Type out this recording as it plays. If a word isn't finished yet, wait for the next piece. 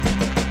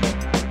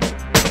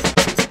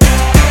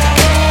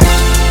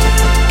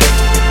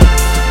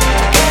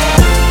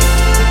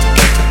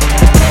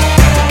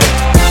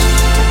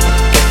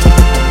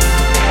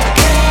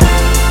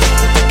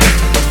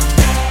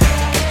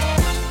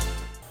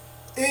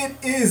It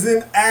is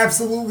an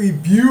absolutely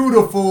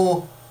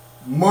beautiful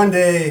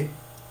Monday,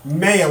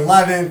 May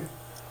 11th.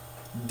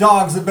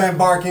 Dogs have been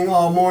barking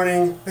all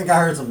morning. I think I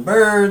heard some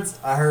birds.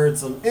 I heard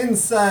some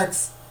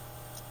insects.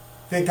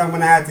 Think I'm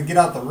going to have to get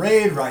out the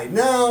raid right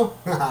now.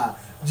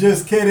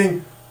 Just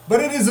kidding.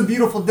 But it is a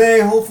beautiful day.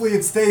 Hopefully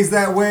it stays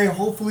that way.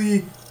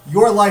 Hopefully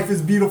your life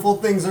is beautiful.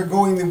 Things are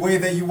going the way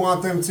that you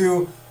want them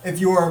to. If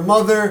you are a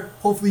mother,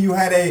 hopefully you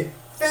had a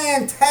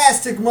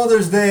fantastic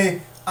Mother's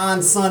Day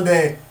on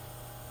Sunday.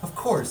 Of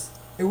course,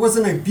 it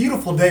wasn't a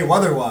beautiful day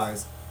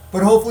weather-wise,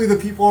 but hopefully the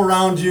people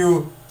around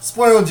you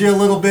spoiled you a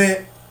little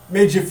bit,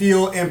 made you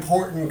feel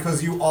important,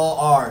 because you all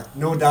are.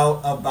 No doubt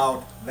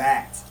about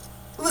that.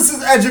 This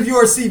is Edge of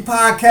Your Seat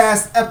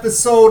Podcast,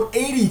 episode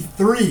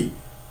 83.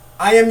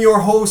 I am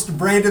your host,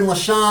 Brandon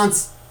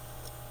LaChance.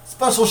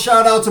 Special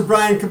shout out to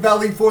Brian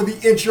Cabelli for the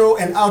intro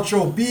and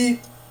outro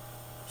beat.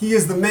 He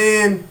is the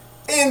man,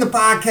 and the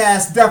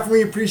podcast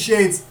definitely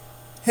appreciates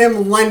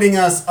him lending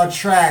us a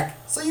track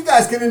so you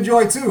guys can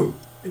enjoy too.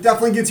 It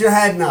definitely gets your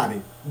head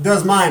nodding. It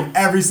does mine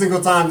every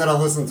single time that I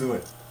listen to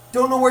it.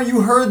 Don't know where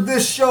you heard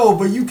this show,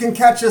 but you can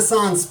catch us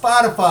on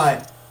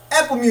Spotify,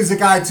 Apple Music,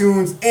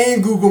 iTunes,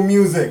 and Google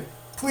Music.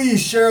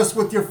 Please share us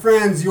with your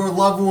friends, your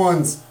loved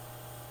ones,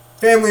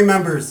 family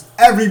members,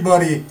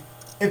 everybody.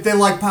 If they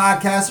like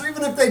podcasts, or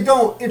even if they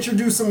don't,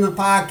 introduce them to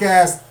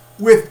podcasts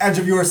with Edge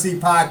of Your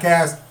Seat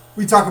Podcast.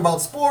 We talk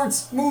about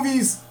sports,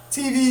 movies,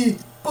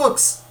 TV,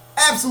 books,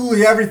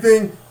 absolutely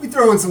everything. We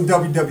throw in some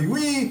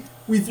WWE.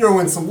 We throw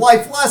in some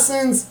life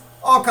lessons,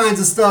 all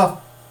kinds of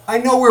stuff. I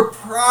know we're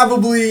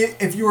probably,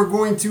 if you were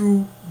going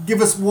to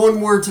give us one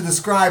word to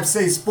describe,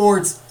 say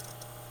sports,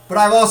 but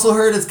I've also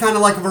heard it's kind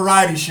of like a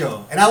variety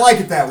show, and I like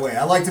it that way.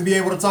 I like to be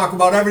able to talk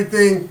about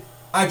everything.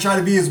 I try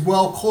to be as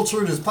well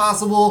cultured as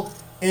possible,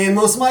 and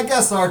most of my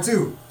guests are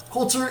too.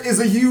 Culture is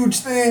a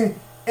huge thing,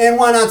 and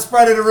why not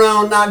spread it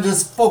around, not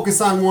just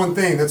focus on one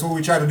thing? That's what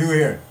we try to do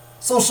here.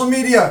 Social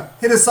media,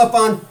 hit us up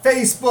on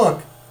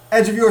Facebook,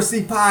 Edge of Your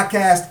Seat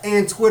Podcast,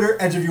 and Twitter,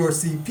 Edge of Your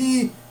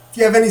CP. If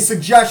you have any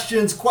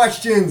suggestions,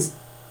 questions,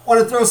 want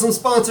to throw some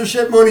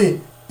sponsorship money,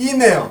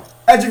 email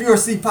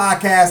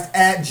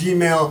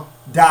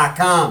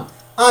edgeofyourseatpodcast@gmail.com.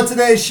 On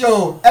today's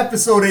show,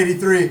 episode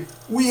 83,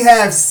 we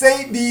have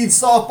St. Bede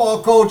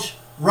softball coach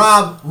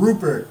Rob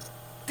Ruppert.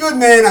 Good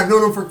man, I've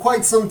known him for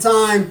quite some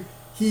time.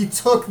 He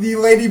took the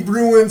Lady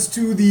Bruins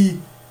to the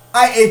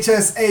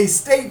IHSA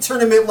state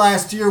tournament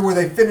last year where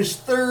they finished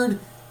third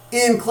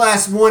in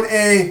Class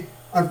 1A.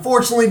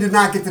 Unfortunately, did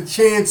not get the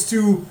chance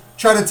to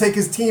try to take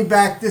his team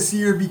back this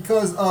year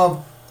because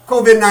of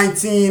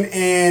COVID-19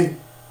 and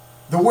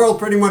the world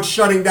pretty much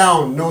shutting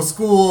down. No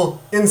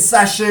school in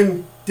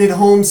session, did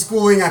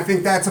homeschooling. I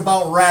think that's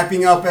about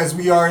wrapping up as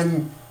we are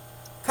in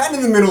kind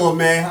of the middle of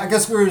May. I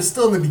guess we're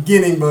still in the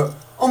beginning, but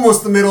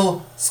almost the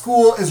middle.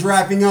 School is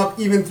wrapping up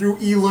even through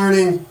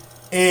e-learning,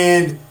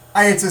 and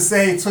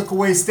IHSA took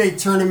away state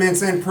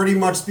tournaments and pretty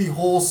much the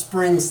whole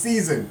spring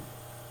season.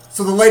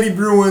 So the Lady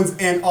Bruins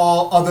and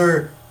all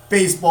other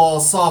baseball,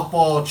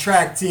 softball,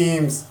 track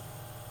teams,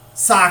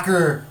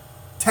 soccer,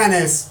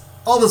 tennis,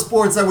 all the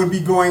sports that would be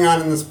going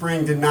on in the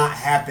spring did not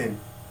happen.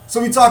 So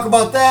we talk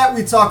about that.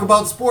 We talk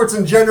about sports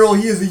in general.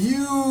 He is a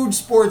huge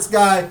sports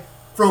guy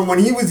from when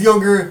he was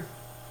younger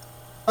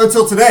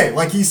until today.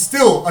 Like, he's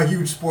still a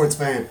huge sports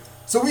fan.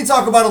 So we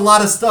talk about a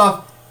lot of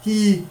stuff.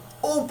 He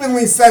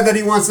openly said that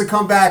he wants to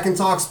come back and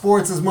talk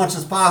sports as much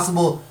as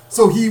possible.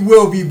 So he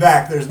will be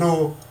back. There's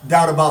no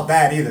doubt about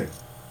that either.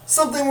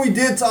 Something we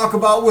did talk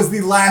about was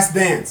The Last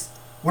Dance.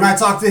 When I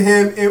talked to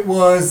him, it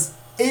was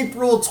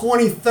April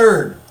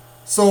 23rd.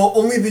 So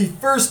only the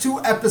first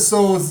two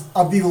episodes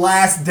of The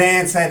Last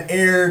Dance had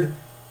aired.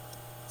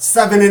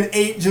 7 and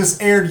 8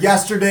 just aired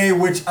yesterday,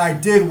 which I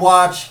did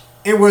watch.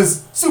 It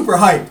was super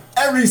hyped.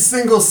 Every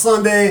single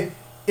Sunday,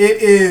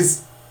 it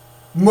is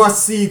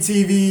must-see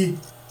TV.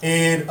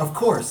 And of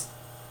course,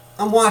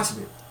 I'm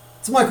watching it.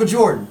 It's Michael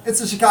Jordan. It's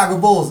the Chicago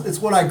Bulls. It's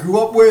what I grew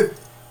up with,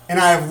 and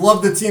I have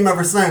loved the team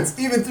ever since.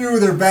 Even through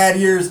their bad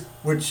years,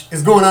 which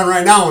is going on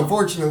right now,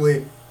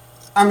 unfortunately.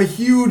 I'm a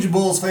huge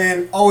Bulls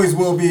fan, always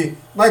will be.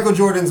 Michael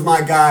Jordan's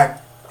my guy.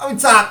 I'm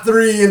top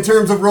 3 in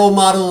terms of role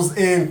models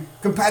in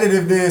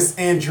competitiveness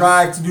and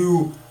drive to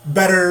do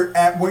better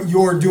at what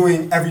you're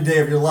doing every day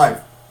of your life.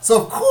 So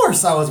of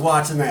course I was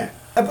watching that.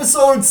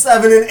 Episodes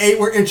 7 and 8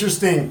 were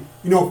interesting.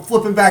 You know,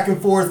 flipping back and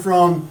forth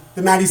from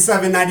the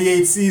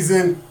 97-98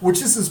 season, which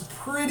this is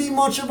pretty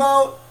much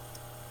about,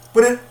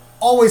 but it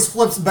always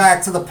flips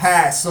back to the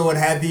past. So it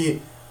had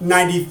the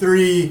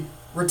 93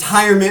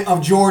 retirement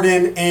of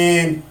Jordan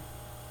and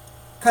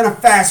kind of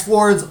fast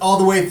forwards all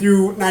the way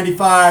through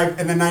 95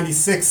 and the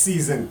 96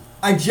 season.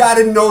 I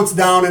jotted notes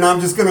down and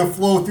I'm just going to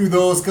flow through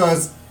those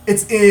because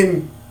it's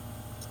in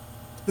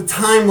the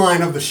timeline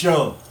of the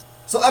show.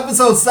 So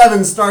episode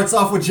 7 starts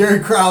off with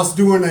Jerry Krause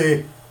doing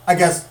a,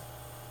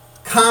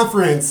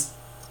 conference,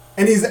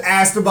 and he's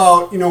asked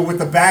about, with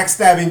the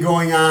backstabbing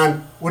going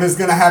on, what is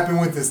going to happen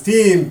with this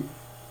team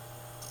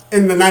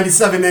in the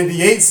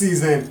 97-98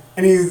 season,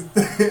 and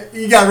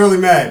he got really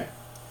mad.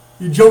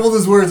 He jumbled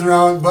his words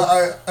around,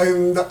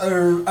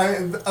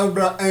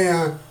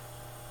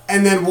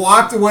 and then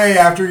walked away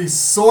after he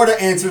sort of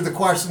answered the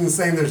question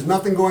saying there's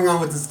nothing going on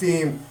with this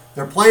team.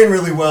 They're playing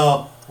really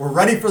well. We're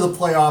ready for the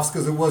playoffs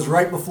because it was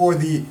right before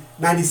the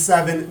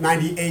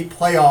 97-98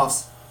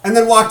 playoffs. And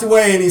then walked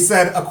away and he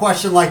said a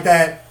question like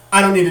that,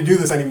 I don't need to do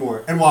this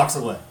anymore, and walks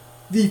away.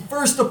 The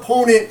first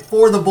opponent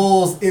for the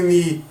Bulls in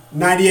the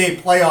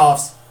 98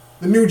 playoffs,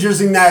 the New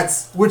Jersey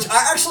Nets, which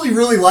I actually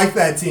really liked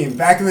that team.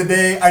 Back in the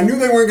day, I knew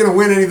they weren't going to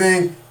win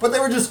anything, but they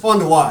were just fun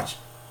to watch.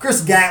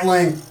 Chris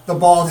Gatling, the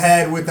bald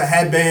head with the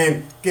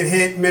headband, get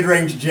hit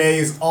mid-range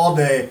J's all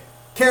day.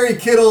 Kerry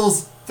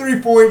Kittles,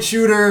 three-point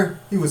shooter.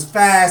 He was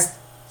fast,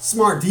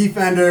 smart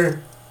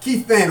defender.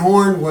 Keith Van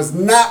Horn was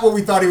not what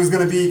we thought he was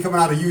going to be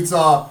coming out of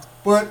Utah,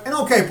 but an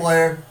okay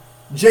player.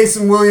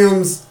 Jason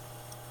Williams,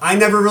 I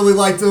never really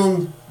liked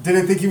him.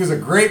 Didn't think he was a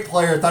great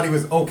player. Thought he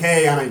was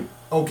okay on an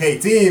okay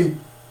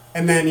team.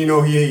 And then,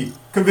 he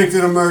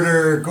convicted of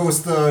murder,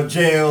 goes to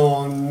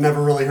jail, and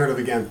never really heard of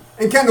again.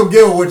 And Kendall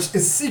Gill, which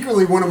is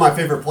secretly one of my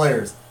favorite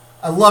players.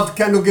 I loved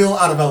Kendall Gill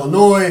out of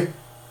Illinois,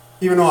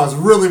 even though I was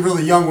really,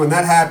 really young when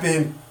that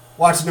happened.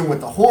 Watching him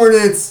with the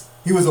Hornets.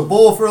 He was a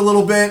Bull for a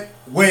little bit,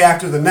 way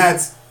after the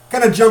Nets.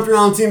 Kind of jumped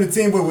around team to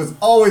team, but was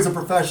always a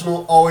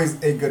professional, always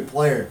a good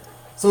player.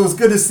 So it was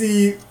good to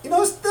see,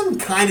 them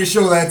kind of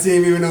show that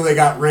team, even though they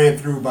got ran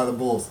through by the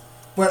Bulls.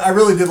 But I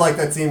really did like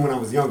that team when I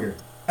was younger.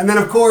 And then,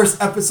 of course,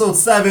 episode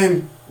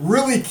 7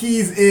 really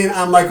keys in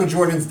on Michael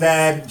Jordan's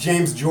dad,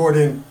 James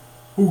Jordan,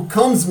 who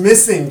comes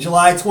missing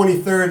July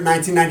 23rd,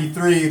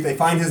 1993. They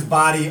find his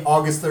body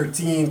August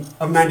 13th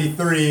of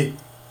 93.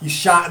 He's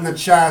shot in the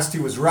chest. He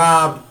was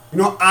robbed.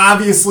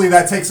 Obviously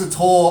that takes a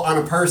toll on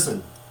a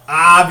person.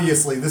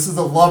 Obviously, this is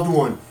a loved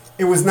one.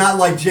 It was not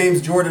like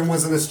James Jordan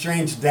was an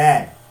estranged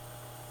dad.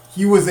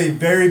 He was a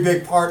very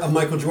big part of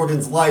Michael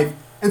Jordan's life,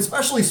 and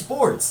especially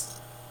sports.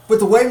 But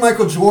the way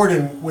Michael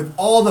Jordan, with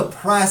all the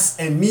press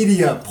and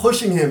media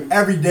pushing him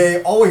every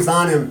day, always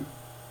on him,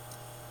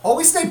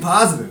 always stayed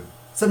positive.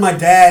 Said my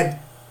dad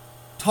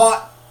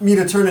taught me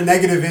to turn a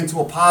negative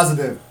into a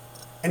positive.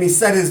 And he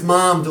said his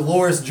mom,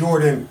 Dolores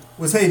Jordan,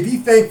 was, hey, be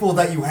thankful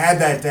that you had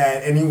that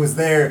dad and he was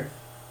there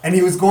and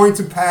he was going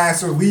to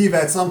pass or leave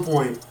at some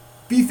point.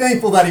 Be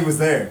thankful that he was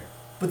there.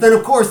 But then,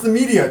 of course, the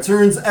media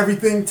turns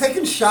everything,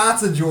 taking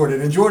shots at Jordan,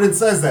 and Jordan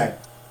says that,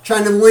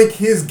 trying to link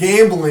his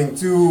gambling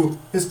to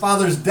his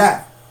father's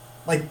death.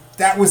 Like,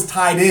 that was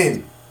tied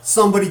in.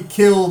 Somebody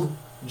killed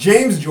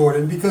James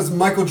Jordan because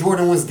Michael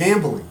Jordan was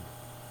gambling.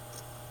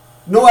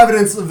 No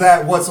evidence of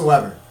that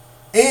whatsoever.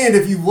 And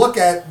if you look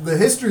at the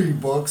history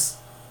books,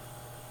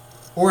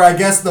 or I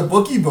guess the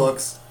bookie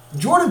books,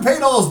 Jordan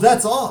paid all his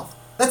debts off.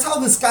 That's how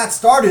this got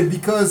started,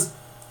 because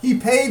he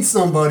paid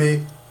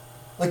somebody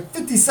like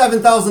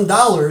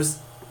 $57,000.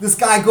 This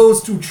guy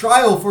goes to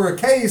trial for a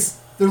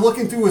case. They're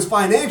looking through his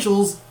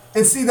financials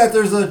and see that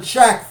there's a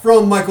check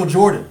from Michael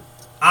Jordan.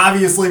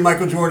 Obviously,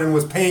 Michael Jordan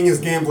was paying his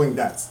gambling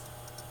debts.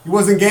 He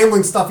wasn't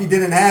gambling stuff he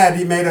didn't have.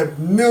 He made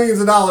millions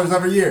of dollars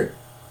every year,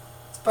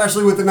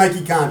 especially with the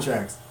Nike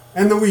contracts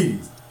and the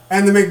Wheaties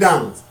and the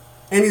McDonald's.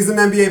 And he's an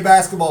NBA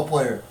basketball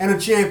player and a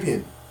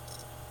champion.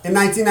 In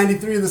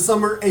 1993, in the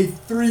summer, a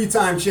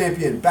 3-time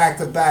champion, back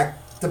to back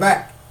to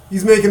back.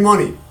 He's making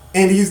money,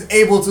 and he's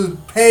able to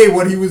pay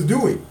what he was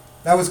doing.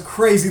 That was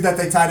crazy that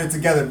they tied it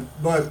together.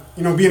 But,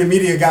 being a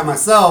media guy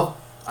myself,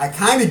 I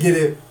kind of get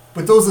it.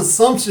 But those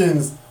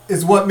assumptions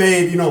is what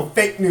made,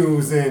 fake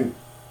news and,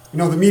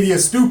 the media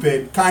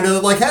stupid, kind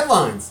of like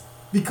headlines,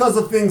 because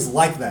of things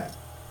like that.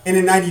 And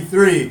in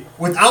 93,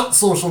 without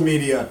social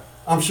media,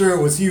 I'm sure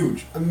it was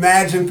huge.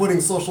 Imagine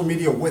putting social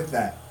media with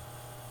that.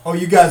 Oh,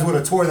 you guys would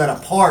have tore that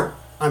apart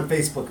on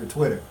Facebook or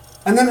Twitter.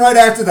 And then right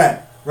after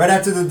that, right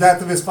after the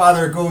death of his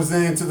father, it goes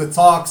into the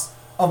talks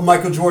of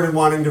Michael Jordan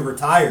wanting to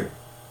retire.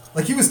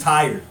 Like, he was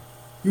tired.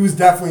 He was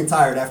definitely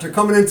tired. After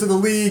coming into the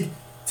league,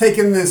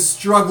 taking this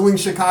struggling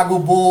Chicago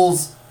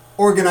Bulls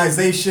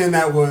organization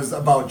that was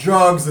about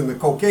drugs and the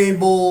cocaine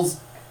bulls,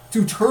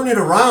 to turn it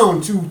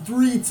around to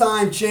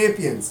 3-time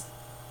champions.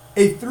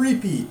 A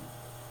three-peat,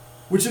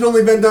 which had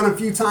only been done a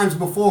few times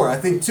before, I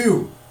think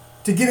 2.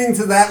 To getting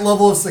to that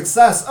level of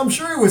success, I'm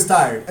sure he was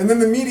tired. And then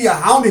the media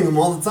hounding him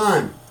all the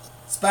time,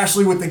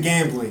 especially with the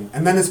gambling.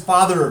 And then his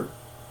father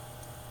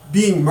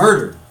being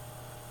murdered.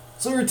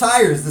 So he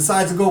retires,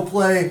 decides to go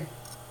play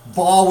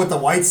ball with the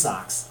White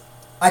Sox.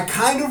 I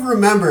kind of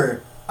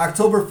remember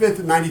October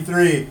 5th,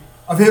 93,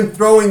 of him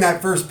throwing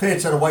that first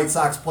pitch at a White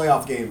Sox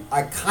playoff game.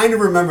 I kind of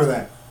remember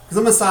that. Because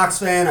I'm a Sox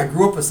fan. I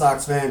grew up a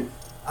Sox fan.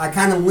 I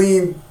kind of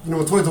lean,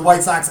 towards the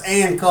White Sox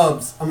and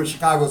Cubs. I'm a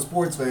Chicago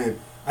sports fan.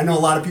 I know a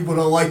lot of people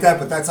don't like that,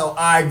 but that's how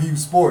I view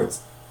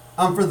sports.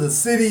 I'm for the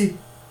city.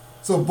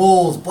 So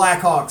Bulls,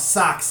 Blackhawks,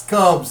 Sox,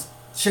 Cubs,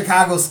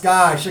 Chicago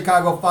Sky,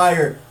 Chicago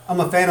Fire. I'm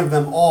a fan of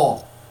them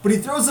all. But he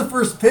throws the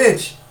first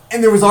pitch,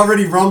 and there was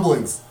already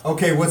rumblings.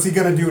 Okay, what's he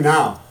going to do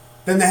now?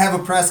 Then they have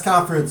a press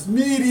conference.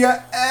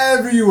 Media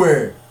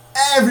everywhere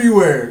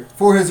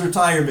for his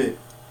retirement.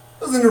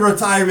 It wasn't a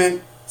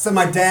retirement. Said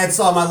my dad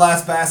saw my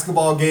last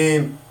basketball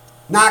game.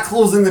 not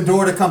closing the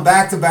door to come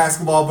back to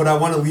basketball, but I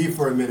want to leave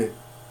for a minute.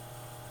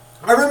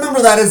 I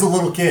remember that as a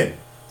little kid.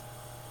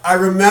 I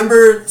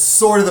remember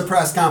sort of the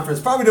press conference.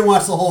 Probably didn't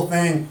watch the whole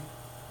thing.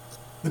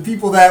 The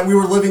people that we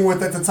were living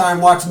with at the time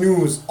watched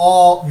news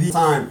all the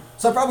time.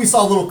 So I probably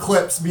saw little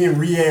clips being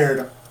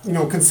re-aired,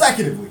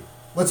 consecutively.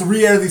 Let's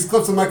re-air these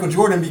clips of Michael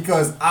Jordan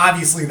because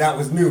obviously that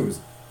was news.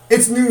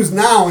 It's news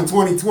now in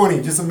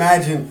 2020. Just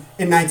imagine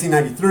in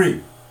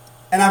 1993.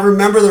 And I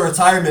remember the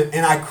retirement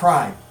and I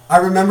cried. I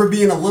remember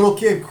being a little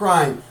kid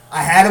crying.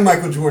 I had a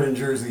Michael Jordan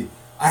jersey.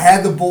 I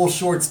had the Bull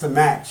shorts to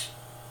match.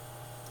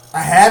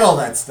 I had all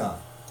that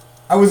stuff.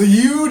 I was a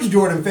huge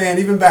Jordan fan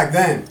even back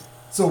then.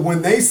 So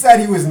when they said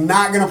he was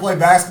not going to play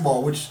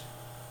basketball, which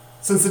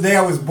since the day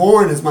I was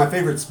born is my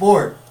favorite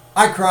sport,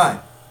 I cried.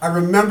 I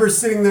remember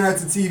sitting there at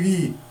the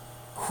TV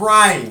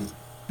crying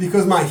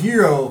because my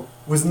hero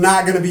was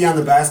not going to be on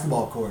the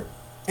basketball court.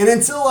 And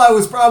until I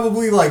was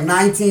probably like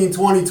 19,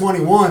 20,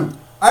 21,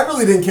 I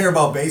really didn't care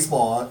about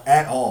baseball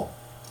at all.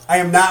 I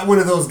am not one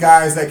of those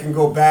guys that can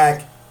go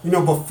back,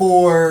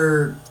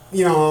 before, I'm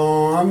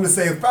going to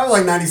say probably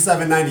like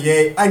 97,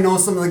 98. I know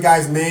some of the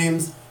guys'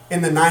 names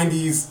in the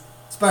 90s,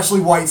 especially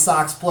White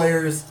Sox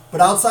players.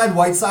 But outside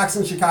White Sox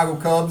and Chicago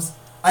Cubs,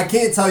 I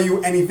can't tell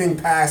you anything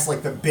past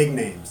like the big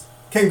names.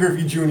 Ken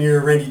Griffey Jr.,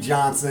 Randy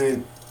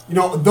Johnson,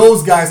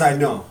 those guys I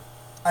know.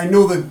 I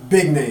know the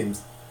big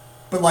names.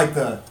 But like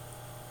the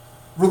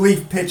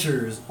relief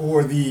pitchers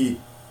or the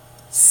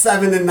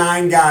 7 and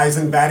 9 guys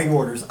in batting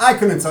orders, I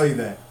couldn't tell you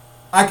that.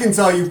 I can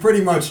tell you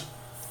pretty much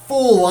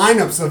full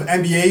lineups of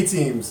NBA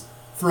teams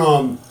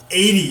from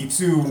 80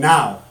 to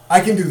now.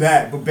 I can do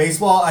that, but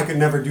baseball, I could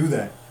never do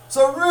that.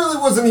 So I really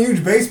wasn't a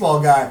huge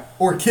baseball guy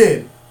or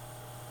kid.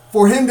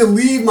 For him to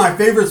leave my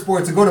favorite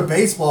sport to go to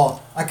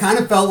baseball, I kind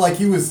of felt like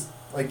he was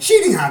like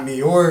cheating on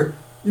me or,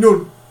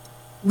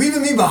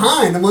 leaving me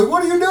behind. I'm like,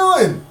 what are you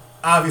doing?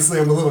 Obviously,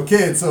 I'm a little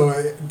kid, so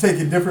I take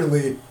it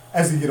differently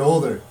as you get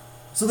older.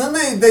 So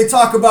then they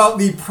talk about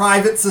the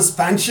private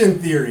suspension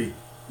theory.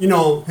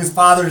 His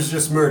father's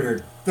just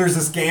murdered. There's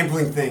this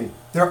gambling thing.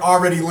 They're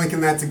already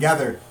linking that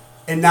together.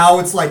 And now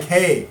it's like,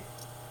 hey,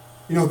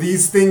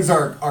 these things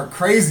are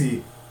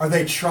crazy. Are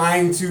they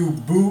trying to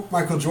boot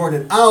Michael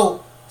Jordan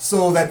out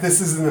so that this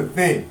isn't a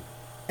thing?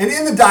 And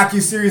in the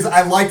docuseries,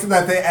 I liked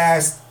that they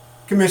asked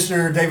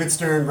Commissioner David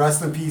Stern,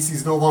 rest in peace,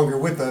 he's no longer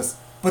with us,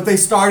 but they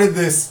started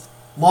this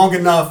long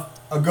enough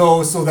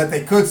ago so that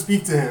they could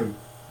speak to him.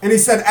 And he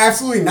said,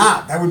 absolutely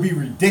not. That would be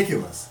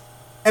ridiculous.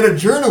 And a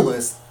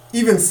journalist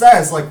even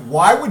says,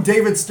 why would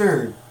David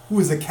Stern, who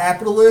is a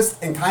capitalist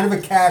and kind of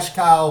a cash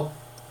cow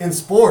in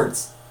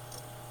sports,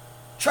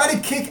 try to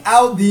kick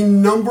out the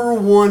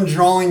 #1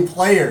 drawing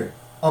player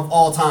of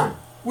all time?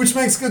 Which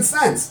makes good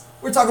sense.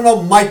 We're talking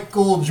about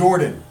Michael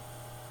Jordan.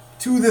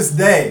 To this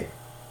day,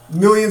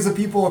 millions of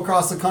people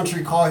across the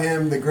country call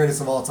him the greatest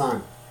of all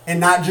time. And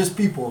not just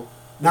people,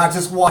 not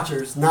just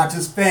watchers, not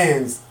just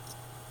fans,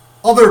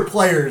 other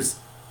players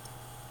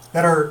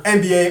that are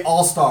NBA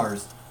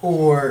All-Stars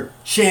or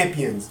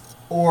champions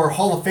or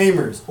Hall of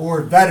Famers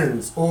or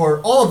veterans or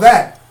all of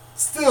that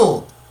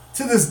still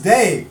to this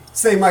day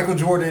say Michael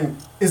Jordan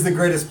is the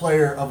greatest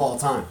player of all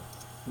time.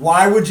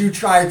 Why would you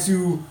try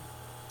to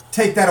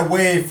take that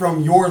away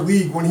from your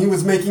league when he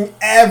was making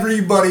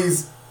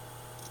everybody's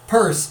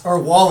purse or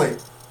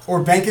wallet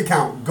or bank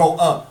account go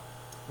up?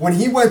 When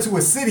he went to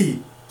a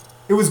city,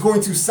 it was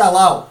going to sell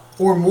out,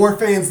 or more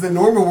fans than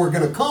normal were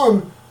going to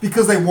come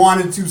because they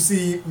wanted to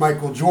see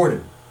Michael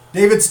Jordan.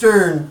 David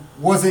Stern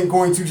wasn't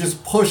going to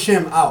just push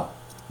him out.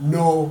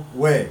 No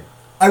way.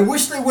 I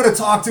wish they would have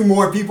talked to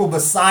more people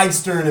besides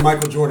Stern and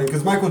Michael Jordan,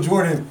 because Michael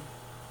Jordan,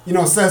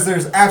 says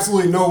there's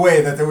absolutely no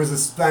way that there was a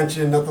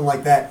suspension, nothing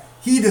like that.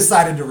 He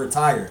decided to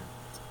retire.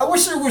 I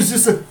wish there was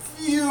just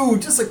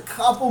a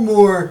couple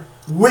more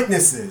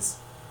witnesses.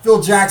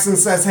 Phil Jackson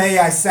says, hey,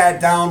 I sat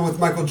down with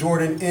Michael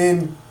Jordan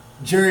in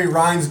Jerry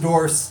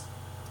Reinsdorf's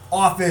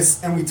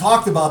office and we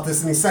talked about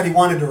this and he said he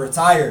wanted to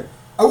retire.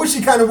 I wish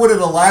he kind of would have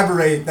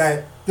elaborated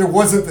that there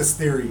wasn't this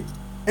theory.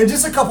 And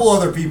just a couple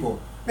other people.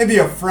 Maybe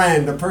a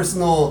friend, a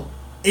personal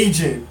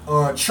agent,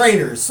 or a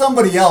trainer,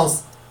 somebody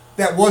else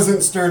that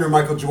wasn't Stern or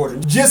Michael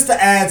Jordan, just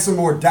to add some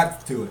more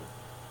depth to it.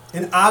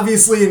 And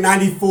obviously in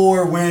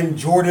 94, when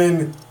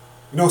Jordan,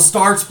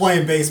 starts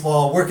playing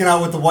baseball, working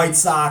out with the White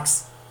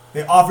Sox,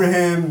 they offer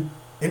him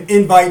an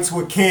invite to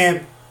a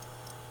camp.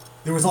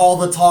 There was all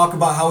the talk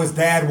about how his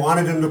dad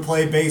wanted him to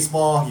play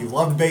baseball. He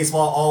loved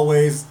baseball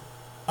always.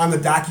 On the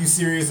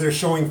docuseries, they're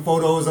showing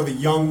photos of a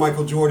young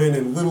Michael Jordan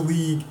in Little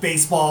League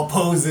baseball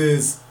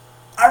poses.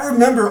 I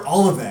remember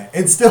all of that.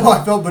 And still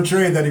I felt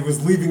betrayed that he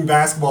was leaving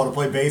basketball to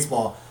play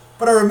baseball.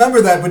 But I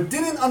remember that, but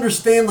didn't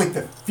understand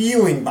the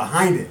feeling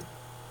behind it.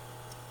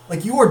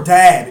 Your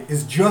dad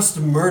is just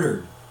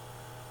murdered.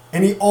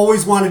 And he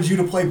always wanted you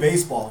to play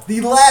baseball.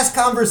 The last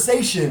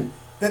conversation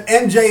that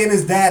MJ and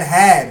his dad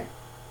had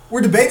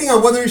were debating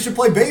on whether he should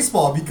play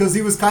baseball because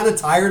he was kind of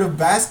tired of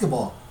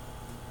basketball.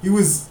 He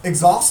was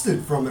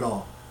exhausted from it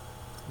all.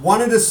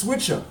 Wanted to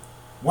switch up.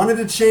 Wanted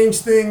to change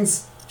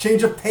things,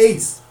 change a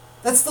pace.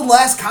 That's the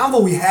last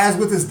convo he has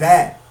with his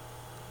dad.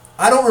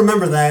 I don't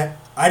remember that.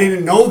 I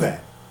didn't know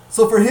that.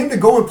 So for him to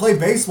go and play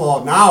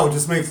baseball now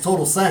just makes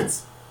total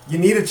sense. You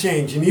need a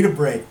change. You need a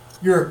break.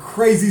 You're a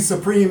crazy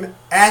supreme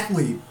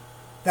athlete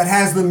that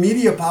has the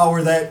media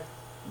power that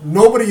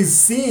nobody's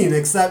seen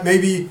except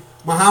maybe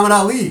Muhammad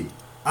Ali.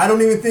 I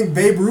don't even think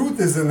Babe Ruth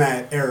is in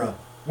that era.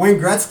 Wayne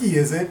Gretzky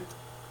isn't.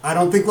 I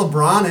don't think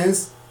LeBron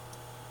is.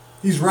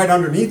 He's right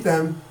underneath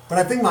them. But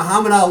I think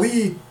Muhammad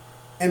Ali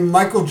and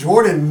Michael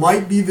Jordan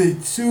might be the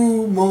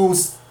two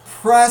most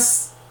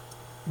press-driven,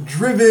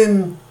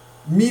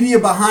 media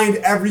behind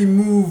every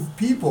move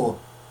people.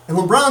 And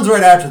LeBron's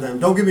right after them.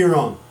 Don't get me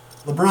wrong.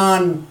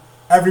 LeBron,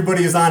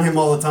 everybody is on him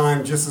all the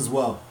time just as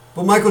well.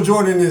 But Michael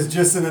Jordan is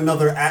just in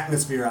another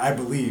atmosphere, I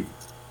believe.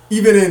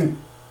 Even in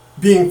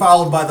being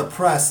followed by the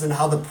press and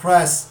how the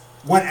press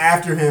went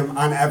after him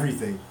on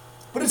everything.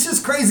 But it's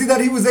just crazy that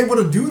he was able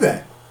to do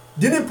that.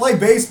 Didn't play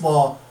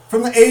baseball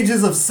from the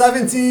ages of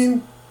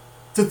 17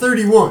 to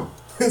 31.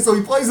 So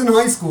he plays in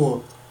high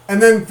school.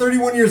 And then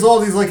 31 years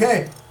old, he's like,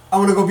 hey, I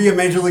want to go be a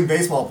Major League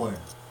Baseball player.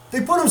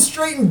 They put him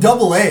straight in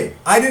Double-A.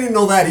 I didn't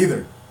know that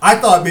either. I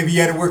thought maybe he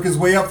had to work his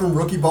way up from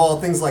rookie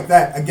ball, things like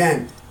that.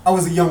 Again, I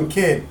was a young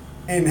kid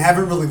and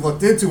haven't really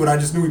looked into it. I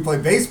just knew he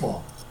played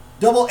baseball.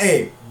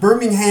 Double-A,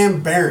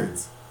 Birmingham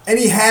Barons. And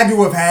he had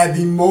to have had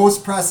the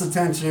most press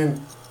attention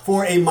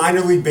for a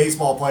minor league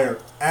baseball player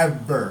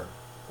ever.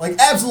 Like,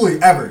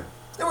 absolutely ever.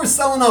 They were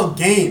selling out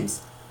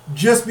games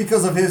just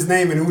because of his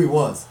name and who he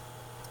was.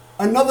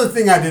 Another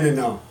thing I didn't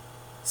know.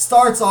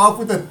 Starts off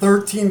with a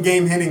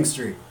 13-game hitting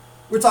streak.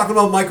 We're talking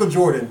about Michael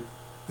Jordan,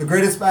 the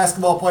greatest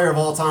basketball player of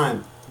all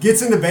time.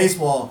 Gets into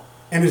baseball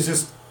and is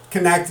just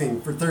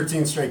connecting for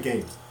 13 straight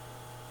games.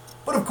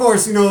 But of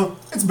course,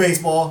 it's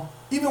baseball.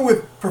 Even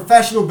with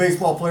professional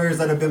baseball players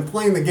that have been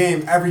playing the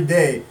game every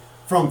day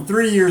from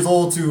 3 years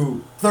old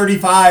to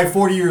 35,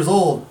 40 years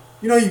old,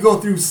 you go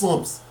through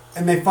slumps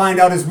and they find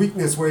out his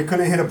weakness where he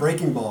couldn't hit a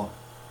breaking ball.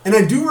 And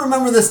I do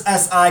remember this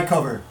SI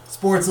cover,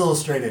 Sports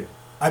Illustrated.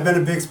 I've been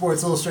a big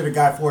Sports Illustrated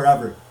guy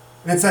forever.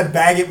 And it said,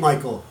 "Bag it,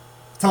 Michael,"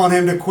 telling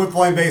him to quit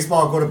playing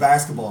baseball and go to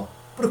basketball.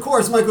 But of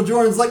course, Michael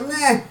Jordan's like,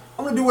 nah,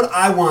 I'm going to do what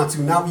I want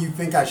to, not what you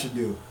think I should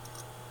do.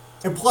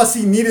 And plus,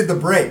 he needed the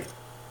break.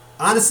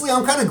 Honestly,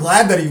 I'm kind of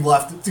glad that he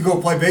left to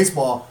go play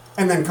baseball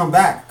and then come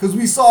back. Because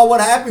we saw what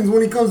happens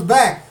when he comes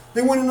back.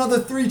 They win another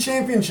 3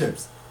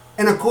 championships.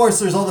 And of course,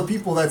 there's all the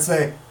people that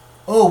say,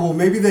 oh, well,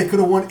 maybe they could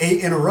have won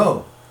 8 in a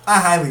row. I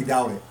highly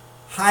doubt it.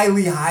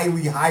 Highly,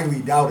 highly,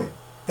 highly doubt it.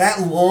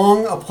 That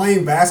long of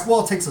playing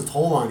basketball takes a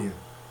toll on you.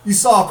 You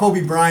saw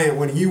Kobe Bryant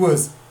when he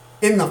was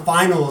in the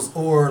finals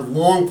or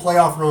long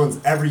playoff runs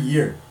every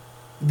year.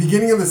 The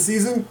beginning of the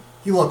season,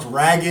 he looked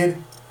ragged.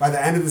 By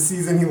the end of the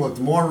season, he looked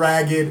more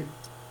ragged.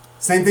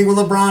 Same thing with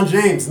LeBron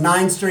James,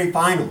 9 straight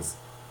finals.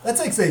 That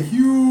takes a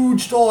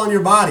huge toll on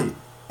your body.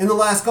 In the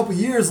last couple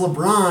years,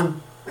 LeBron,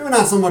 maybe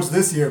not so much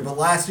this year, but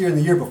last year and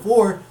the year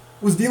before,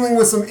 was dealing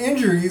with some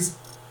injuries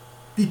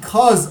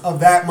because of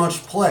that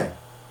much play.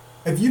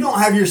 If you don't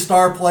have your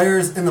star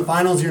players in the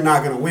finals, you're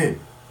not going to win.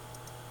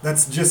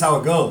 That's just how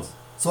it goes.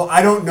 So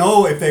I don't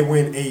know if they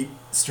win 8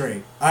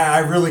 straight. I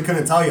really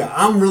couldn't tell you.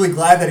 I'm really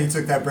glad that he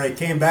took that break,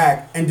 came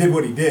back, and did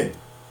what he did.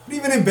 But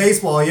even in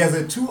baseball, he has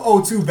a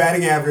 .202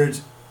 batting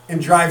average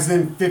and drives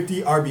in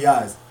 50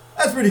 RBIs.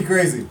 That's pretty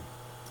crazy.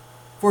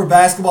 For a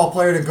basketball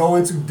player to go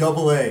into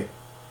Double-A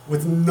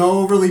with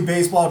no really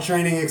baseball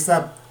training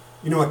except,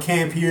 a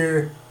camp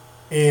here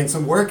and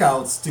some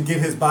workouts to get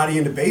his body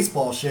into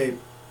baseball shape,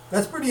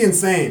 that's pretty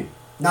insane.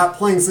 Not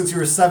playing since you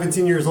were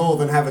 17 years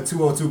old and have a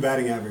 .202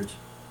 batting average.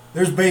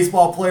 There's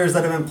baseball players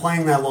that have been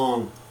playing that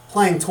long,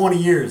 playing 20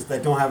 years,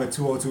 that don't have a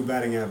 .202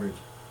 batting average.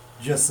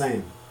 Just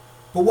saying.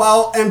 But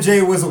while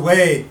MJ was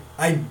away,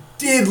 I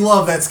did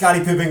love that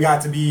Scottie Pippen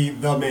got to be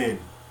the man.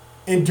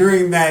 And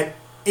during that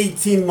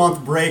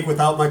 18-month break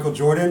without Michael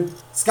Jordan,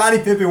 Scottie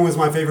Pippen was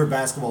my favorite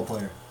basketball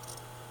player.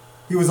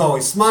 He was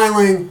always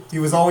smiling. He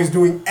was always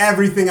doing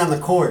everything on the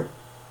court.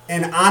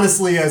 And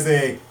honestly, as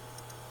a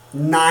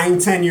 9,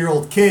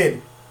 10-year-old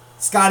kid,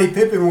 Scottie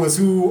Pippen was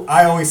who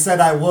I always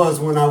said I was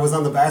when I was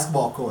on the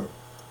basketball court.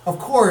 Of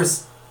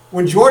course,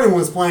 when Jordan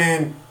was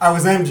playing, I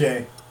was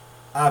MJ.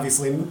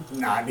 Obviously,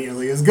 not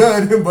nearly as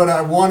good, but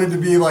I wanted to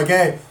be like,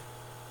 hey,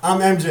 I'm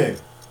MJ.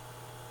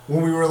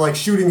 When we were like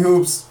shooting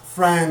hoops,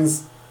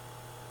 friends,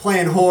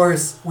 playing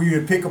horse, we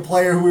would pick a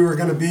player who we were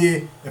going to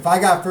be. If I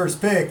got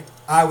first pick,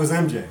 I was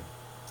MJ.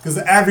 Because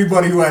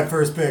everybody who had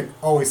first pick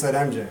always said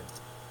MJ.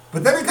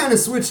 But then it kind of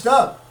switched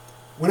up.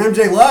 When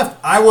MJ left,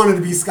 I wanted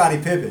to be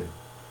Scottie Pippen.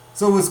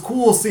 So it was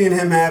cool seeing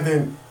him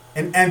having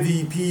an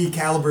MVP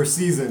caliber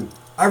season.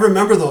 I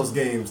remember those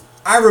games.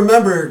 I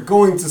remember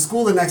going to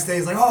school the next day.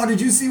 It's like, oh, did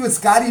you see what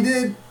Scottie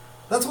did?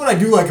 That's what I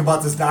do like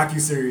about this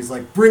docuseries,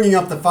 like bringing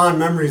up the fond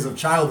memories of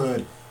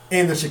childhood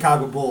and the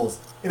Chicago Bulls.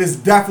 It has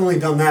definitely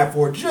done that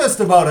for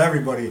just about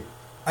everybody.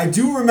 I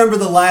do remember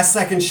the last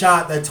second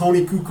shot that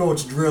Tony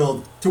Kukoc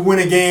drilled to win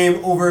a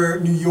game over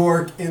New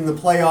York in the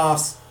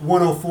playoffs,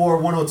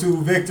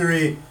 104-102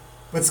 victory.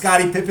 But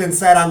Scottie Pippen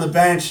sat on the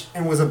bench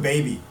and was a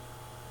baby.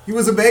 He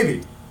was a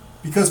baby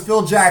because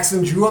Phil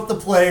Jackson drew up the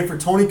play for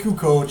Tony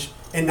Kukoc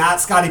and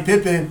not Scottie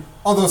Pippen,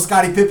 although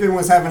Scottie Pippen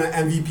was having an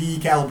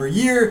MVP caliber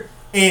year,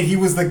 and he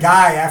was the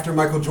guy after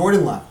Michael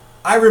Jordan left.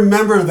 I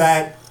remember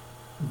that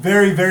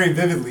very, very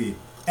vividly.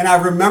 And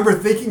I remember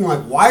thinking,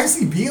 like, why is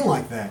he being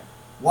like that?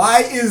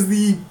 Why is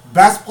the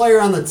best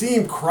player on the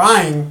team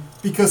crying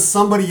because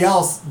somebody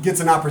else gets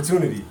an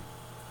opportunity?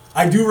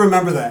 I do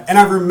remember that. And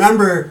I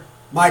remember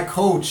my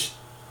coach,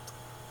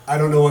 I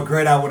don't know what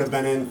grade I would have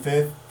been in,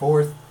 5th,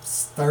 4th,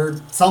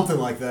 3rd, something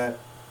like that,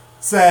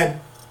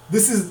 said,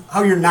 this is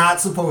how you're not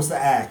supposed to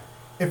act.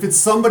 If it's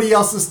somebody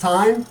else's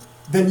time,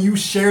 then you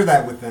share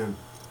that with them.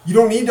 You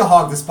don't need to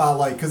hog the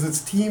spotlight because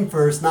it's team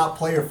first, not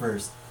player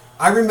first.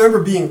 I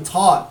remember being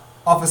taught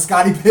off of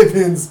Scottie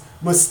Pippen's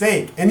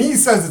mistake. And he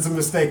says it's a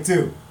mistake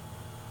too.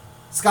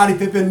 Scottie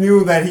Pippen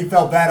knew that he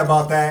felt bad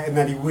about that and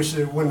that he wished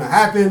it wouldn't have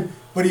happened.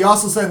 But he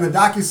also said in the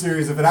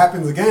docuseries, if it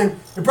happens again,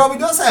 it probably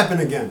does happen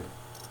again.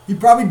 He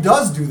probably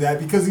does do that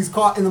because he's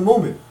caught in the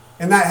moment.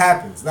 And that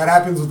happens. That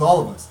happens with all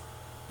of us.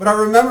 But I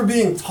remember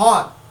being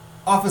taught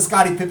off of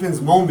Scottie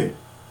Pippen's moment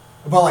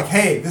about like,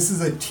 hey, this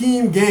is a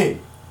team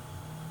game.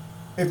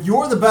 If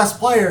you're the best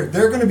player,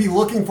 they're going to be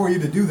looking for you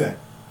to do that.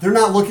 They're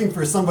not looking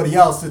for somebody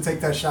else to take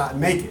that shot and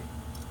make it.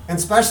 And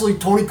especially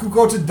Tony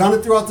Kukoc had done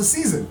it throughout the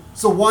season.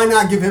 So why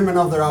not give him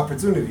another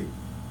opportunity?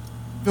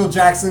 Phil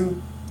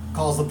Jackson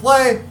calls the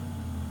play,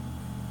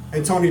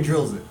 and Tony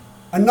drills it.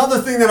 Another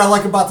thing that I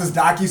like about this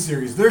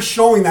docuseries, they're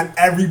showing that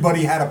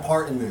everybody had a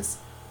part in this.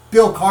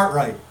 Bill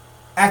Cartwright,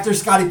 after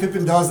Scottie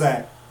Pippen does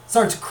that,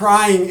 starts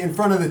crying in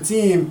front of the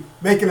team,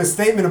 making a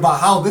statement about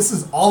how this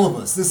is all of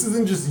us. This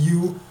isn't just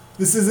you.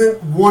 This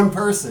isn't one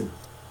person.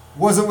 It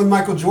wasn't with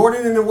Michael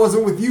Jordan and it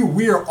wasn't with you.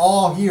 We are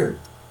all here.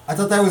 I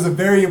thought that was a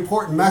very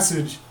important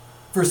message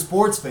for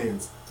sports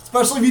fans,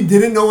 especially if you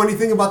didn't know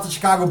anything about the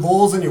Chicago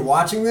Bulls and you're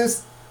watching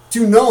this,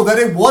 to know that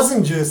it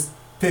wasn't just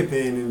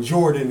Pippen and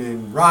Jordan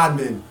and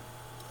Rodman.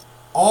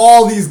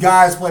 All these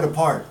guys played a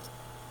part.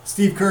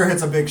 Steve Kerr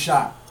hits a big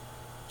shot.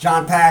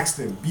 John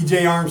Paxson,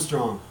 B.J.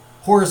 Armstrong,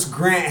 Horace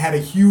Grant had a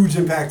huge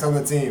impact on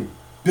the team.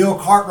 Bill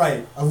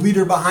Cartwright, a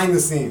leader behind the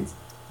scenes.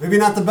 Maybe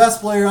not the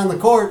best player on the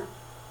court.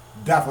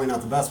 Definitely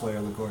not the best player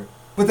on the court.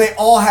 But they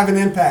all have an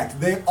impact.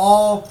 They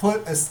all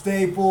put a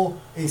staple,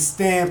 a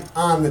stamp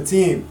on the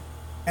team.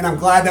 And I'm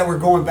glad that we're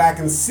going back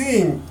and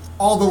seeing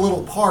all the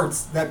little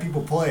parts that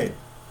people played.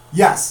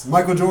 Yes,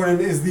 Michael Jordan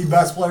is the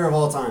best player of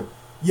all time.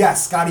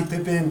 Yes, Scottie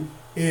Pippen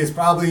is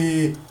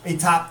probably a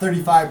top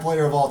 35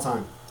 player of all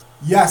time.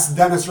 Yes,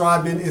 Dennis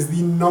Rodman is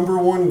the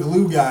 #1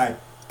 glue guy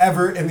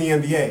ever in the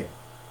NBA.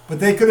 But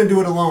they couldn't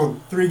do it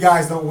alone. 3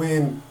 guys don't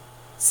win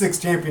 6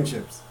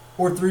 championships.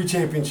 Or 3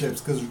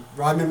 championships because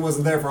Rodman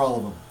wasn't there for all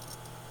of them.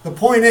 The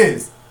point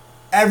is,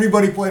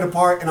 everybody played a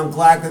part, and I'm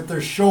glad that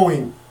they're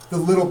showing the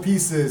little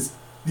pieces,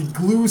 the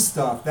glue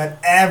stuff that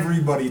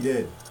everybody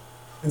did.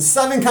 And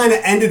 7 kind of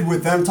ended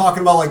with them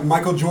talking about like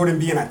Michael Jordan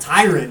being a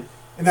tyrant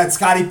and that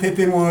Scottie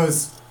Pippen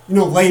was,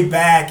 laid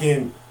back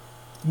and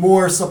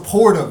more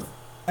supportive.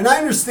 And I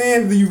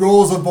understand the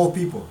roles of both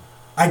people.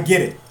 I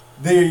get it.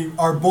 They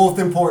are both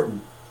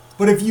important.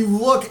 But if you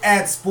look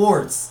at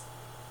sports,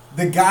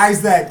 the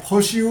guys that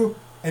push you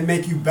and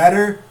make you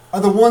better are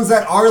the ones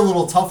that are a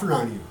little tougher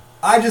on you.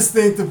 I just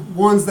think the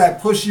ones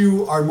that push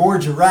you are more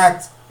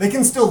direct. They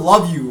can still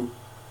love you,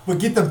 but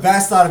get the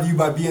best out of you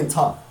by being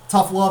tough.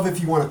 Tough love,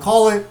 if you want to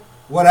call it,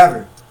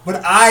 whatever.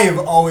 But I have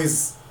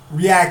always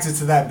reacted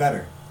to that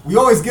better. We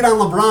always get on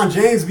LeBron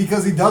James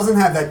because he doesn't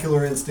have that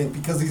killer instinct,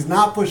 because he's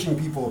not pushing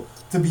people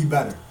to be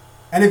better.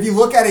 And if you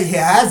look at it, he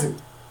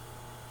hasn't.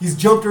 He's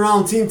jumped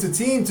around team to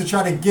team to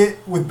try to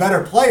get with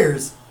better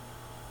players,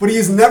 but he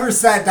has never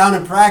sat down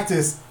in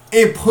practice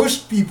and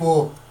pushed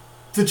people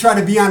to try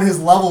to be on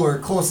his level or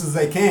close as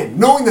they can,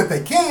 knowing that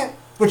they can't,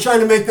 but trying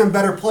to make them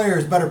better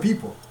players, better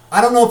people. I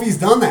don't know if he's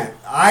done that.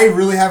 I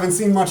really haven't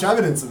seen much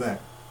evidence of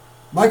that.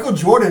 Michael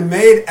Jordan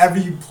made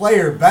every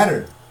player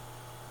better.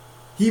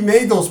 He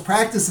made those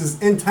practices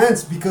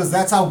intense because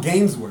that's how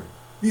games work.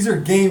 These are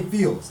game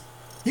feels.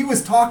 He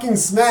was talking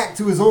smack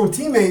to his own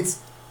teammates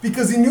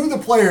because he knew the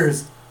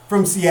players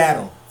from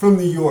Seattle, from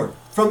New York,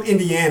 from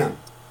Indiana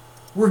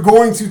were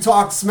going to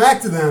talk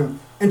smack to them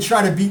and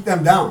try to beat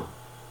them down.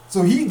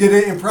 So he did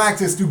it in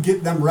practice to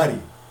get them ready.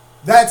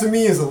 That to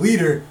me is a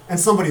leader and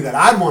somebody that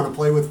I'd want to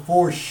play with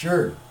for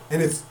sure.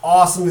 And it's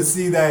awesome to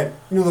see that,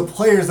 the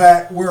players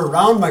that were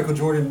around Michael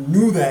Jordan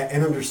knew that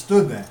and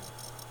understood that.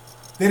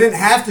 They didn't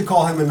have to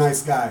call him a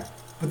nice guy,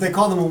 but they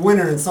called him a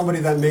winner and somebody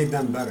that made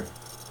them better.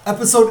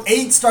 Episode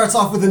 8 starts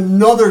off with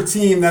another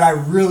team that I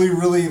really,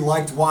 really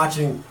liked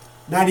watching.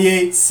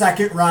 98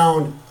 second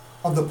round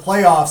of the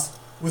playoffs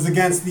was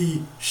against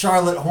the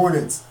Charlotte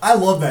Hornets. I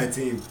love that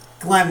team.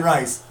 Glenn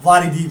Rice,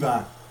 Vlade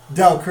Divac,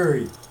 Del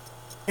Curry,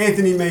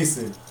 Anthony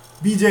Mason,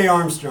 B.J.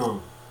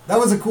 Armstrong. That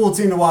was a cool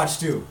team to watch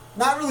too.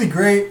 Not really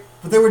great,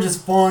 but they were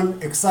just fun,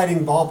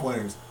 exciting ball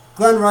players.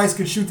 Glenn Rice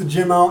could shoot the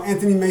gym out.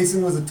 Anthony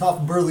Mason was a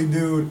tough, burly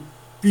dude.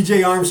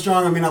 B.J.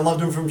 Armstrong, I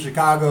loved him from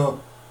Chicago.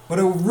 But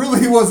it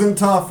really wasn't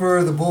tough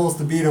for the Bulls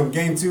to beat him.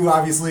 Game 2,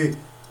 obviously,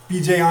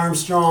 B.J.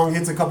 Armstrong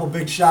hits a couple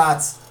big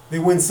shots. They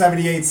win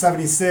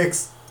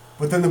 78-76.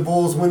 But then the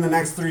Bulls win the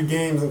next 3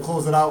 games and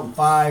close it out in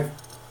 5.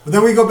 But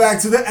then we go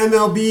back to the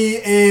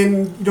MLB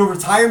and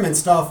retirement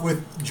stuff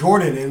with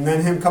Jordan and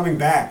then him coming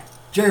back.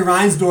 Jerry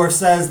Reinsdorf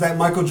says that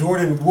Michael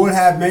Jordan would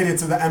have made it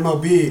to the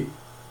MLB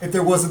if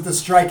there wasn't the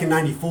strike in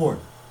 '94.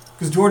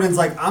 Because Jordan's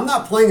like, I'm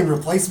not playing in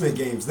replacement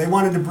games. They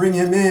wanted to bring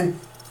him in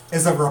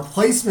as a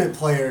replacement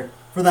player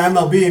for the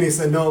MLB, and he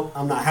said, nope,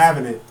 I'm not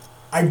having it.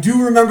 I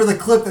do remember the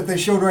clip that they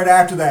showed right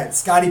after that.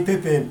 Scottie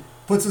Pippen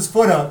puts his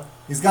foot up.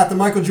 He's got the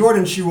Michael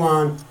Jordan shoe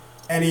on,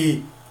 and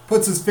he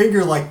puts his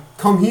finger like,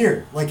 come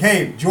here. Like,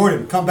 hey,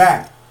 Jordan, come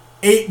back.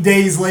 8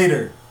 days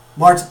later,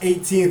 March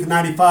 18th,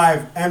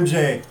 95,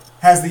 MJ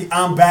has the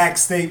I'm back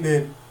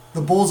statement.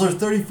 The Bulls are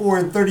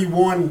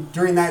 34-31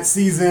 during that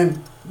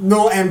season.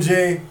 No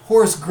MJ.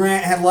 Horace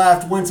Grant had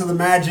left, went to the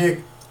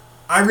Magic.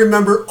 I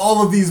remember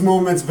all of these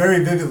moments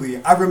very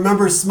vividly. I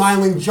remember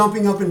smiling,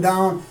 jumping up and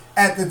down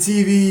at the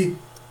TV.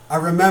 I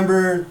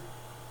remember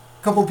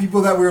a couple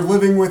people that we were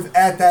living with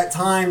at that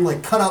time,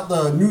 like, cut out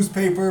the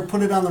newspaper,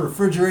 put it on the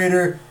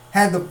refrigerator,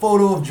 had the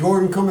photo of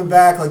Jordan coming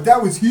back. Like,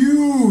 that was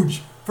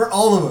huge for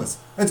all of us.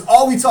 That's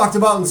all we talked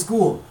about in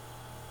school.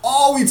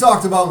 All we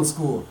talked about in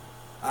school.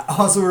 I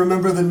also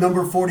remember the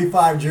number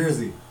 45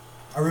 jersey.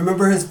 I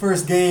remember his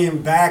first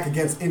game back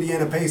against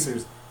Indiana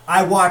Pacers.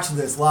 I watched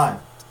this live.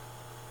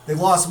 They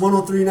lost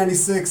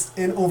 103-96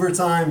 in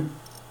overtime,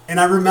 and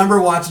I remember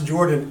watching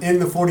Jordan in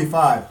the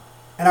 45.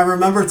 And I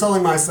remember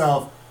telling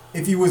myself,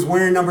 if he was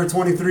wearing number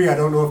 23, I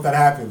don't know if that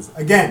happens.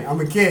 Again,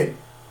 I'm a kid.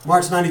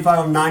 March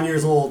 95, I'm 9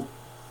 years old.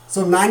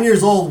 So I'm 9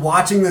 years old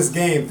watching this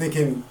game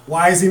thinking,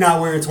 why is he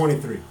not wearing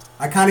 23?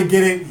 I kind of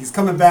get it. He's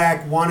coming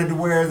back, wanted to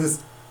wear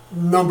this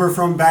number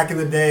from back in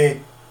the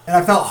day, and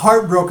I felt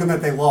heartbroken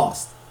that they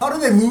lost. How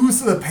did they lose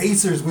to the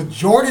Pacers with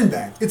Jordan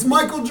back? It's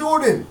Michael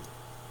Jordan.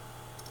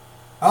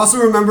 I also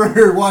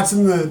remember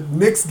watching the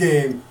Knicks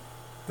game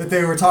that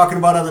they were talking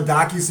about on the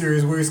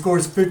docuseries where he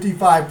scores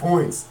 55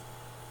 points.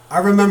 I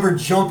remember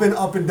jumping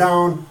up and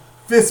down,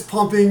 fist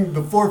pumping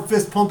before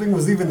fist pumping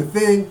was even a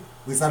thing.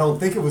 At least I don't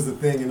think it was a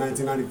thing in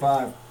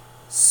 1995.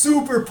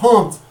 Super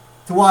pumped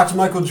to watch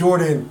Michael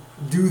Jordan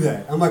do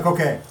that. I'm like,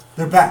 okay,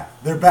 they're back,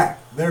 they're back,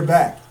 they're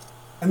back.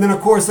 And then,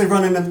 of course, they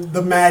run into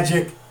the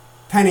Magic,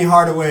 Penny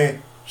Hardaway,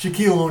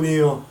 Shaquille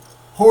O'Neal,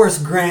 Horace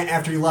Grant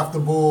after he left the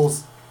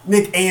Bulls,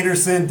 Nick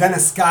Anderson,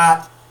 Dennis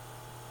Scott,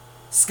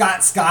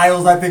 Scott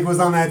Skiles, I think, was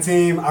on that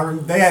team.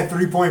 They had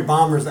three-point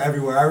bombers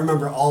everywhere. I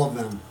remember all of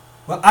them.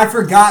 But I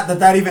forgot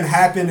that even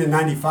happened in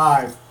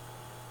 95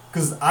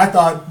 because I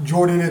thought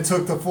Jordan had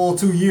took the full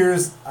 2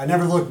 years. I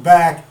never looked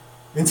back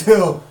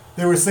until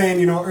they were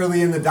saying,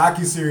 early in the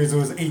docuseries it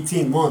was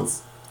 18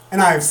 months.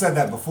 And I have said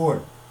that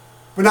before.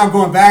 But now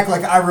going back,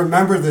 I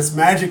remember this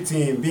Magic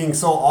team being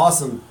so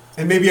awesome.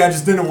 And maybe I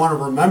just didn't want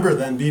to remember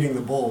them beating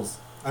the Bulls.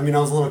 I mean, I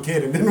was a little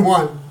kid and didn't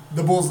want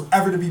the Bulls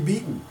ever to be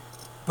beaten.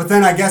 But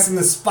then I guess in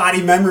the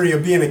spotty memory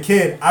of being a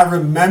kid, I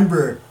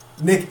remember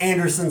Nick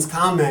Anderson's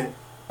comment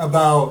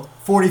about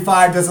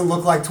 45 doesn't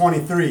look like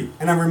 23.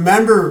 And I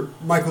remember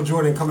Michael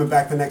Jordan coming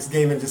back the next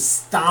game and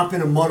just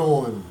stomping a mud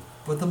hole in him.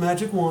 But the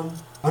Magic won,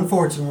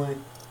 unfortunately.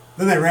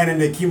 Then they ran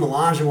into Hakeem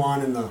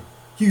Olajuwon and the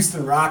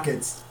Houston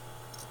Rockets.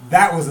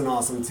 That was an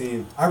awesome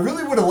team. I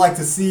really would have liked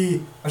to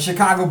see a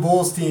Chicago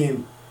Bulls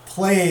team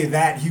play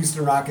that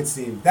Houston Rockets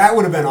team. That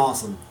would have been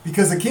awesome.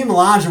 Because Hakeem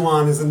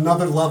Olajuwon is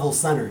another level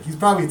center. He's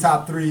probably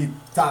top 3,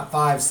 top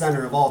 5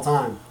 center of all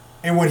time.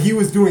 And what he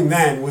was doing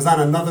then was on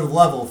another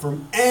level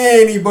from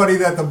anybody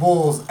that the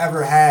Bulls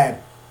ever had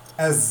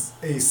as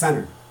a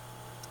center.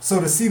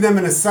 So to see them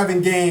in a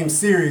 7-game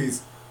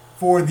series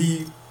for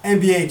the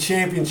NBA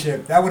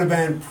championship, that would have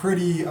been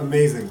pretty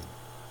amazing.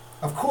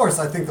 Of course,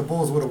 I think the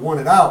Bulls would have won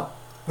it out,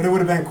 but it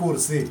would have been cool to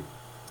see.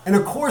 And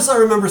of course, I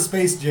remember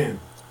Space Jam.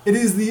 It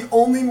is the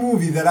only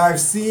movie that I've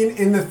seen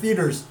in the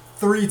theaters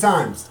 3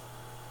 times.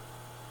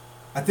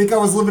 I think I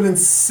was living in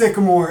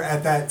Sycamore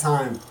at that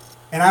time.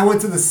 And I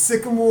went to the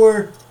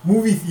Sycamore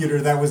movie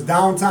theater that was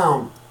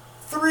downtown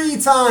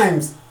 3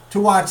 times to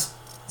watch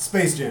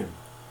Space Jam.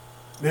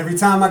 And every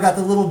time I got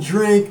the little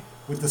drink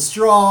with the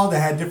straw, they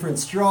had different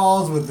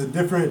straws with the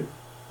different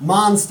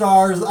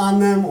Monstars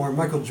on them or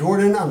Michael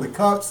Jordan on the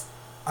cups.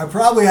 I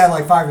probably had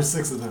 5 or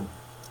 6 of them.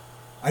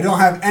 I don't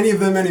have any of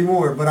them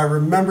anymore, but I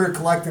remember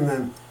collecting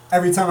them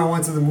every time I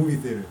went to the movie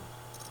theater.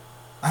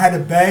 I had to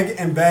beg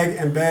and beg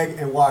and beg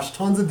and wash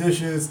tons of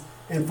dishes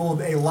and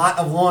fold a lot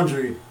of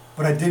laundry,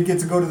 but I did get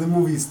to go to the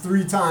movies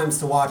 3 times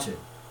to watch it.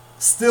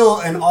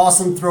 Still an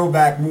awesome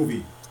throwback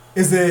movie.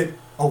 Is it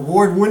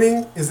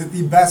award-winning? Is it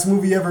the best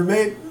movie ever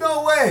made?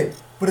 No way!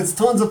 But it's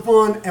tons of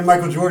fun and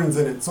Michael Jordan's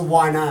in it, so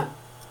why not?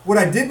 What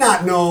I did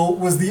not know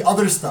was the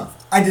other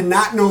stuff. I did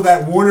not know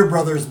that Warner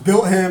Brothers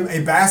built him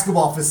a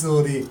basketball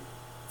facility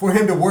for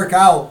him to work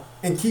out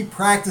and keep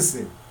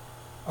practicing.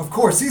 Of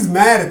course, he's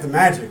mad at the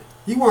Magic.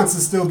 He wants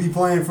to still be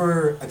playing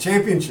for a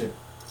championship.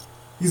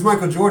 He's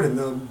Michael Jordan,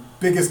 the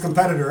biggest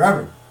competitor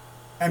ever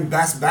and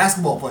best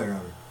basketball player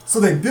ever. So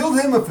they build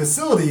him a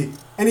facility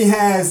and he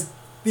has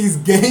these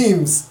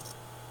games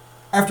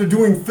after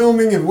doing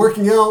filming and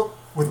working out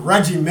with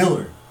Reggie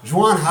Miller,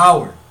 Juwan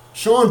Howard,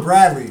 Sean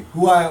Bradley,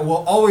 who I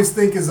will always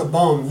think is a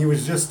bum. He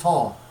was just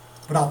tall.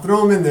 But I'll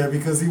throw him in there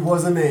because he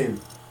was a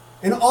name.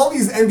 And all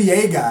these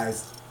NBA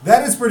guys,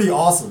 that is pretty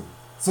awesome.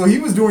 So he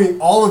was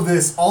doing all of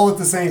this all at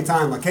the same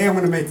time. Like, hey, I'm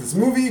going to make this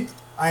movie.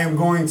 I am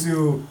going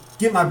to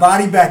get my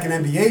body back in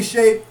NBA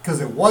shape, because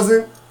it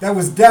wasn't. That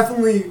was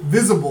definitely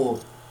visible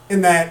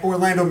in that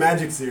Orlando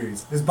Magic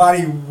series. His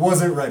body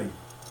wasn't ready.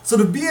 So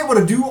to be able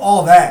to do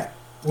all that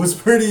was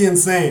pretty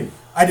insane.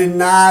 I did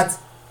not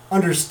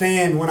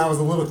understand when I was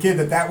a little kid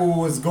that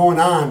was going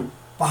on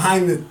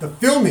behind the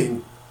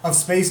filming of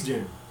Space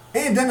Jam.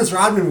 And Dennis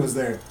Rodman was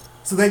there.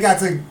 So they got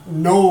to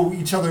know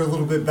each other a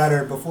little bit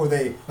better before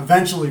they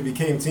eventually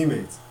became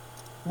teammates.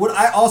 What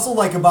I also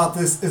like about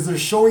this is they're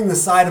showing the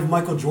side of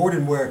Michael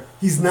Jordan where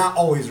he's not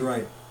always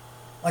right.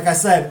 Like I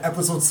said,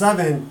 episode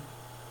 7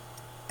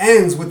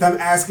 ends with them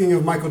asking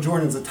if Michael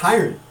Jordan's a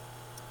tyrant.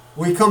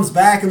 Well, he comes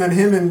back and then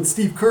him and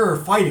Steve Kerr are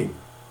fighting.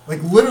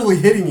 Like literally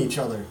hitting each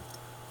other.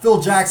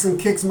 Phil Jackson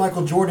kicks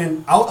Michael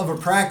Jordan out of a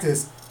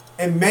practice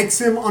and makes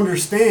him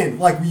understand,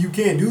 like, you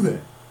can't do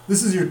that.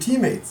 This is your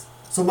teammates.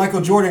 So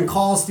Michael Jordan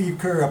calls Steve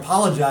Kerr,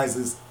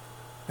 apologizes.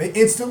 They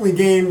instantly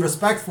gained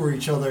respect for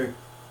each other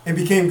and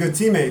became good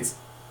teammates.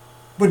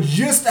 But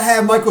just to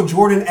have Michael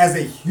Jordan as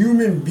a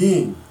human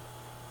being,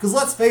 because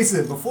let's face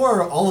it,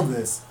 before all of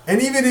this,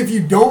 and even if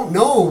you don't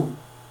know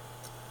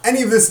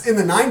any of this in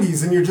the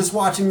 90s and you're just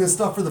watching this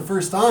stuff for the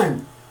first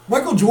time,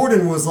 Michael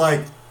Jordan was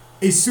like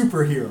a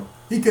superhero.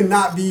 He could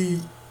not be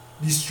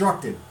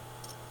destructed.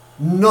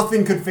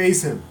 Nothing could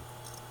face him.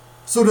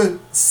 So to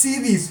see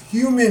these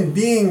human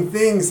being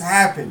things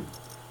happen,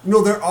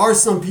 there are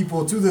some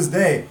people to this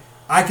day,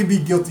 I could be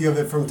guilty of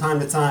it from time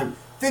to time,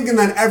 thinking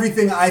that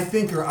everything I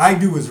think or I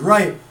do is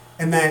right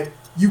and that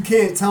you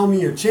can't tell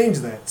me or change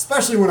that,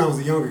 especially when I was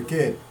a younger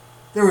kid.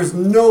 There was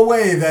no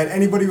way that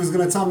anybody was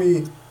going to tell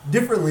me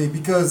differently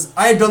because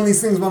I had done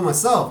these things by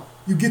myself.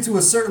 You get to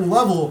a certain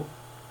level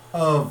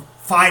of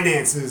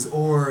finances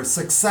or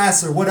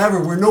success or whatever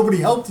where nobody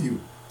helped you.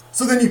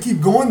 So then you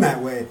keep going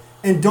that way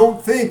and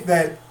don't think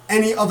that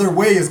any other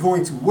way is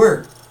going to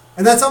work.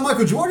 And that's how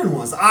Michael Jordan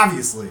was,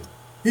 obviously.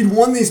 He'd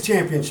won these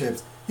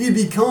championships. He'd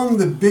become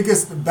the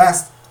biggest,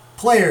 best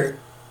player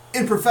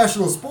in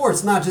professional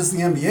sports, not just the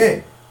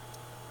NBA.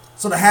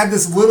 So to have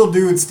this little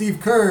dude, Steve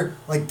Kerr,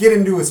 like get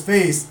into his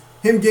face,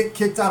 him get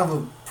kicked out of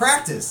a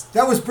practice,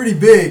 that was pretty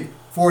big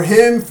for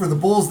him, for the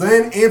Bulls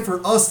then, and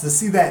for us to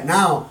see that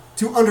now,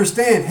 to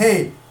understand,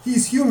 hey,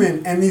 he's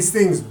human and these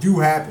things do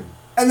happen.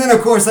 And then,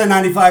 of course, that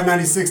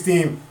 95-96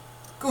 team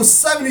goes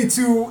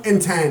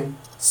 72-10,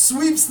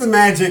 sweeps the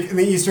Magic in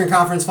the Eastern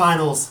Conference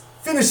Finals,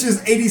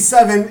 finishes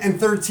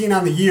 87-13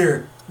 on the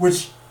year,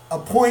 which a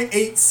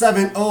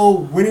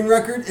 .870 winning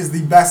record is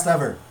the best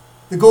ever.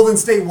 The Golden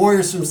State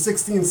Warriors from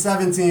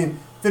 16-17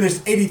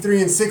 finished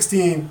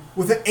 83-16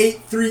 with an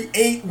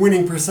 .838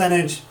 winning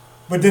percentage,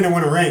 but didn't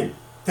win a ring,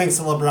 thanks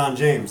to LeBron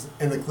James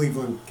and the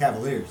Cleveland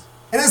Cavaliers.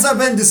 And as I've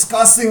been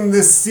discussing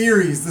this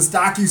series, this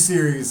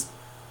docu-series,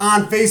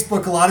 on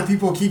Facebook, a lot of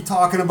people keep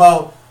talking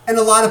about, and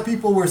a lot of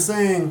people were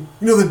saying,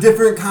 the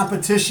different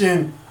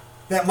competition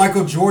that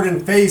Michael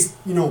Jordan faced,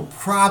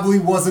 probably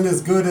wasn't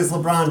as good as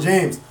LeBron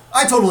James.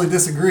 I totally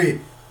disagree.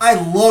 I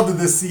loved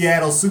this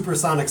Seattle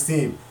Supersonics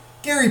team.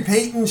 Gary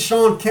Payton,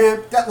 Shawn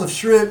Kemp, Detlef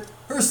Schrempf,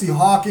 Hersey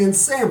Hawkins,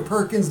 Sam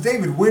Perkins,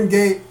 David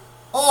Wingate,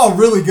 all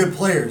really good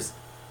players.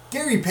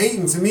 Gary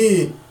Payton, to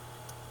me,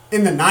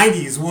 in the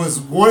 90s, was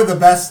one of the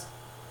best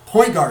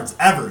point guards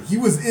ever. He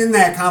was in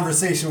that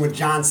conversation with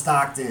John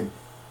Stockton,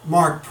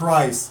 Mark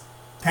Price,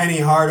 Penny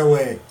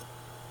Hardaway.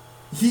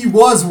 He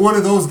was one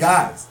of those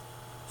guys.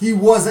 He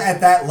was at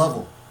that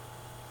level.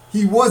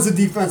 He was a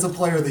defensive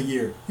player of the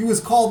year. He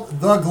was called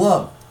the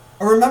Glove.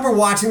 I remember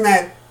watching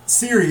that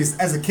series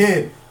as a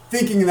kid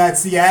thinking that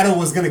Seattle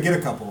was going to get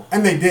a couple,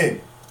 and they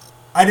did.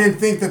 I didn't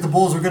think that the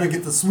Bulls were going to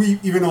get the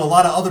sweep, even though a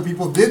lot of other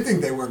people did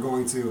think they were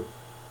going to.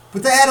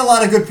 But they had a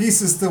lot of good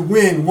pieces to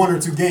win 1 or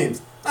 2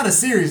 games. Not a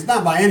series,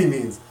 not by any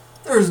means.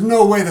 There is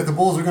no way that the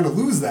Bulls are going to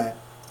lose that.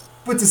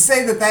 But to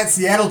say that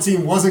Seattle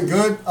team wasn't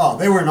good,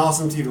 they were an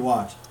awesome team to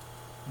watch.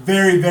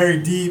 Very,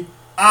 very deep.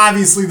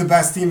 Obviously the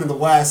best team in the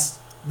West.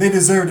 They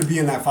deserve to be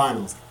in that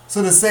finals.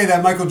 So to say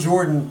that Michael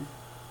Jordan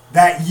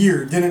that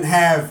year didn't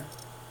have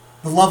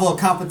the level of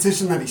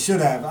competition that he should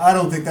have, I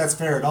don't think that's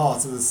fair at all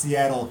to the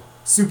Seattle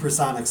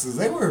Supersonics.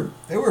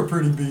 They were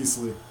pretty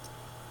beastly.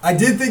 I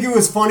did think it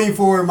was funny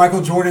for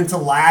Michael Jordan to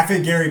laugh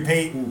at Gary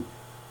Payton,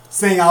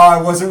 saying,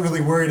 I wasn't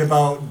really worried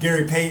about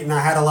Gary Payton.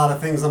 I had a lot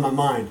of things on my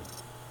mind.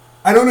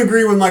 I don't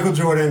agree with Michael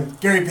Jordan.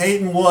 Gary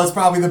Payton was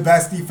probably the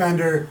best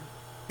defender,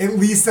 at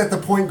least at the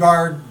point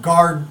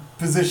guard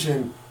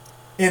position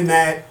in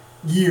that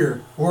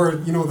year, or,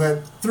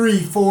 that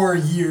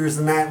 3-4 years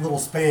in that little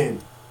span.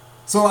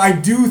 So I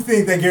do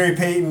think that Gary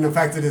Payton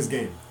affected his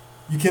game.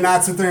 You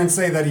cannot sit there and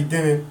say that he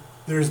didn't.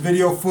 There's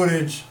video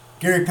footage.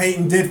 Gary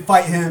Payton did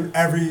fight him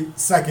every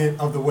second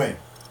of the way.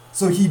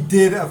 So he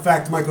did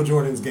affect Michael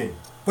Jordan's game.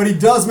 But he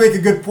does make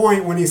a good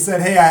point when he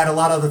said, hey, I had a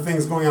lot of other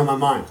things going on my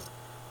mind.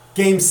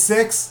 Game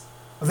 6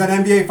 of that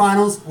NBA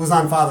Finals was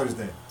on Father's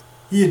Day.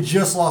 He had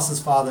just lost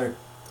his father.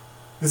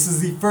 This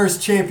is the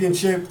first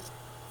championship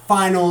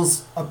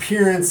finals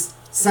appearance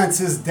since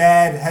his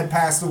dad had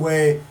passed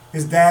away.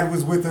 His dad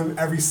was with him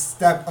every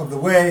step of the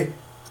way.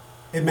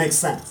 It makes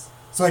sense.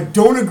 So I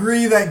don't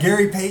agree that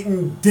Gary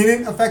Payton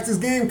didn't affect his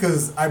game,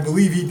 because I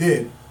believe he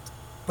did.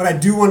 But I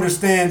do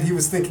understand he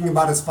was thinking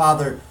about his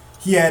father.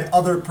 He had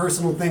other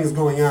personal things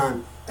going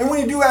on. And when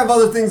you do have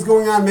other things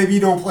going on, maybe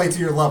you don't play to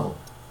your level.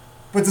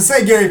 But to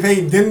say Gary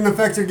Payton didn't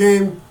affect your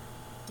game,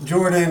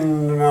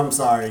 Jordan, I'm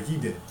sorry, he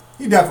did.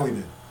 He definitely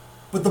did.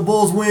 But the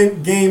Bulls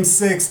win Game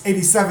 6,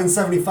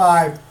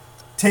 87-75,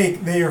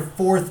 take their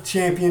 4th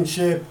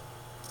championship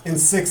in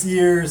 6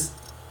 years,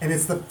 and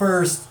it's the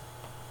first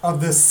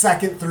of the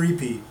second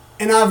three-peat.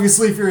 And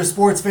obviously, if you're a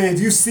sports fan,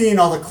 you've seen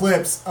all the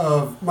clips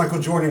of Michael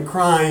Jordan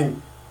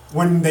crying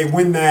when they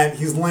win that.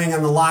 He's laying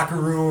in the locker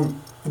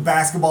room, the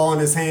basketball in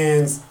his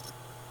hands,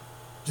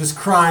 just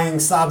crying,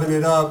 sobbing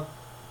it up.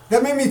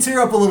 That made me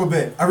tear up a little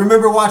bit. I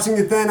remember watching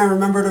it then, I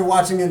remember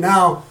watching it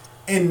now,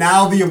 and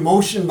now the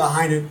emotion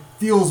behind it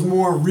feels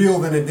more real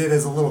than it did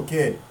as a little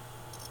kid.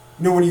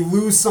 You know, when you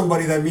lose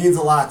somebody that means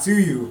a lot to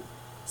you,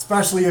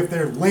 especially if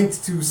they're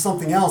linked to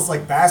something else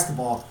like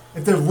basketball,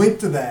 if they're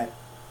linked to that,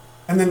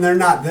 and then they're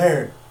not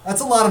there,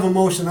 that's a lot of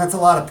emotion, that's a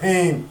lot of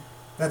pain,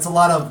 that's a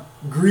lot of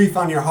grief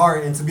on your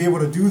heart. And to be able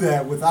to do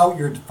that without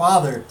your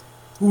father,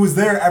 who was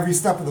there every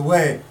step of the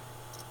way,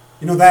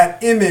 you know,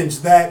 that image,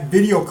 that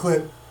video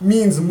clip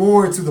means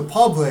more to the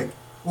public,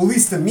 well, at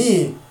least to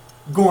me,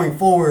 going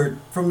forward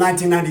from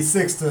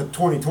 1996 to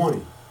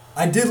 2020.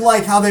 I did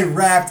like how they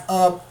wrapped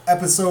up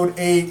Episode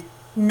 8,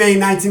 May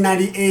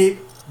 1998,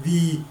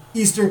 the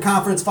Eastern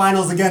Conference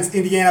Finals against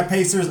Indiana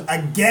Pacers.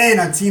 Again,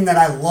 a team that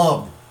I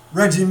loved.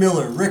 Reggie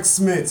Miller, Rick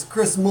Smits,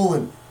 Chris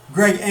Mullin,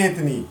 Greg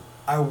Anthony.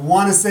 I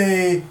want to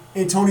say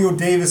Antonio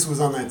Davis was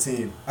on that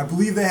team. I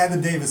believe they had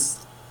the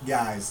Davis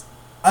guys.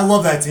 I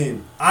love that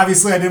team.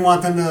 Obviously, I didn't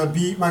want them to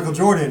beat Michael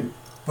Jordan,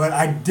 but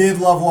I did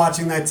love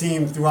watching that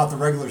team throughout the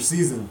regular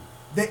season.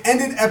 They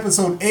ended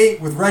Episode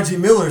 8 with Reggie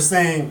Miller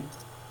saying,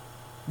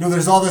 you know,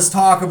 there's all this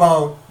talk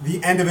about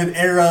the end of an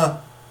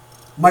era,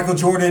 Michael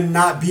Jordan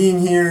not being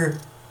here,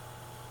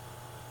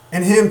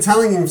 and him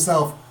telling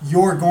himself,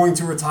 you're going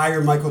to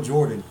retire Michael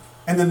Jordan.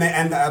 And then they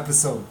end the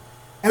episode.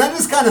 And I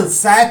just kind of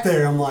sat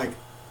there, I'm like,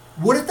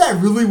 what if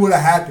that really would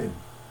have happened?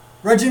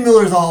 Reggie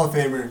Miller's a Hall of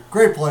Famer,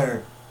 great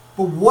player,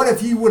 but what if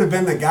he would have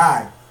been the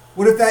guy?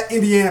 What if that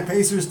Indiana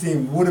Pacers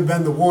team would have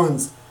been the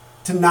ones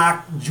to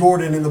knock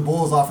Jordan and the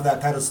Bulls off of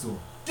that pedestal?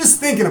 Just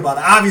thinking about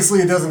it.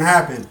 Obviously, it doesn't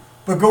happen.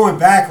 But going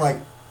back, like,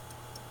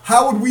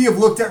 how would we have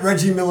looked at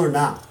Reggie Miller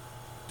now?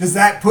 Does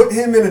that put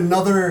him in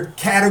another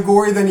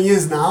category than he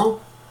is now?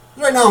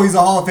 Right now, he's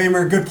a Hall of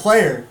Famer, good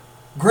player,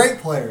 great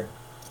player.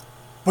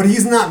 But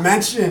he's not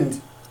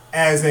mentioned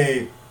as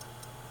a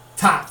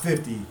top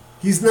 50.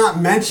 He's not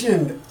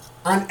mentioned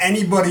on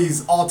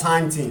anybody's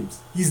all-time teams.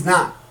 He's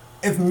not.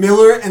 If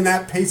Miller and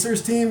that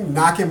Pacers team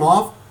knock him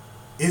off,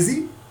 is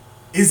he?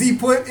 Is he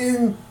put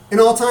in an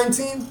all-time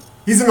team?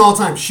 He's an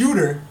all-time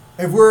shooter.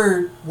 If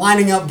we're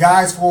lining up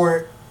guys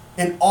for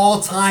an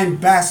all-time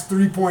best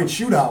three-point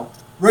shootout,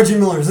 Reggie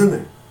Miller's in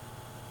there.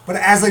 But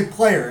as a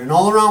player, an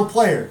all-around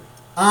player,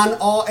 on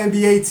all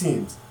NBA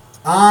teams,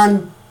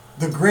 on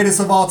the greatest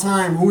of all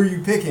time, who are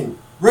you picking?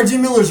 Reggie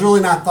Miller's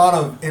really not thought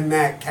of in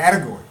that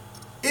category.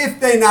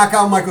 If they knock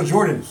out Michael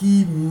Jordan,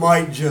 he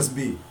might just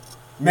be.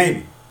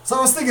 Maybe. So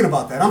I was thinking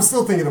about that. I'm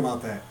still thinking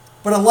about that.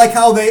 But I like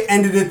how they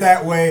ended it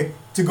that way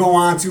to go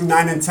on to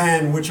 9 and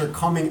 10, which are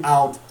coming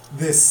out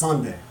this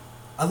Sunday.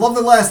 I love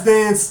The Last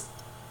Dance.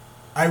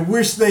 I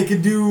wish they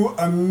could do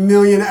 1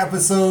 million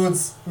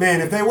episodes.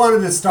 Man, if they wanted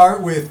to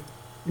start with,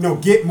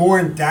 get more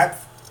in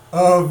depth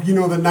of, the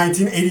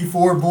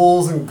 1984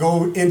 Bulls and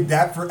go in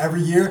depth for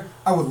every year,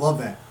 I would love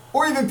that.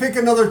 Or even pick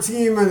another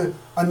team and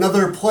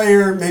another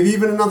player, maybe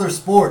even another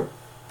sport.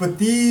 But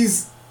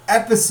these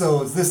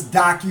episodes, this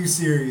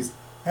docu-series,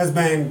 has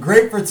been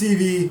great for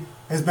TV,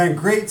 has been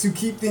great to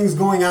keep things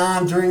going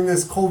on during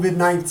this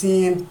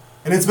COVID-19,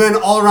 and it's been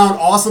all around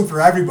awesome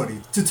for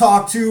everybody. To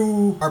talk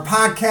to our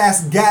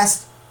podcast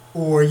guest,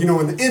 or, in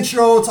the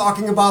intro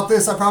talking about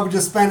this, I probably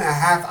just spent a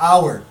half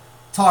hour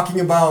talking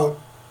about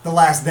The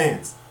Last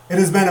Dance. It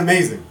has been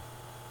amazing.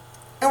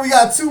 And we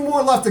got 2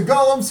 more left to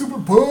go. I'm super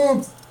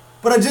pumped.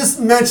 But I just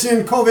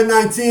mentioned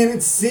COVID-19.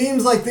 It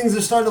seems like things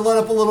are starting to let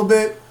up a little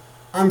bit.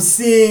 I'm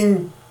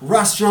seeing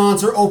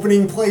restaurants are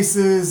opening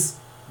places.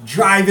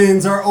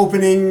 Drive-ins are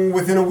opening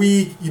within a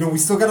week. We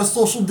still got a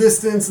social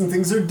distance and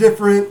things are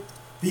different.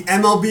 The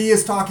MLB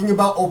is talking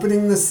about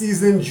opening the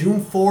season June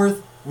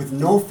 4th with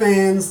no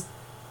fans.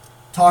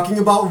 Talking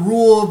about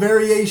rule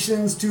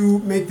variations to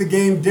make the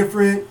game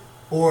different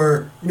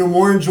or,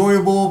 more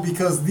enjoyable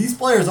because these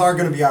players are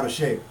going to be out of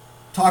shape.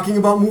 Talking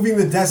about moving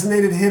the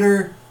designated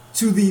hitter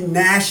to the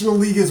National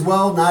League as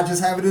well, not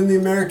just have it in the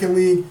American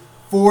League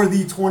for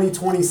the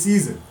 2020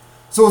 season.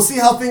 So we'll see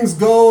how things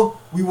go.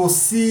 We will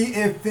see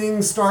if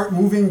things start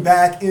moving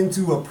back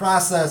into a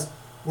process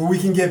where we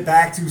can get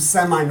back to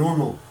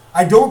semi-normal.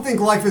 I don't think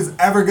life is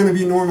ever going to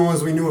be normal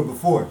as we knew it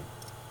before.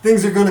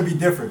 Things are going to be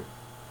different.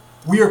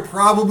 we are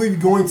probably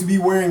going to be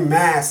wearing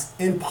masks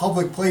in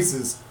public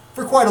places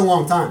for quite a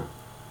long time.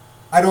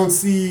 I don't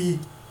see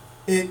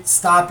it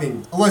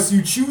stopping unless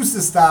you choose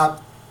to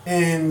stop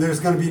and there's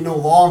going to be no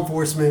law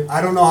enforcement.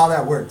 I don't know how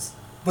that works.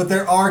 But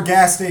there are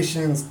gas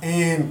stations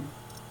and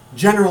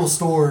general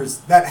stores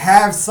that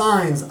have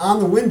signs on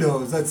the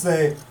windows that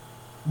say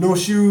no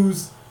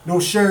shoes, no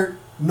shirt,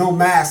 no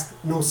mask,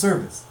 no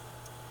service.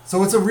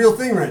 So it's a real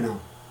thing right now.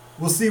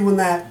 We'll see when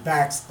that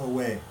backs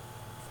away.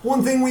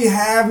 One thing we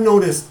have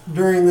noticed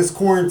during this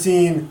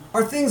quarantine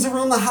are things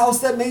around the house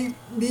that may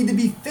need to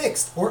be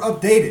fixed or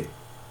updated.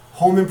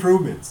 Home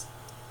improvements.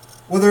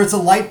 Whether it's a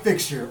light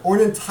fixture or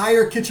an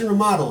entire kitchen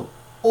remodel,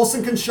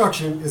 Olson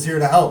Construction is here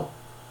to help.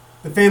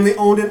 The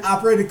family-owned and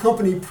operated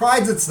company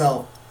prides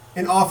itself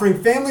in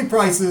offering family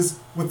prices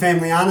with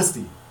family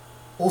honesty.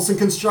 Olson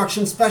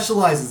Construction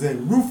specializes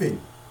in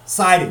roofing,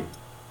 siding,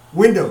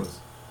 windows,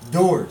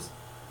 doors,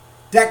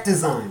 deck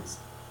designs,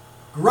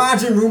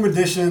 garage and room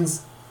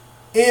additions,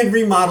 and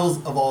remodels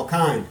of all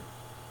kind.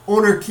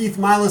 Owner Keith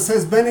Milas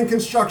has been in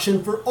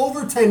construction for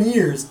over 10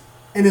 years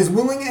and is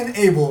willing and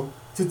able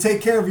to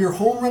take care of your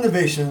home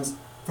renovations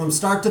from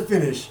start to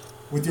finish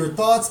with your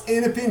thoughts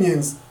and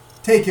opinions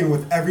taken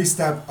with every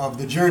step of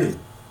the journey.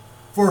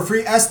 For a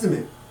free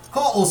estimate,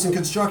 call Olson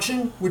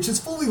Construction, which is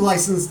fully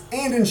licensed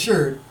and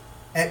insured,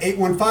 at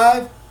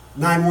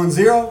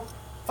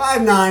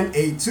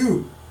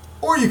 815-910-5982.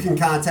 Or you can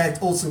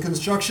contact Olson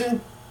Construction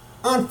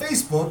on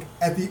Facebook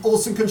at the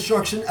Olson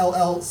Construction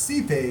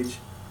LLC page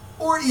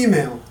or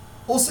email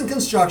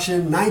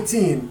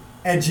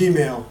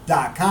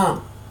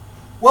olsonconstruction19@gmail.com.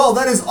 Well,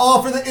 that is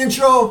all for the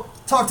intro.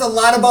 Talked a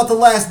lot about The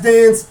Last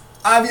Dance.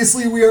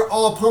 Obviously, we are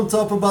all pumped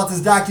up about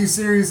this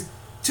docuseries.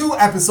 2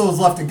 episodes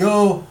left to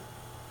go.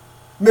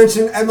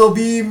 Mentioned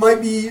MLB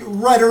might be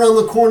right around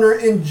the corner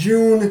in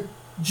June.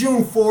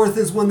 June 4th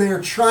is when they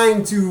are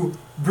trying to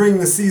bring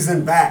the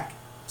season back.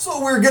 So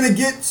we're going to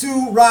get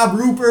to Rob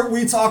Rupert.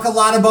 We talk a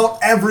lot about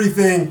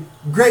everything.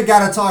 Great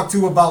guy to talk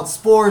to about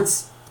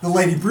sports, the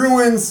Lady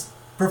Bruins,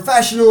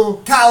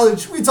 professional,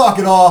 college. We talk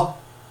it all.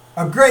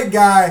 A great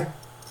guy.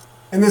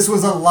 And this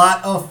was a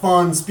lot of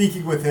fun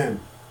speaking with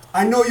him.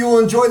 I know you will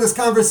enjoy this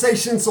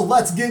conversation, so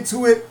let's get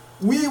to it.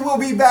 We will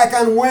be back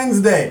on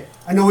Wednesday.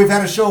 I know we've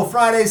had a show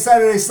Friday,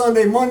 Saturday,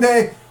 Sunday,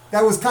 Monday.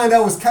 I was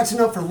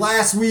catching up for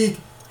last week.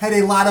 Had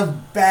a lot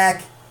of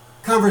back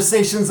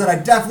conversations that I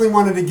definitely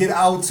wanted to get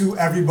out to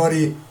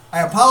everybody. I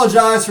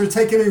apologize for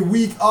taking a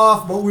week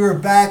off, but we are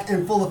back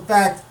in full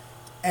effect,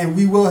 and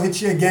we will hit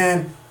you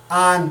again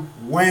on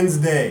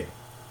Wednesday.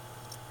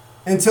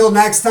 Until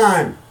next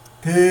time,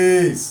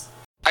 peace.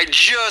 I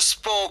just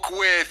spoke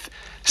with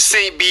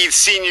St. Bede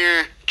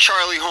Senior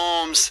Charlie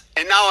Holmes,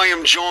 and now I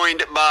am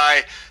joined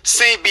by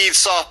St. Bede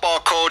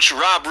softball coach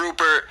Rob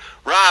Rupert.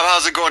 Rob,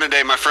 how's it going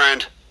today, my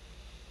friend?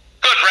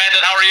 Good,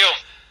 Brandon. How are you?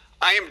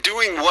 I am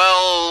doing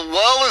well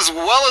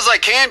as I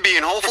can be,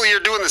 and hopefully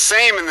you're doing the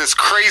same in this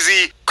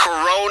crazy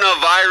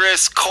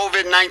coronavirus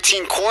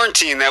COVID-19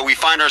 quarantine that we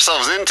find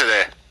ourselves in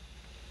today.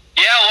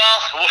 Yeah,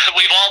 well,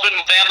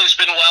 family's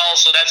been well,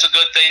 so that's a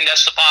good thing.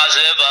 That's the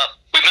positive.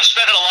 We've been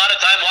spending a lot of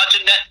time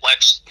watching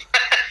Netflix.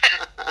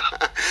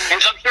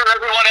 As I'm sure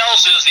everyone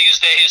else is these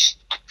days.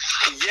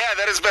 Yeah,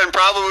 that has been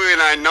probably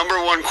my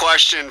number one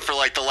question for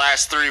like the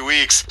last 3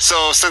 weeks.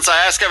 So since I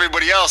ask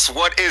everybody else,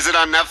 what is it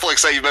on Netflix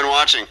that you've been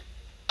watching?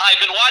 I've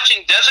been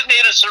watching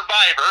Designated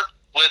Survivor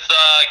with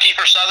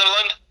Kiefer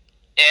Sutherland,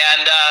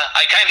 and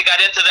I kind of got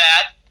into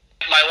that.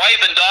 My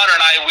wife and daughter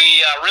and I,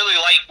 we really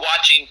like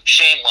watching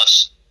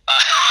Shameless.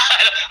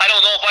 I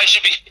don't know if I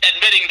should be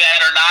admitting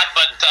that or not,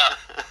 but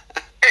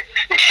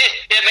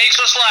it makes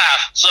us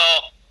laugh. So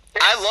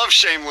I love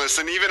Shameless,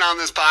 and even on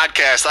this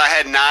podcast, I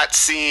had not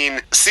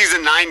seen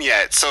season 9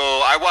 yet.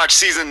 So I watched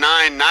season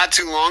 9 not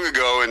too long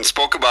ago and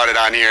spoke about it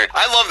on here.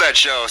 I love that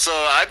show, so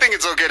I think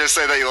it's okay to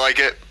say that you like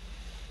it.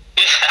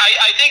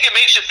 I think it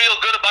makes you feel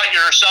good about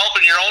yourself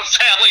and your own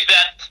family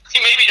that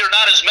maybe you're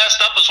not as messed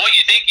up as what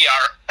you think you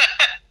are.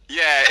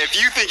 Yeah, if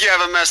you think you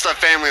have a messed up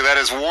family, that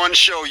is one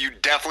show you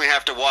definitely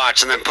have to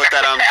watch, and then put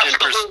that in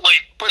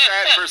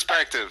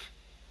perspective.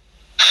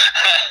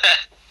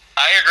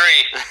 I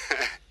agree.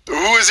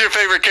 Who is your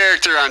favorite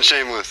character on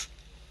Shameless?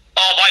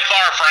 Oh, by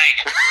far, Frank.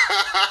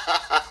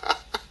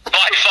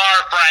 By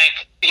far,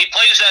 Frank. He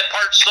plays that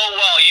part so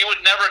well. You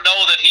would never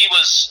know that he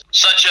was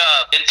such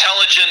a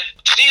intelligent,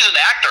 seasoned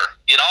actor.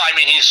 You know, I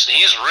mean,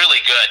 he's really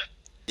good.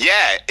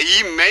 Yeah,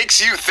 he makes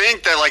you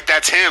think that like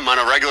that's him on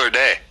a regular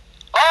day.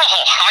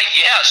 Oh,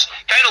 yes.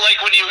 Kind of like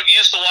when you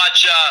used to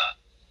watch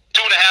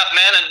Two and a Half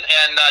Men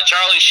and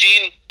Charlie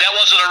Sheen. That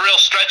wasn't a real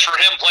stretch for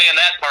him playing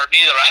that part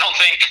neither, I don't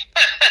think.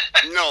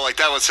 No, like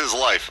that was his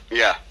life.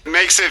 Yeah. It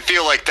makes it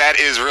feel like that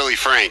is really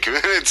Frank.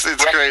 It's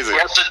crazy.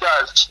 Yes, it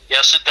does.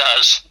 Yes, it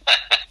does.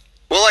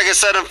 Well, like I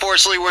said,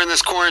 unfortunately, we're in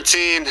this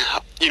quarantine.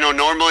 You know,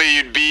 normally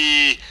you'd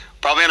be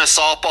probably on a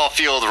softball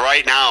field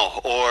right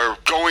now, or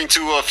going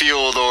to a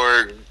field,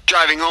 or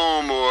driving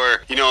home,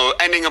 or, you know,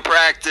 ending a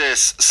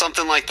practice,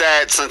 something like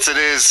that, since it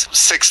is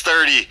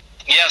 6:30.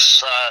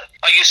 Yes,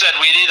 like you said,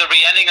 we'd either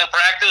be ending a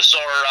practice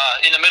or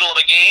in the middle of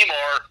a game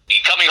or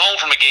coming home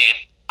from a game.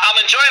 I'm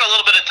enjoying a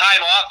little bit of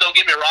time off, don't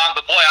get me wrong,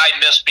 but boy, I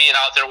miss being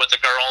out there with the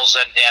girls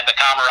and the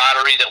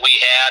camaraderie that we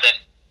had, and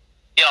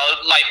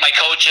my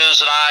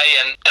coaches and I,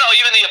 and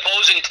even the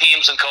opposing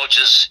teams and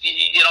coaches.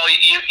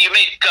 You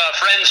make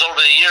friends over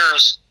the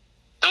years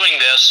doing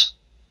this,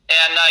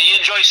 and you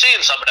enjoy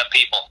seeing some of them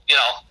people.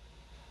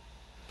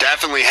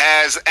 Definitely.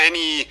 Has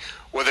any,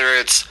 whether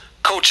it's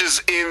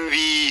coaches in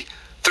the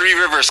Three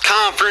Rivers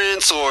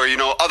Conference or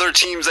other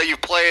teams that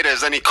you've played,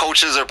 as any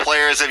coaches or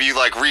players, have you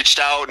reached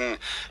out and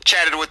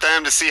chatted with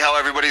them to see how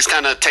everybody's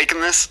kind of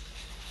taken this?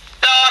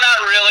 No, not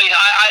really.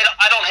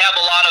 I don't have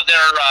a lot of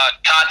their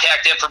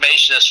contact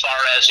information as far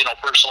as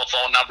personal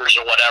phone numbers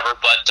or whatever.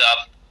 But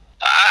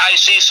I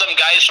see some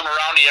guys from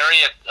around the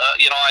area.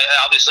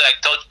 I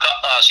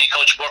see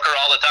Coach Booker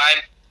all the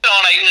time.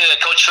 And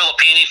Coach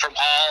Filippini from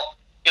Hall.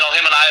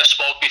 Him and I have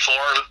spoke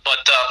before.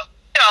 But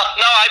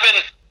no, I've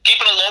been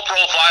keeping a low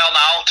profile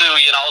now too.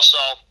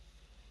 So.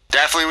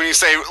 Definitely. When you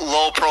say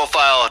low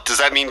profile, does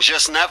that mean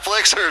just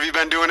Netflix, or have you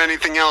been doing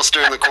anything else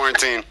during the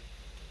quarantine?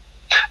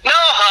 No,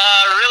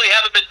 really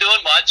haven't been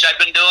doing much. I've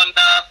been doing,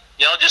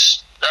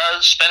 just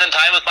spending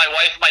time with my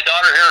wife and my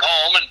daughter here at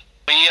home, and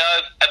we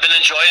have been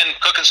enjoying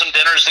cooking some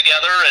dinners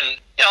together and,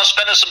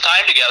 spending some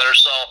time together.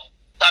 So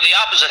on the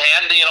opposite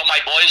hand,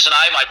 my boys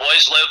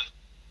live,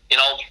 a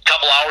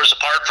couple hours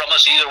apart from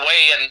us either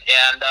way,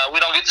 and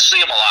we don't get to see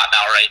them a lot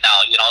right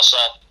now, so,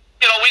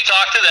 we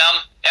talk to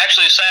them.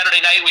 Actually, Saturday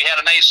night we had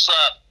a nice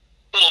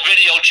little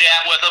video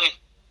chat with them.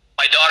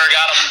 My daughter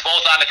got them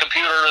both on the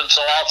computer, and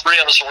so all three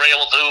of us were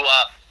able to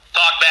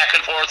talk back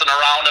and forth and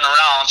around and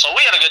around. So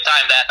we had a good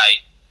time that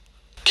night.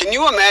 Can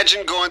you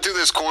imagine going through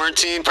this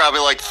quarantine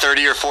probably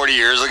 30 or 40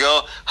 years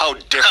ago, how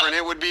different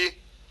it would be?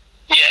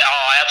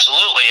 Yeah,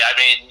 absolutely. I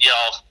mean,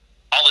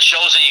 all the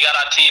shows that you got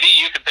on TV,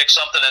 you can pick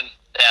something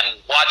and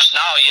watch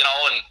now,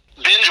 and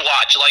binge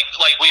watch like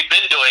we've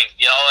been doing,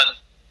 and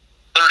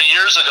 30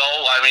 years ago,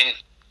 I mean,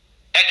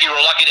 heck, you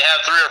were lucky to have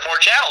 3 or 4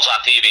 channels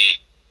on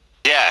TV.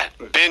 Yeah,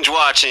 binge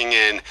watching,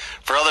 and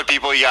for other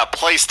people, you got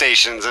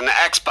PlayStations and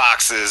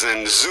Xboxes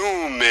and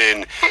Zoom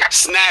and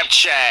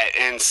Snapchat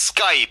and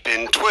Skype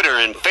and Twitter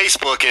and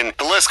Facebook, and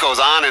the list goes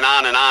on and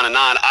on and on and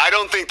on. I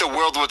don't think the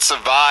world would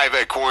survive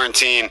a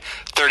quarantine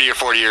 30 or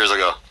 40 years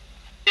ago.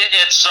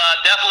 It's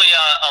definitely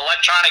an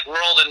electronic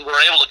world, and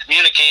we're able to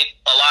communicate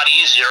a lot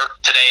easier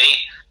today.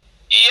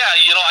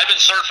 Yeah, I've been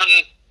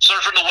surfing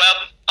the web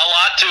a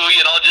lot too,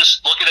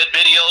 just looking at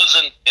videos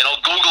and,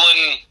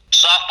 Googling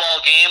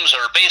softball games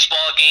or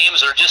baseball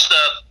games or just,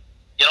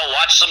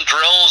 watch some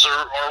drills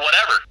or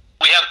whatever.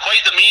 We have quite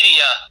the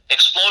media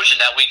explosion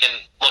that we can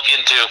look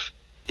into.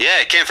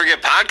 Yeah, can't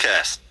forget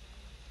podcasts.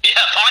 Yeah,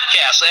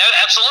 podcasts,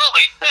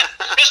 absolutely.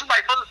 This is my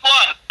first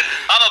one.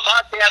 I'm a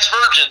podcast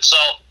virgin, so.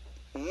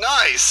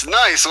 Nice.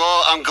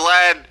 Well, I'm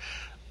glad.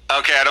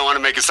 Okay, I don't want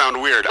to make it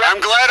sound weird.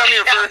 I'm glad I'm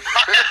your first.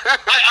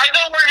 I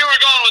know where you were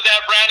going with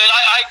that, Brandon.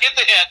 I get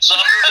the hint, so.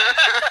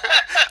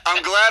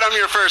 I'm glad I'm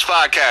your first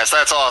podcast.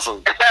 That's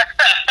awesome.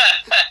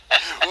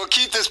 We'll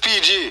keep this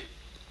PG.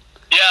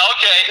 Yeah,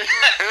 okay.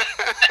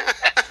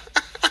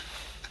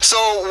 So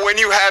when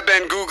you have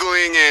been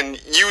Googling and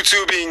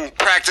YouTubing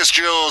practice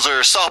drills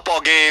or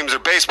softball games or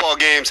baseball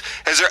games,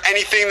 is there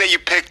anything that you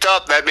picked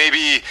up that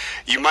maybe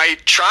you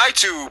might try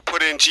to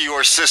put into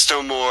your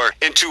system or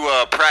into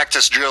a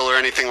practice drill or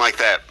anything like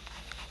that?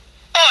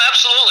 Oh,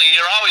 absolutely.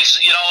 You're always,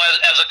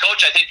 as a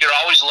coach, I think you're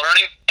always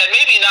learning. And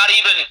maybe not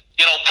even,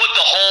 put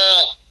the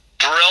whole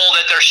drill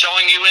that they're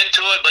showing you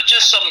into it, but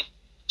just some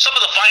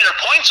of the finer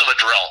points of a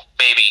drill,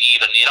 maybe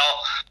even,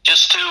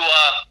 just to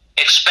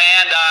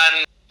expand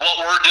on what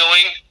we're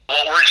doing,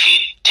 what we're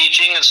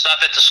teaching and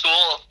stuff at the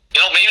school.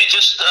 Maybe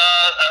just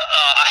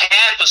a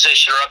hand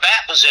position or a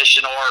bat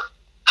position or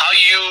how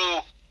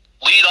you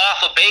lead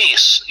off a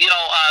base.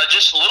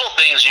 Just little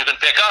things you can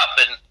pick up.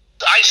 And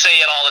I say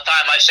it all the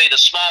time. I say the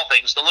small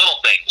things, the little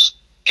things.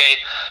 Okay,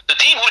 the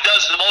team who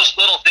does the most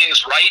little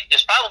things right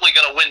is probably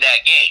going to win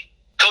that game.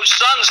 Coach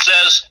Sun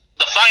says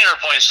the finer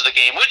points of the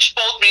game, which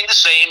both mean the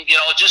same.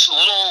 Just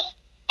little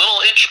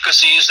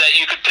intricacies that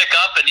you can pick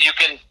up and you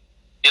can.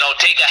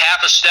 Take a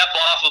half a step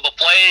off of a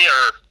play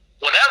or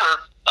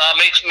whatever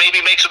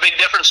makes a big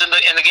difference in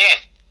the game.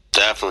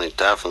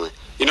 Definitely.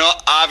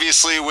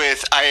 Obviously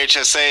with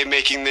IHSA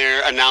making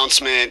their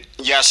announcement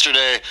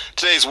yesterday,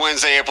 today's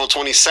Wednesday, April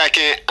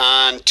 22nd.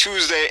 On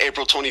Tuesday,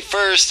 April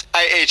 21st,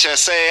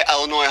 IHSA,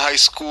 Illinois High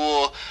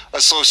School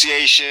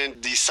Association,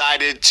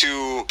 decided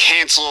to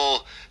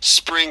cancel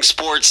spring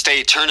sports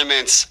day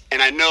tournaments.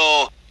 And I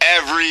know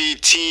every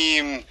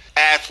team,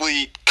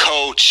 athlete,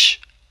 coach,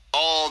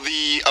 all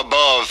the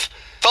above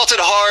felt it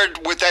hard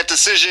with that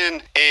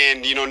decision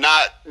and,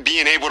 not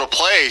being able to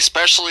play,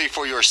 especially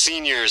for your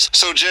seniors.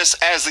 So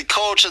just as the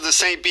coach of the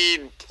St.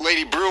 Bede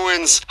Lady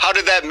Bruins, how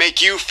did that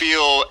make you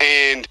feel?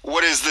 And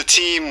what is the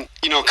team,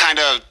 kind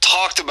of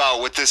talked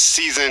about with this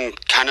season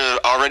kind of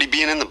already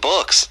being in the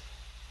books?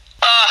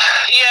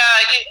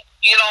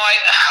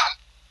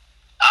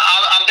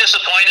 I'm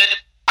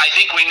disappointed. I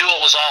think we knew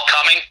it was all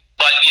coming.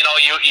 but you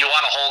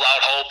want to hold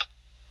out hope.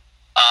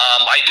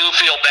 I do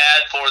feel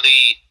bad for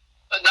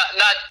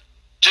not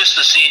just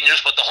the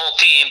seniors, but the whole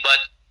team,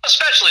 but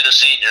especially the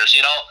seniors.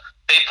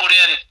 They put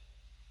in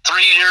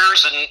 3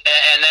 years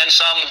and then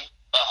some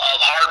of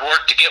hard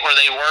work to get where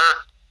they were.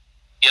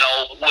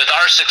 With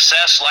our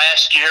success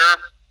last year,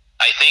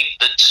 I think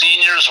the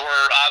seniors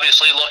were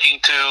obviously looking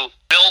to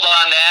build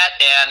on that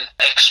and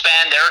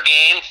expand their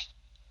game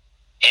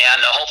and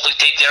hopefully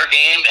take their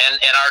game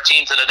and our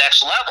team to the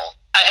next level.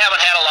 I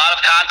haven't had a lot of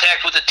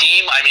contact with the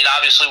team. I mean,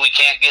 obviously we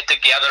can't get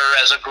together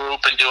as a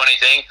group and do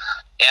anything.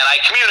 And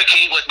I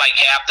communicate with my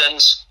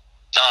captains,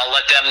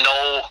 let them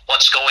know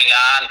what's going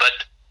on.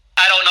 But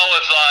I don't know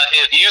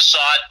if you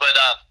saw it, but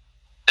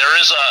there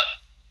is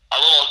a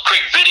little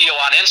quick video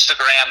on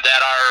Instagram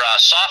that our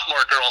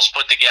sophomore girls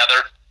put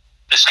together.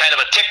 It's kind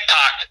of a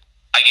TikTok,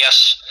 I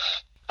guess.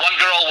 One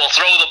girl will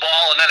throw the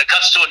ball, and then it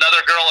cuts to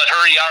another girl at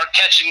her yard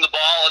catching the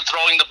ball and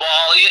throwing the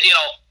ball.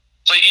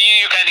 So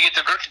you kind of get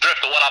the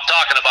drift of what I'm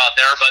talking about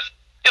there. But,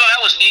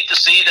 that was neat to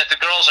see that the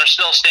girls are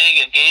still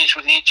staying engaged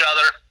with each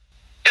other.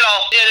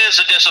 It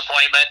is a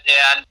disappointment.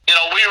 And,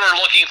 we were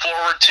looking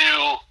forward to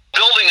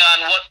building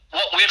on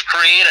what we've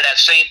created at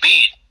St.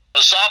 Bede. The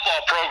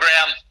softball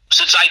program,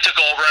 since I took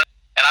over,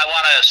 and I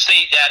want to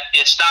state that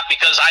it's not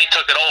because I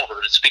took it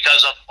over. It's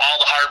because of all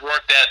the hard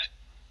work that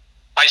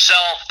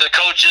myself, the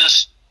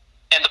coaches,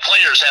 and the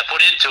players have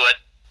put into it.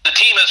 The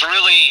team has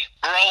really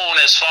grown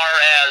as far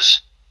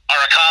as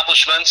our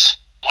accomplishments,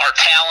 our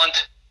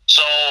talent.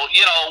 So,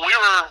 we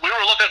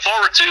were looking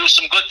forward to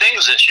some good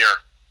things this year.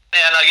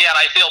 And again,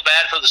 I feel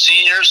bad for the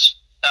seniors,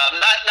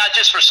 not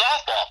just for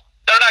softball.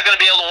 They're not going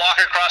to be able to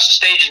walk across the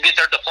stage and get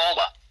their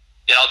diploma.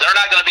 They're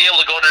not going to be able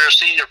to go to their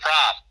senior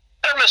prom.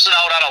 They're missing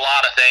out on a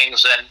lot of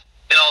things. And,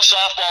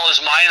 softball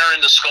is minor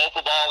in the scope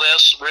of all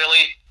this,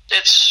 really.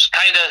 It's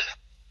kind of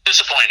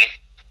disappointing.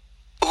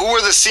 Who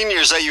were the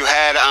seniors that you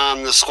had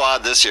on the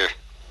squad this year?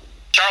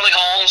 Charlie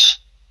Holmes,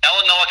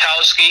 Ellen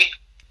Nowakowski,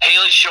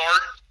 Haley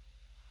Short,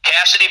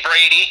 Cassidy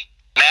Brady,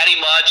 Maddie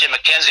Mudge, and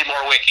Mackenzie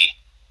Morwicki.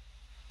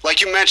 Like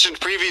you mentioned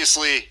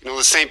previously,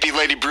 the St. Bede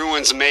Lady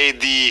Bruins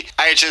made the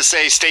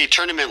IHSA state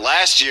tournament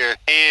last year,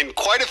 and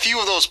quite a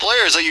few of those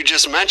players that you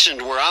just mentioned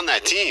were on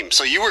that team.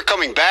 So you were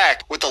coming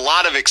back with a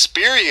lot of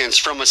experience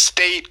from a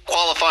state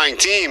qualifying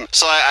team.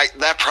 So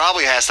that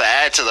probably has to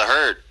add to the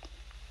hurt.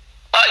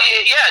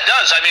 Yeah, it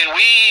does. I mean,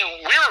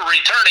 we were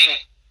returning.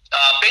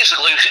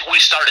 Basically, we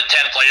started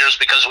 10 players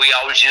because we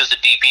always used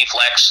the DP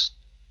flex.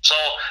 So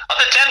of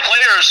the 10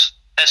 players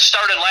that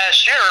started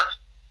last year,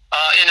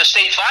 in the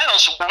state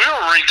finals, we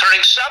were returning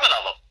 7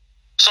 of them.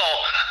 So,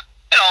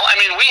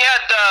 we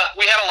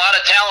had a lot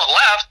of talent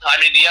left. I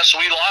mean, yes,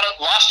 we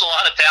lost a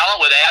lot of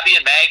talent with Abby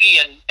and Maggie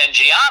and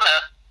Gianna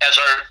as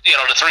our,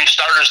 the 3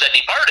 starters that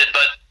departed.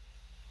 But,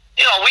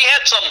 we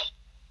had some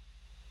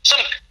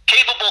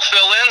capable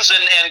fill-ins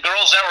and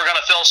girls that were going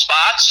to fill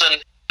spots. And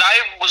I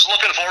was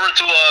looking forward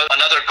to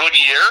another good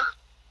year.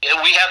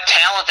 We have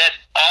talent at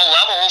all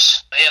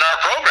levels in our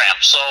program.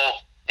 So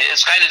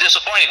it's kind of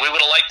disappointing. We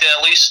would have liked to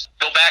at least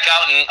go back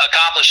out and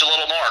accomplish a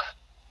little more.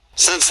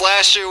 Since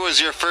last year was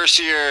your first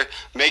year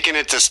making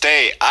it to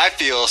state, I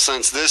feel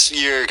since this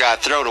year got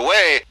thrown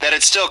away that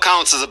it still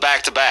counts as a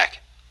back-to-back.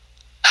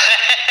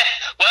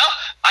 Well,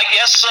 I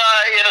guess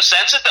in a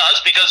sense it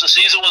does because the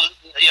season was,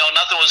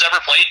 nothing was ever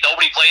played.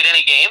 Nobody played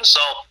any games. So,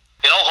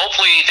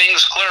 hopefully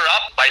things clear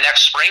up by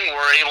next spring.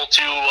 We're able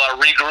to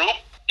regroup,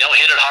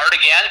 hit it hard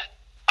again.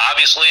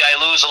 Obviously, I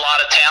lose a lot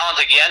of talent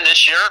again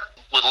this year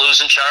with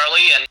losing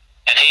Charlie and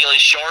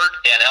Haley Short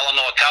and Ellen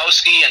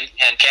Nowakowski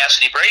and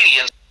Cassidy Brady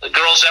and the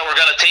girls that were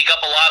going to take up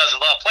a lot of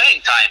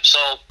playing time.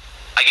 So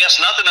I guess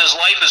nothing in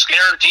life is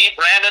guaranteed,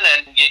 Brandon,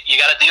 and you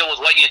got to deal with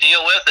what you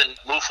deal with and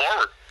move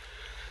forward.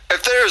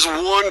 If there's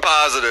one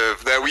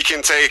positive that we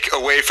can take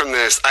away from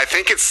this, I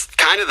think it's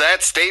kind of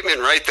that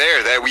statement right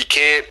there, that we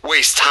can't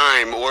waste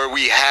time, or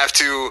we have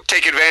to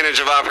take advantage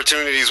of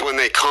opportunities when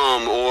they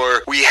come,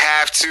 or we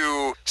have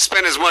to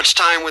spend as much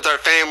time with our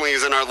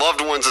families and our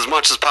loved ones as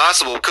much as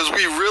possible, because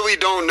we really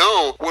don't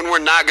know when we're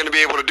not going to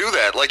be able to do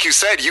that. Like you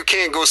said, you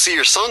can't go see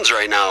your sons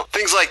right now.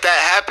 Things like that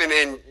happen,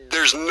 and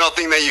there's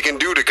nothing that you can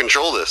do to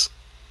control this.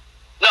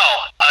 No,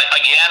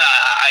 again,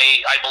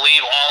 I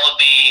believe all of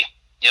the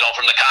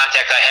from the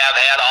contact I have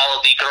had, all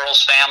of the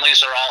girls'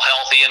 families are all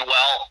healthy and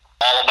well.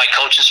 All of my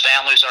coaches'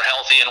 families are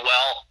healthy and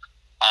well.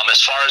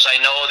 As far as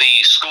I know,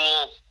 the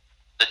school,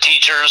 the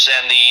teachers,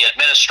 and the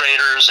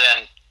administrators,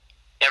 and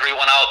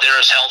everyone out there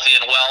is healthy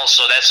and well,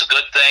 so that's a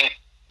good thing.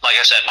 Like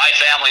I said, my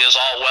family is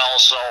all well,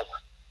 so,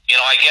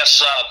 I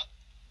guess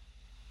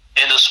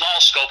in the small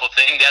scope of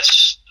things,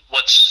 that's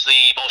what's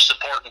the most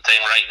important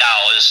thing right now,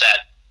 is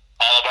that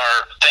all of our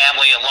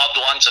family and loved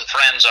ones and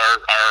friends are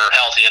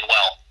healthy and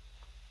well.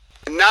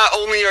 Not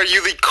only are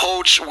you the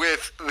coach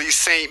with the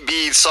St.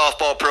 Bede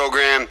softball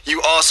program,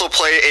 you also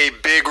play a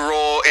big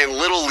role in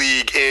Little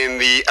League in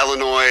the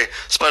Illinois,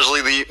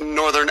 especially the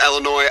northern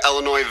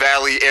Illinois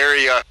Valley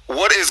area.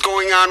 What is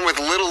going on with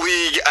Little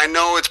League? I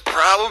know it's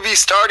probably be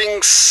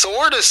starting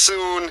sort of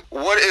soon.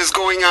 What is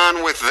going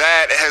on with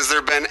that? Has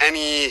there been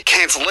any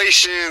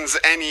cancellations,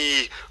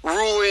 any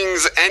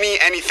rulings,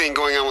 anything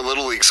going on with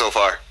Little League so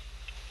far?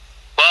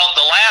 Well,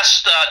 the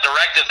last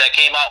directive that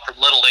came out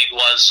from Little League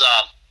was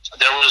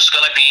there was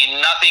going to be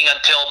nothing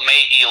until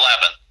May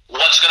 11th.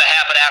 What's going to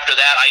happen after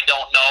that, I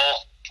don't know.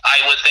 I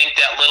would think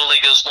that Little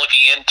League is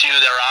looking into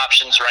their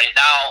options right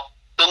now.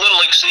 The Little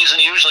League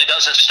season usually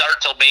doesn't start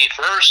till May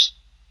 1st.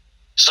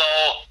 So,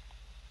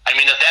 I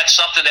mean, if that's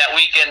something that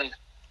we can,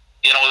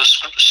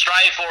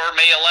 strive for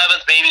May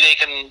 11th, maybe they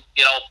can,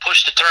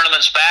 push the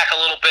tournaments back a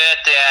little bit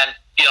and,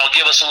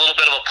 give us a little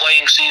bit of a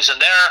playing season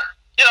there.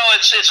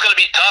 It's going to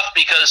be tough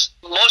because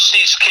most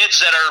of these kids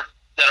that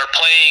are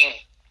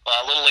playing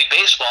Little League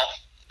baseball,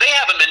 they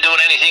haven't been doing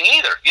anything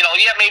either.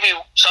 Maybe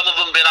some of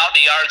them been out in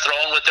the yard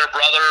throwing with their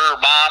brother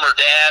or mom or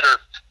dad or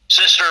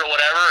sister or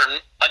whatever. And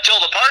until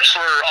the parks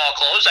were all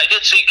closed, I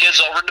did see kids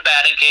over in the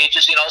batting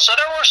cages, so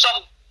there were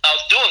some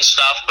out doing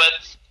stuff. But,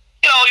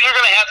 you're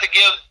going to have to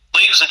give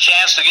leagues a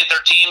chance to get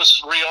their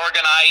teams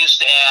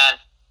reorganized and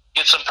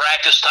get some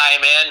practice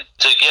time in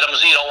to get them.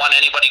 You don't want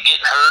anybody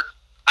getting hurt.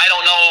 I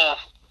don't know,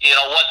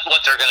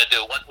 what they're going to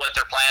do, what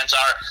their plans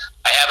are.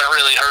 I haven't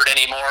really heard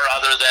any more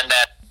other than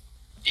that.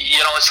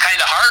 It's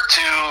kind of hard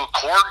to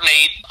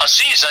coordinate a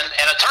season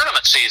and a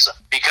tournament season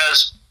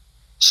because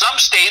some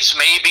states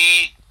may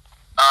be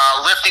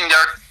lifting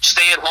their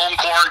stay-at-home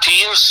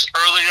quarantines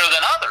earlier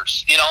than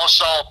others,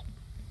 so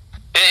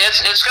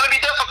it's going to be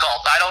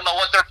difficult. I don't know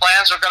what their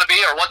plans are going to be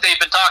or what they've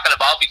been talking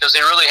about because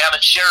they really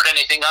haven't shared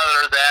anything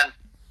other than,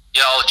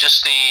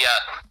 just the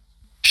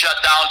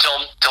shutdown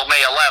till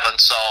May 11th,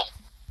 so.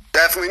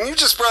 Definitely, and you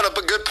just brought up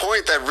a good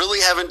point that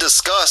really haven't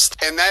discussed,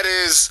 and that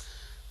is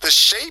the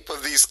shape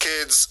of these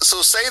kids.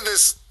 So say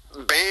this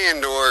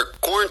band or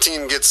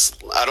quarantine gets,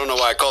 I don't know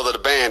why I called it a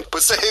band,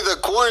 but say the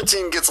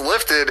quarantine gets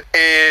lifted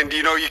and,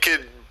 you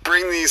could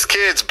bring these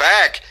kids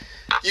back.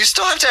 You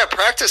still have to have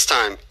practice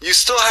time. You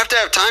still have to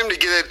have time to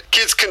get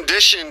kids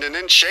conditioned and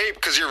in shape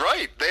because you're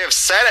right. They have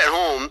sat at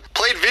home,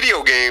 played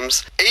video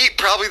games, ate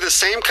probably the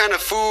same kind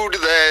of food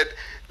that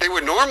they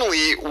would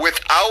normally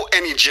without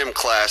any gym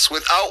class,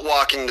 without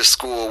walking to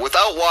school,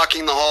 without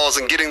walking the halls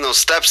and getting those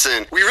steps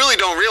in. We really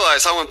don't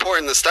realize how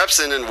important the steps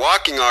in and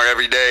walking are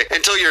every day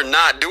until you're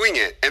not doing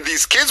it. And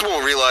these kids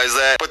won't realize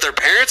that, but their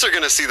parents are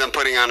going to see them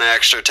putting on an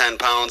extra 10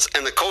 pounds,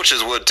 and the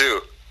coaches would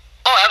too.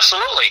 Oh,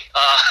 absolutely.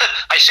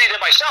 I see it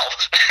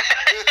myself.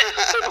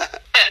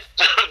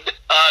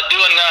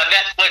 Doing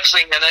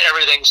Netflixing and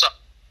everything. So,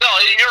 no,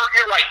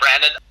 you're right,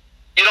 Brandon.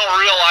 You don't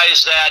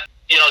realize that,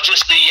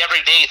 just the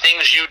everyday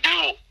things you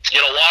do,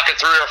 walking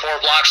 3 or 4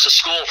 blocks to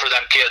school for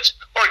them kids,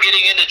 or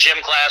getting into gym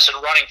class and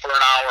running for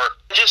an hour,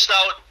 just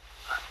out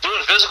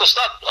doing physical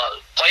stuff,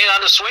 playing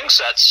on the swing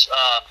sets,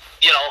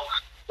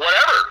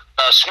 whatever,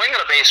 swinging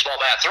a baseball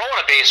bat,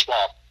 throwing a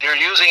baseball. You're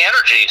using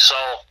energy. So,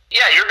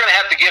 yeah, you're going to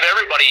have to give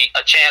everybody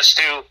a chance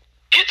to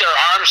get their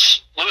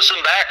arms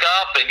loosened back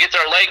up and get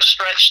their legs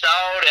stretched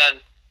out and,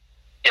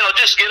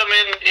 just get them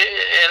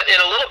in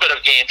a little bit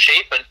of game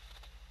shape. And,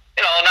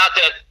 not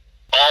that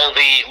all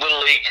the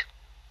Little League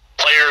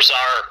players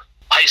are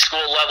high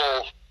school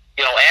level,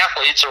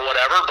 athletes or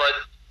whatever, but,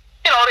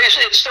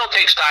 it still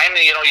takes time.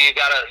 You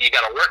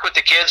gotta work with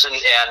the kids and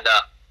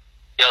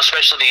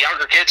especially the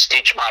younger kids,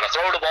 teach them how to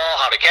throw the ball,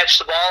 how to catch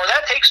the ball. And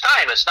that takes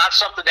time. It's not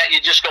something that you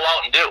just go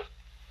out and do.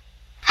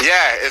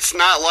 Yeah, it's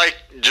not like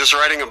just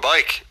riding a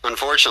bike,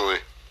 unfortunately.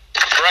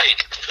 Right.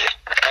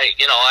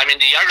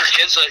 The younger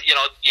kids,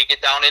 you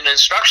get down in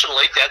instructional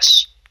league,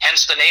 that's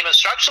hence the name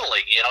instructional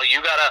league.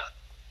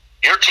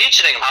 You're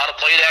teaching them how to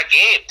play that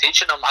game,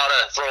 teaching them how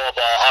to throw a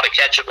ball, how to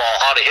catch a ball,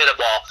 how to hit a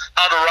ball,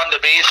 how to run the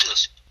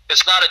bases.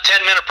 It's not a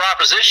 10-minute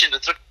proposition to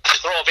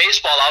throw a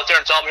baseball out there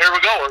and tell them, here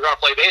we go, we're going to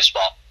play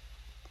baseball.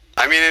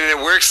 And it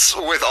works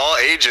with all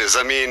ages.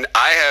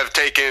 I have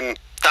taken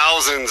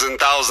thousands and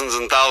thousands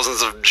and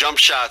thousands of jump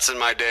shots in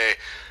my day.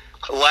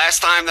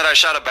 Last time that I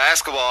shot a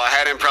basketball, I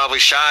hadn't probably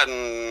shot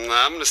in,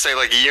 I'm going to say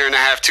like a year and a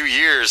half, 2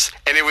 years.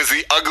 And it was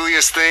the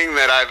ugliest thing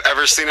that I've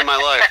ever seen in my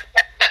life.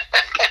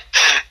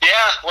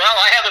 Yeah, well,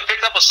 I haven't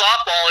picked up a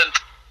softball in,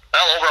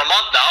 over a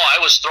month now. I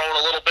was throwing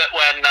a little bit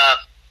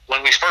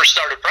when we first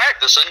started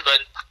practicing,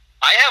 but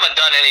I haven't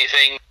done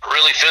anything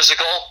really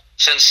physical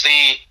since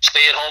the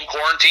stay-at-home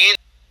quarantine.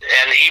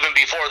 And even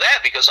before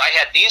that, because I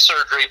had knee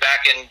surgery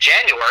back in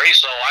January,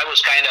 so I was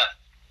kind of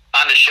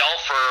on the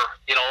shelf for,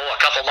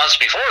 a couple months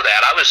before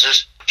that. I was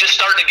just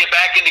starting to get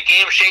back into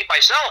game shape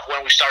myself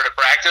when we started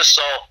practice,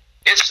 so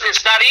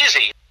it's not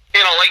easy.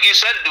 Like you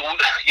said,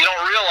 you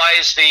don't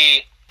realize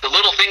the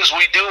little things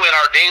we do in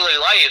our daily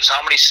lives,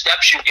 how many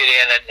steps you get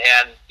in,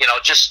 and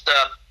just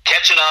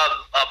catching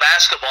a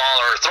basketball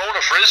or throwing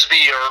a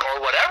frisbee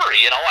or whatever,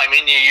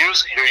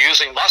 you're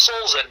using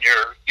muscles and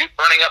you're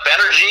burning up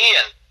energy,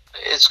 and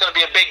it's going to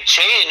be a big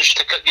change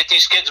to get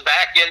these kids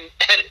back in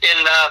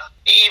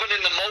even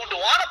in the mode to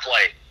want to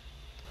play.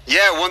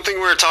 Yeah, one thing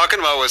we were talking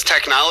about was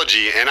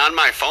technology, and on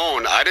my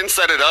phone, I didn't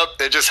set it up.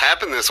 It just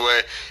happened this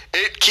way.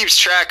 It keeps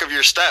track of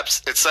your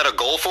steps. It set a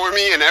goal for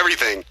me and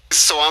everything.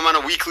 So I'm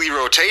on a weekly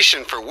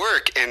rotation for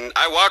work, and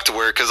I walk to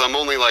work because I'm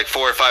only like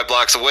 4 or 5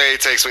 blocks away.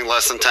 It takes me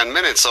less than 10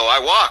 minutes, so I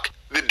walk.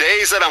 The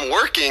days that I'm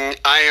working,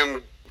 I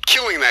am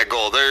killing that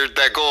goal.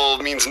 That goal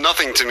means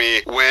nothing to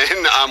me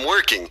when I'm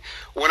working.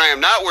 When I am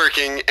not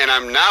working and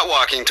I'm not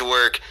walking to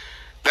work,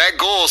 that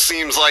goal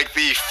seems like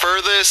the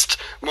furthest,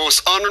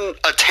 most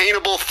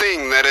unattainable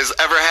thing that has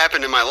ever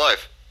happened in my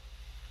life.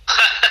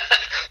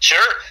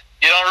 Sure.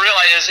 You don't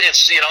realize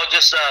it's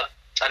just a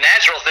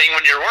natural thing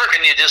when you're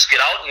working. You just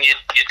get out and you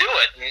do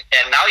it.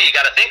 And now you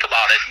got to think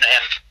about it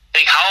and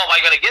think, how am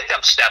I going to get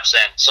them steps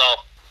in? So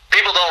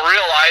people don't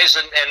realize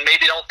and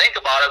maybe don't think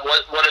about it,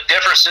 what a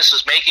difference this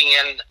is making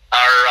in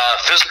our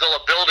physical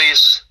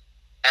abilities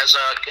as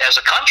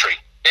a country,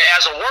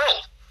 as a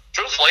world,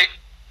 truthfully.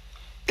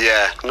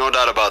 Yeah, no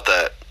doubt about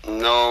that.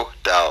 No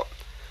doubt.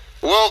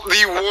 Well,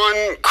 the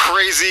one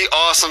crazy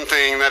awesome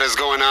thing that is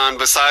going on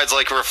besides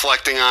like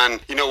reflecting on,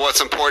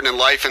 what's important in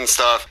life and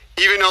stuff,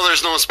 even though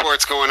there's no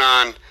sports going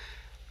on,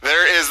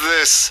 there is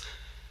this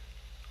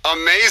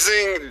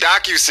amazing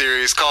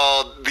docuseries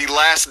called The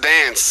Last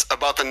Dance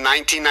about the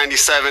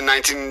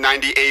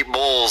 1997-1998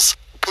 Bulls.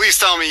 Please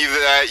tell me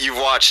that you've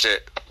watched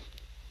it.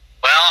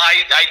 Well,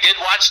 I did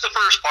watch the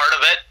first part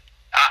of it.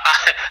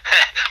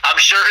 I'm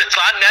sure it's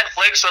on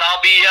Netflix, and I'll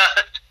be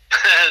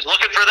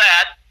looking for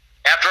that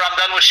after I'm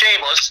done with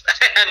Shameless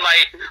and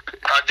my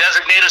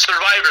Designated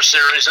Survivor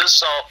series.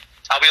 So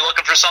I'll be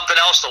looking for something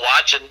else to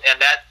watch, and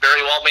that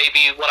very well may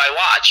be what I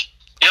watch.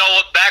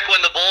 Back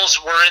when the Bulls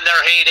were in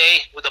their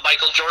heyday, with the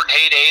Michael Jordan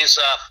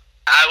heydays,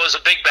 I was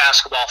a big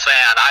basketball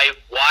fan. I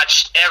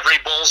watched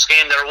every Bulls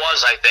game there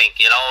was, I think,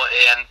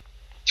 and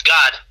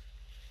God,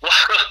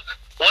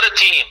 what a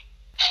team.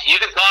 You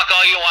can talk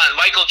all you want.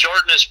 Michael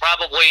Jordan is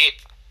probably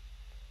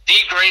the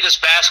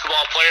greatest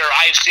basketball player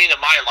I've seen in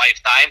my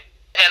lifetime.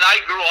 And I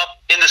grew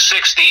up in the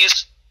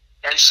 60s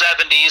and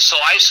 70s, so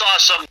I saw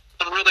some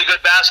really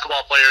good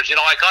basketball players.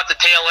 I caught the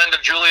tail end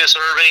of Julius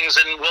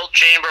Erving's and Wilt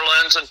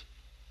Chamberlain's and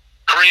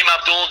Kareem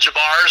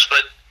Abdul-Jabbar's,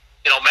 but,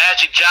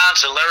 Magic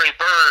Johnson, Larry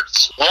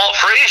Bird's, Walt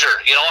Frazier.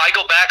 I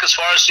go back as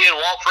far as seeing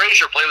Walt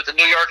Frazier play with the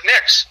New York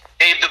Knicks,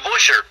 Dave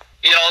DeBusschere.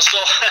 So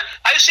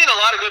I've seen a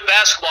lot of good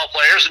basketball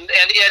players, and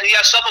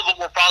yeah, some of them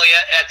were probably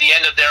at the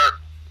end of their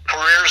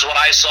careers when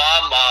I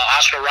saw them,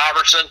 Oscar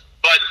Robertson.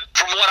 But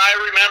from what I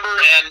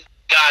remember, and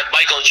God,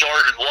 Michael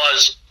Jordan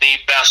was the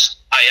best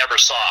I ever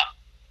saw.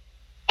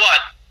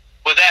 But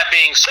with that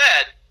being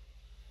said,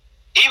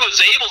 he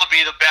was able to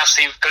be the best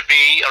he could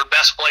be, or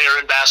best player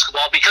in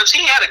basketball, because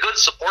he had a good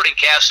supporting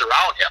cast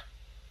around him.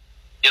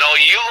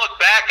 You look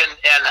back and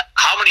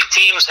how many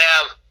teams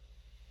have,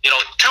 2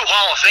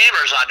 Hall of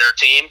Famers on their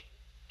team,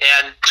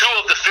 and 2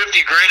 of the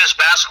 50 greatest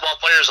basketball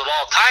players of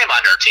all time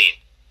on their team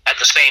at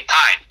the same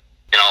time.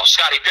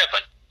 Scottie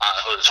Pippen,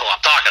 who's who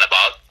I'm talking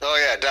about. Oh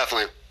yeah,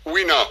 definitely.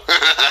 We know. So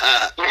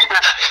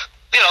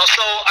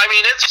I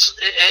mean,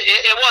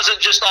 it wasn't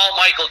just all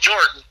Michael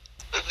Jordan.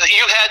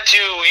 You had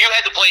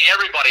to play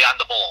everybody on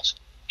the Bulls.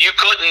 You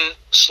couldn't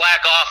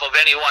slack off of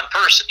any one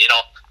person.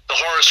 The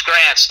Horace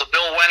Grants, the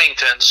Bill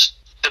Wenningtons,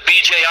 the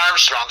B.J.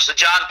 Armstrongs, the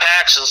John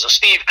Paxsons, the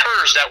Steve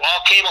Kerrs that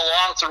all came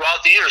along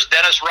throughout the years.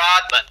 Dennis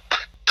Rodman,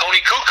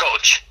 Tony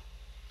Kukoc,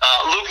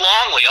 Luke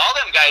Longley, all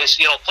them guys,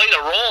 played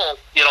a role,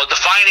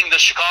 defining the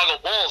Chicago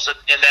Bulls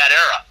in that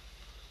era.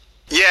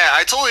 Yeah,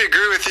 I totally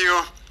agree with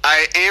you.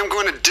 I am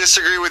going to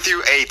disagree with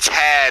you a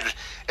tad.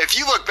 If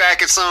you look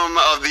back at some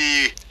of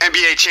the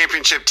NBA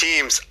championship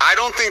teams, I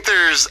don't think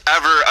there's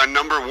ever a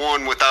number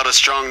 1 without a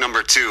strong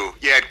number 2.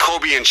 You had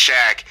Kobe and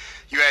Shaq.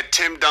 You had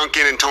Tim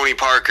Duncan and Tony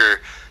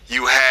Parker.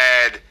 You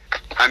had,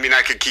 I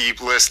could keep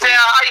listing. Yeah,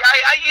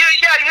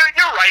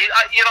 you're right.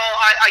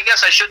 I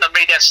guess I shouldn't have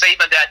made that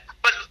statement.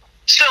 But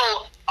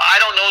still, I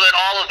don't know that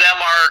all of them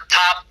are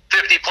top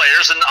 50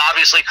 players, and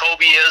obviously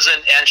Kobe is,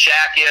 and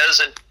Shaq is,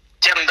 and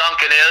Tim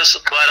Duncan is.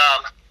 But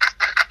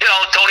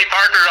Tony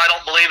Parker, I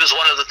don't believe, is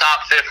one of the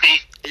top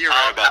 50. You're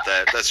right about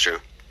that. That's true.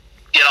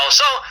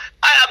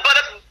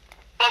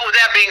 But with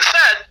that being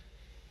said,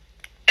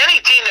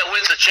 any team that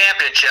wins the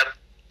championship,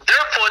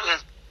 they're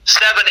putting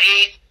 7,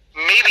 8,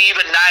 maybe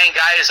even 9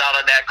 guys out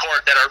on that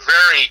court that are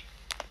very,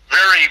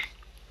 very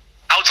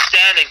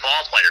outstanding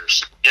ball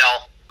players.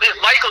 If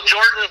Michael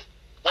Jordan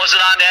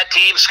wasn't on that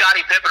team,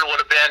 Scottie Pippen would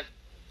have been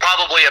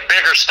probably a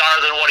bigger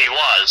star than what he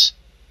was.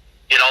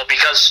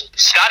 Because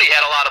Scottie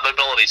had a lot of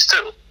abilities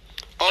too.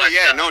 Oh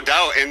yeah, no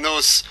doubt. In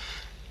those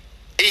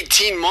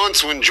 18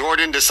 months when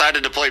Jordan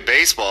decided to play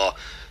baseball,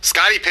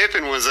 Scottie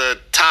Pippen was a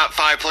top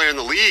 5 player in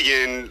the league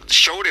and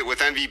showed it with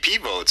MVP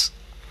votes.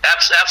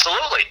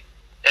 Absolutely.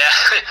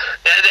 Yeah.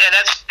 And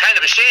that's kind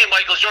of a shame.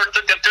 Michael Jordan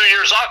took them 2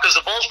 years off, because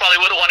the Bulls probably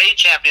would have won 8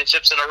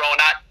 championships in a row,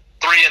 not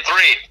 3 and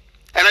 3.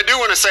 And I do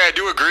want to say, I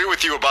do agree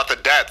with you about the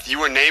depth. You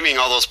were naming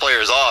all those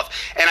players off.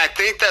 And I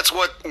think that's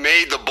what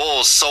made the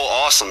Bulls so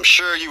awesome.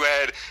 Sure, you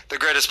had the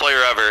greatest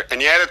player ever,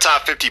 and you had a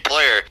top 50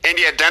 player, and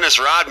you had Dennis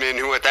Rodman,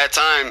 who at that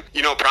time,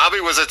 probably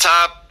was a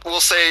top,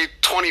 we'll say,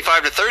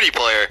 25 to 30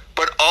 player.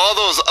 But all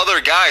those other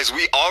guys,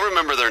 we all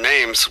remember their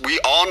names. We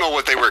all know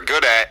what they were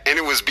good at, and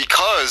it was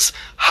because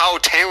how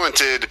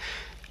talented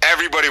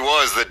everybody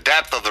was, the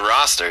depth of the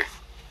roster.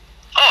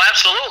 Oh,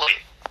 absolutely.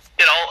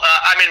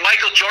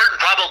 Michael Jordan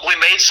probably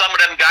made some of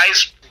them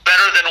guys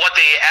better than what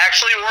they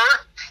actually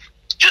were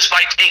just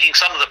by taking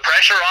some of the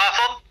pressure off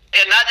them.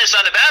 And not just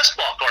on the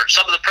basketball court,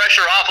 some of the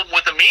pressure off them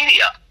with the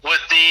media,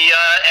 with the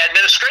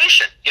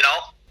administration,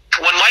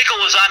 When Michael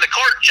was on the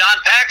court, John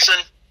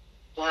Paxson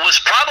was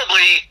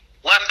probably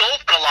left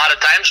open a lot of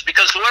times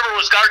because whoever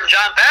was guarding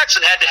John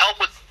Paxson had to help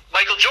with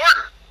Michael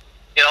Jordan,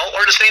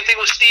 or the same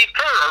thing with Steve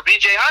Kerr or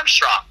B.J.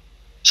 Armstrong.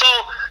 So,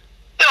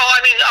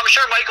 I'm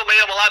sure Michael made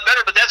them a lot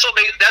better, but that's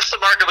the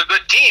mark of a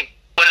good team.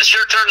 When it's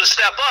your turn to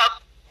step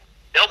up,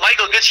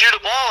 Michael gets you the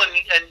ball, and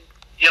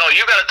you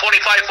got a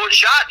 25-foot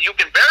shot, and you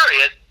can bury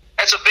it.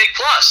 That's a big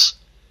plus.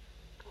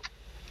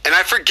 And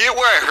I forget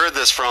where I heard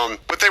this from,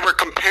 but they were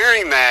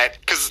comparing that,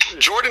 because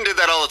Jordan did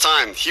that all the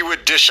time. He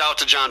would dish out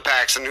to John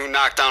Paxson, who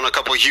knocked down a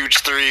couple huge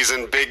threes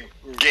in big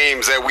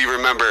games that we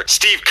remember.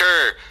 Steve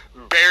Kerr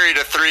buried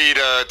a three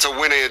to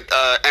win an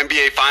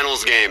NBA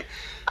Finals game,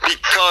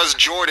 because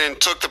Jordan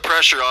took the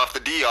pressure off the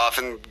D off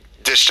and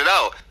dished it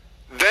out.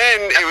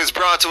 Then it was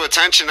brought to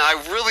attention. I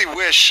really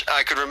wish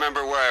I could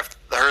remember where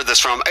I heard this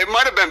from. It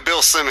might have been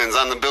Bill Simmons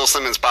on the Bill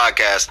Simmons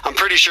podcast. I'm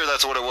pretty sure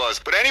that's what it was.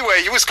 But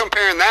anyway, he was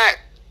comparing that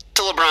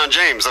to LeBron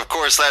James. Of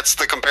course, that's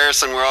the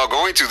comparison we're all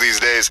going to these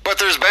days. But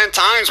there's been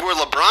times where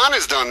LeBron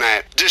has done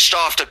that, dished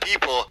off to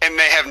people, and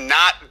they have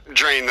not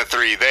drained the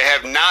three. They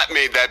have not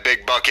made that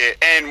big bucket.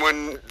 And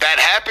when that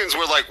happens,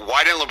 we're like,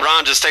 why didn't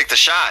LeBron just take the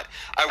shot?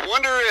 I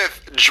wonder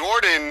if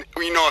Jordan,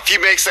 if he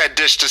makes that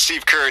dish to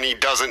Steve Kerr and he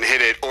doesn't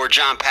hit it, or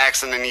John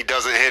Paxson and he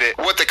doesn't hit it,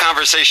 what the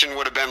conversation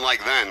would have been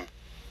like then.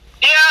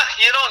 Yeah,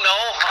 you don't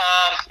know.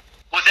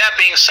 With that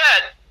being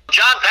said,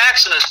 John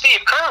Paxson and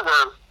Steve Kerr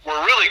were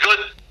really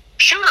good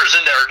shooters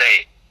in their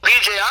day.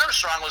 B.J.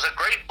 Armstrong was a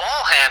great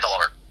ball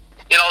handler.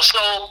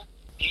 So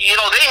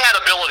they had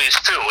abilities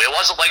too. It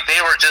wasn't like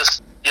they were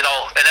just, an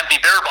empty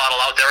beer bottle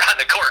out there on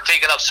the court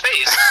taking up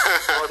space.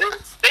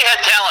 They had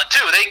talent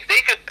too.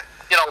 They could,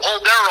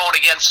 hold their own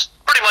against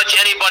pretty much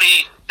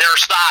anybody their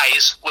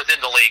size within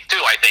the league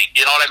too, I think.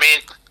 You know what I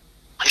mean?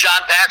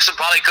 John Paxson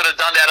probably could have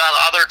done that on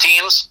other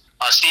teams.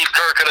 Steve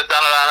Kerr could have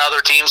done it on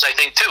other teams, I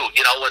think, too,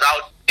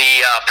 without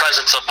the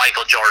presence of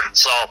Michael Jordan.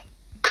 So,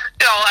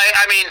 you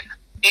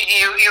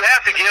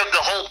have to give the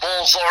whole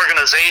Bulls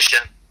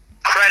organization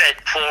credit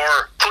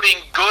for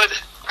putting good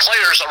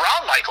players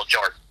around Michael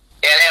Jordan.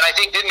 And I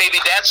think that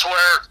maybe that's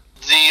where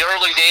the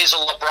early days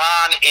of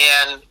LeBron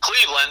and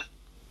Cleveland,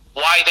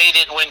 why they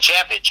didn't win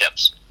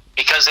championships,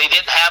 because they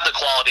didn't have the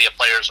quality of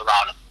players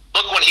around him.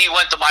 Look when he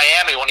went to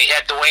Miami, when he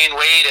had Dwayne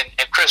Wade and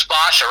Chris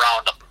Bosh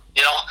around him.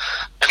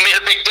 It made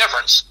a big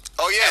difference.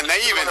 Oh, yeah, and they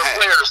even had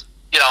players,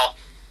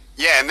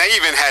 Yeah, and they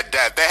even had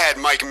depth. They had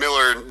Mike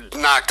Miller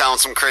knock down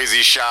some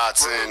crazy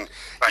shots, and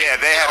right. Yeah,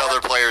 they had other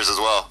players as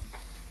well.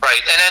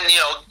 Right, and then,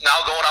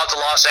 now going out to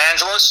Los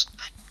Angeles,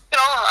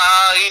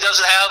 he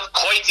doesn't have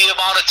quite the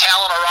amount of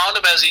talent around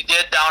him as he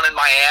did down in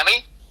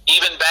Miami.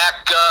 Even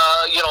back,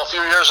 a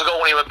few years ago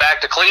when he went back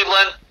to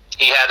Cleveland,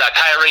 he had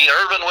Kyrie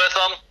Irving with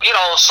him.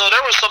 So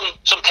there was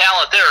some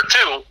talent there,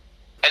 too.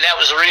 And that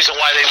was the reason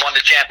why they won the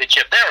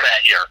championship there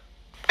that year.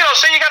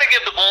 So you got to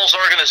give the Bulls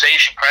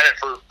organization credit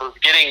for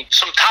getting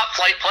some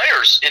top-flight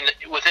players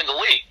within the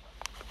league.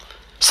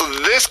 So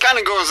this kind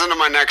of goes into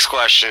my next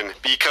question,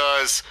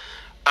 because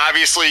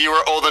obviously you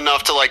were old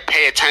enough to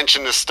pay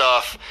attention to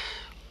stuff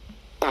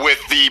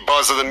with the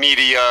buzz of the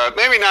media.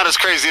 Maybe not as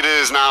crazy as it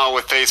is now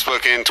with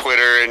Facebook and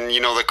Twitter and,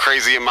 the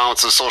crazy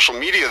amounts of social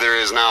media there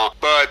is now.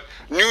 But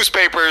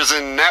newspapers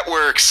and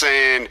networks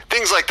and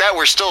things like that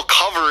were still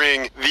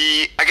covering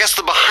the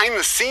behind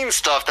the scenes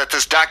stuff that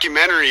this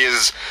documentary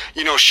is,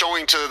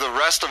 showing to the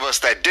rest of us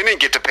that didn't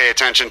get to pay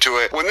attention to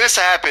it. When this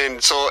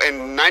happened, so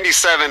in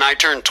 97, I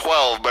turned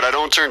 12, but I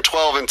don't turn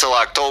 12 until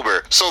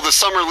October. So the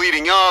summer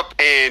leading up,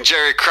 and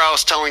Jerry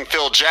Krause telling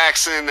Phil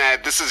Jackson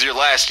that this is your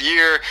last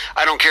year.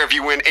 I don't care if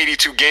you win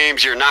 82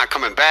 games, you're not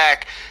coming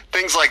back.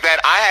 Things like that,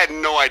 I had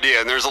no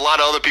idea, and there's a lot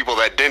of other people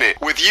that didn't.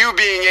 With you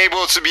being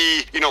able to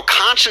be,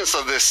 conscious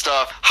of this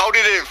stuff, how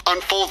did it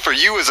unfold for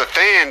you as a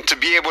fan to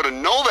be able to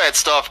know that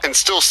stuff and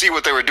still see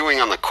what they were doing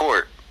on the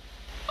court?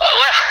 Well,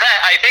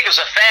 I think as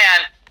a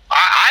fan,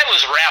 I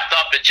was wrapped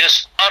up in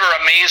just utter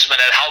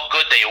amazement at how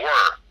good they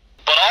were.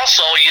 But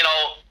also, you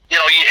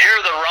hear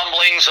the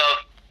rumblings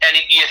of, and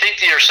you think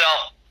to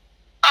yourself,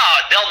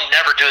 they'll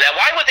never do that.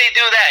 Why would they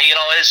do that?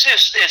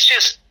 It's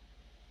just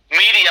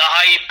media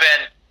hype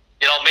and,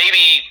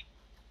 maybe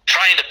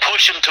trying to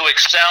push them to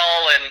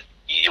excel and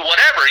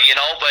whatever,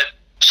 but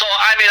so,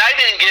 I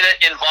didn't get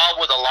involved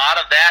with a lot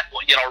of that,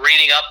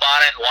 reading up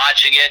on it and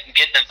watching it and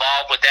getting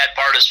involved with that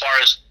part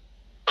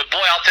but boy,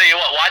 I'll tell you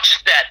what,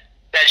 watching that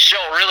that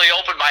show really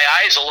opened my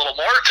eyes a little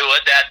more to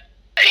it, that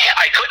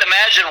I couldn't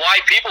imagine why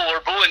people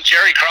were booing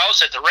Jerry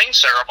Krause at the ring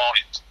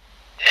ceremonies.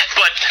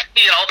 But,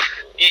 you know,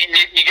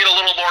 you get a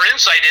little more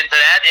insight into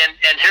that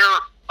and hear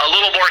a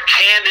little more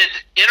candid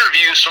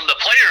interviews from the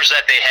players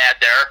that they had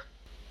there.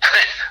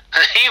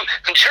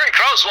 Jerry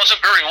Krause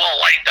wasn't very well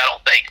liked, I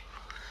don't think.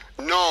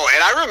 No,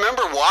 and I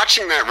remember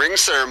watching that ring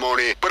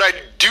ceremony, but I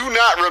do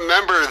not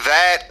remember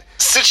that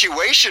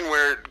situation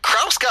where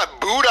Krause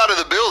got booed out of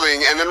the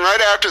building, and then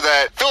right after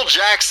that, Phil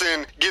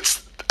Jackson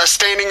gets a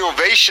standing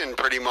ovation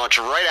pretty much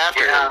right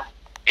after him.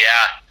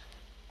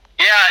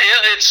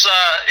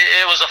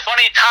 It was a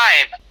funny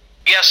time.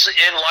 Yes,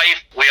 in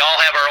life, we all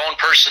have our own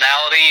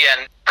personality,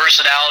 and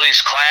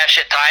personalities clash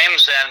at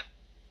times, and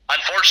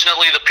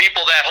unfortunately, the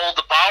people that hold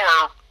the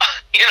power,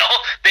 you know,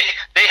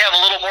 they have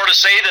a little more to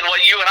say than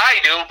what you and I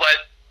do,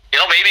 but, you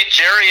know, maybe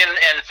Jerry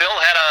and Phil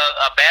had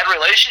a bad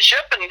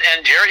relationship,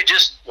 and Jerry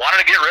just wanted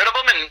to get rid of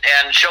him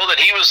and show that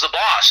he was the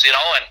boss, you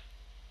know, and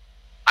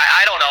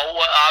I don't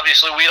know.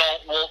 Obviously, we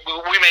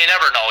may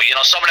never know. You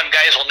know, some of them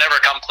guys will never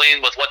come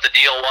clean with what the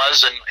deal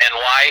was and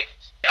why.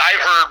 I've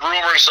heard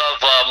rumors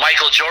of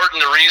Michael Jordan.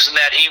 The reason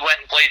that he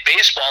went and played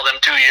baseball them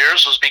 2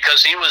 years was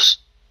because he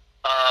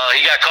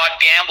got caught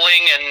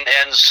gambling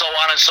and so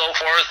on and so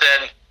forth,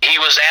 and he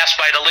was asked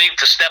by the league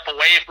to step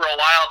away for a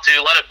while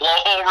to let it blow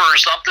over or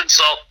something.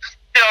 So,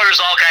 you know,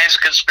 there's all kinds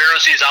of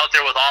conspiracies out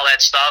there with all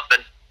that stuff,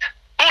 and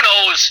who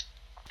knows?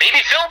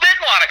 Maybe Phil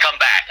didn't want to come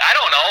back. I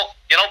don't know.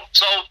 You know,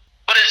 so.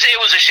 But it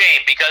was a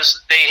shame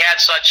because they had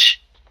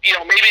such, you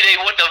know, maybe they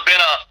wouldn't have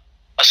been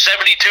a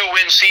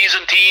 72-win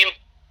season team,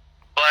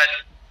 but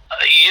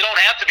you don't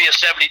have to be a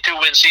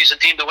 72-win season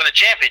team to win a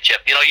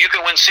championship. You know, you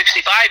can win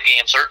 65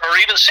 games or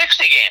even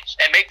 60 games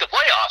and make the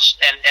playoffs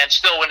and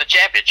still win the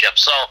championship.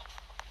 So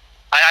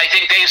I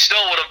think they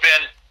still would have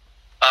been,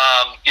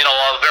 you know,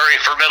 a very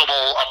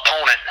formidable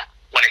opponent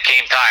when it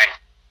came time.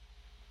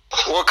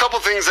 Well, a couple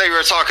things that you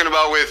were talking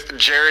about with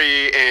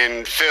Jerry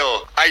and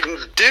Phil, I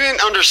didn't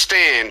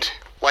understand.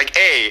 Like,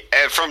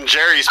 from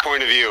Jerry's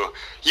point of view,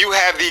 you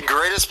have the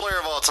greatest player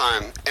of all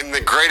time and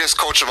the greatest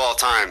coach of all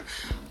time.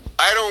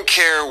 I don't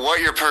care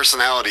what your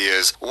personality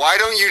is. Why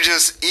don't you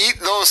just eat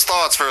those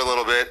thoughts for a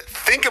little bit?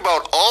 Think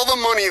about all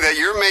the money that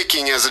you're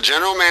making as a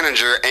general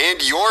manager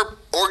and your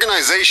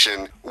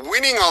organization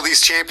winning all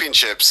these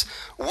championships,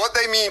 what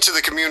they mean to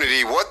the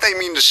community, what they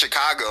mean to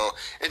Chicago,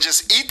 and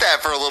just eat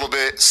that for a little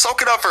bit,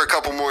 soak it up for a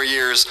couple more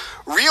years,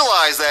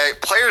 realize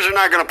that players are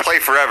not going to play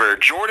forever.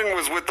 Jordan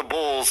was with the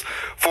Bulls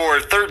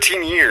for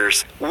 13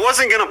 years,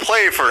 wasn't going to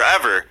play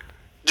forever.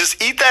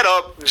 Just eat that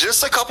up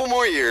just a couple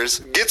more years,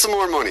 get some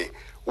more money.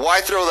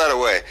 Why throw that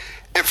away?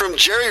 And from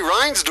Jerry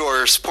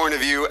Reinsdorf's point of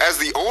view, as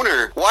the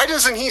owner, why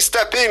doesn't he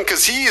step in?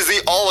 Because he is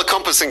the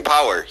all-encompassing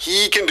power.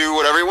 He can do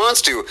whatever he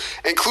wants to,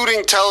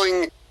 including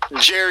telling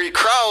Jerry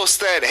Krause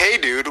that, hey,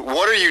 dude,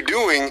 what are you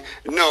doing?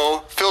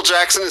 No, Phil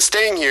Jackson is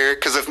staying here,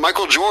 because if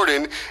Michael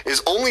Jordan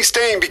is only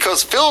staying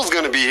because Phil's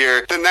going to be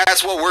here, then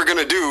that's what we're going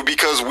to do,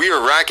 because we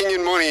are racking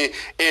in money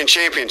and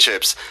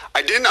championships.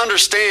 I didn't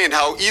understand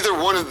how either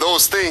one of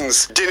those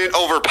things didn't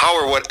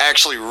overpower what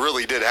actually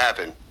really did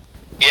happen.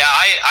 Yeah,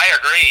 I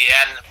agree,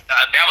 and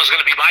that was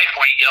going to be my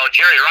point. You know,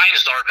 Jerry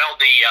Reinsdorf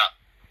held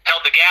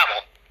the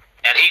gavel,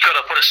 and he could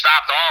have put a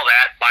stop to all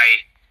that by,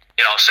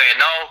 you know, saying,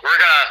 no, we're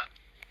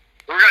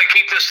gonna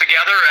keep this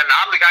together, and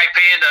I'm the guy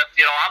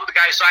I'm the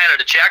guy signing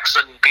the checks,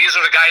 and these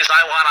are the guys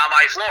I want on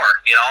my floor,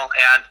 you know.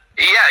 And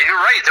yeah, you're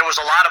right. There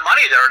was a lot of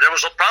money there. There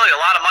was probably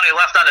a lot of money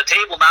left on the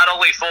table, not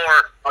only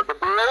for the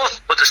Bulls,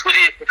 but the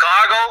city of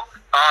Chicago,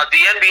 the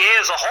NBA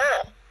as a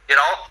whole. You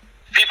know,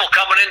 people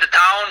coming into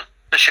town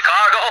to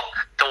Chicago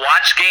to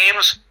watch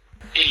games.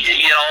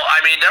 You know, I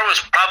mean, there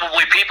was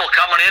probably people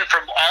coming in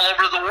from all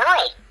over the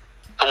world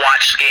to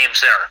watch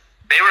games there.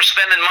 They were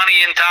spending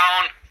money in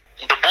town.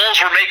 The Bulls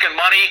were making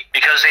money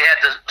because they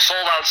had the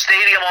sold-out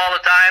stadium all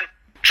the time.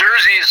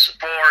 Jerseys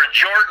for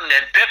Jordan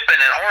and Pippen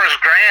and Horace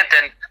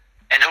Grant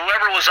and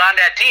whoever was on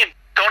that team,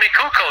 Tony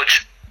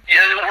Kukoc,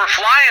 were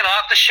flying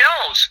off the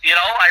shelves. You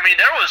know, I mean,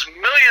 there was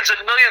millions and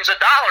millions of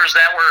dollars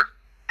that were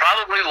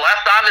probably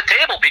left on the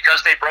table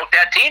because they broke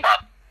that team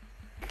up.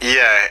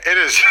 Yeah, it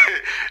is.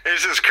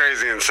 It's just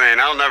crazy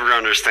insane. I'll never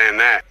understand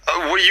that.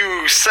 What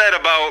you said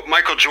about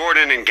Michael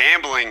Jordan and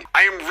gambling,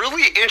 I am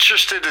really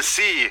interested to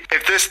see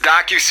if this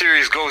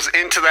docuseries goes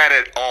into that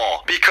at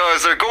all.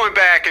 Because they're going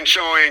back and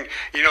showing,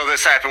 you know,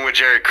 this happened with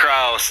Jerry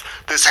Krause,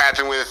 this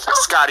happened with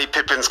Scottie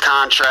Pippen's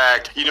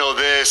contract, you know,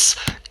 this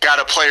got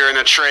a player in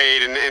a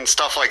trade and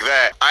stuff like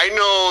that. I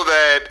know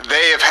that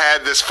they have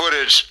had this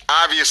footage,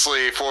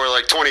 obviously, for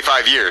like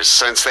 25 years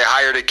since they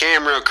hired a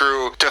camera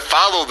crew to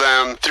follow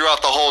them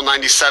throughout the whole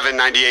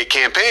 97-98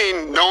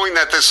 campaign, knowing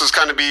that this was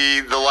going to be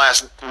the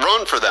last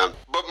run for them.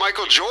 But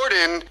Michael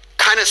Jordan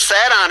kind of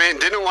sat on it and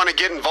didn't want to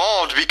get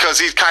involved because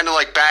he's kind of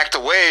like backed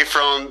away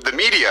from the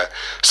media.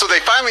 So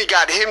they finally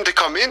got him to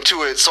come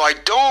into it. So I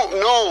don't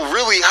know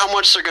really how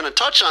much they're going to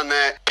touch on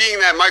that, being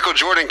that Michael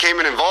Jordan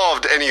came in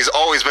involved and he's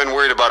always been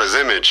worried about his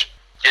image.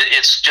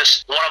 It's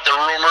just one of the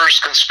rumors,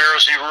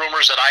 conspiracy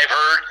rumors that I've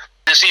heard.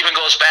 This even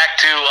goes back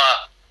to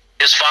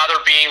his father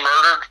being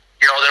murdered.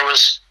 There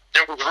was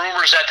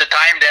rumors at the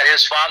time that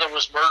his father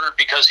was murdered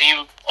because he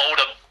owed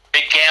a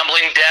big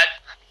gambling debt.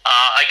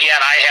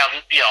 Again,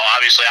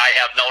 obviously I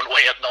have no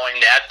way of knowing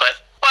that,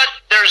 but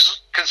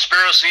there's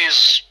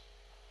conspiracies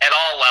at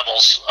all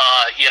levels,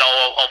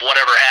 of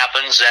whatever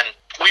happens, and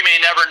we may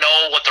never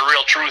know what the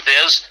real truth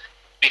is,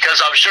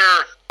 because I'm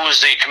sure who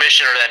was the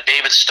commissioner then?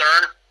 David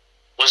Stern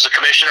was the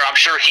commissioner. I'm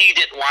sure he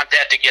didn't want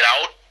that to get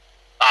out.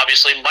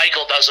 Obviously,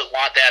 Michael doesn't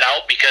want that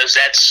out because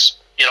that's,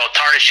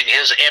 tarnishing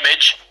his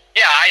image.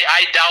 Yeah,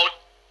 I doubt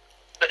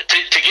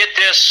to get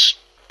this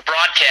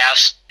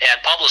broadcast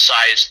and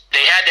publicized,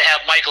 they had to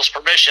have Michael's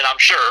permission, I'm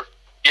sure,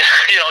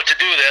 to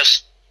do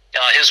this,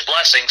 his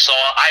blessing. So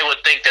I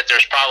would think that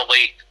there's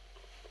probably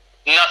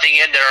nothing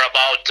in there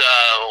about,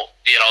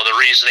 the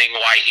reasoning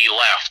why he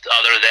left,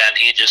 other than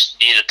he just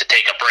needed to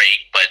take a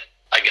break. But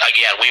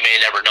again, we may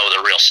never know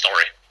the real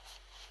story.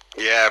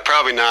 Yeah,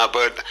 probably not,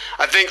 but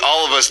I think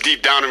all of us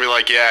deep down would be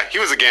like, yeah,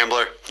 he was a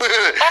gambler.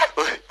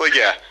 Like,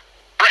 yeah.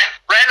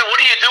 Brandon, what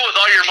do you do with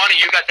all your money?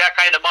 You got that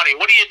kind of money.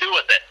 What do you do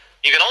with it?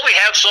 You can only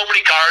have so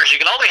many cars.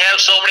 You can only have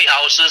so many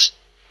houses.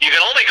 You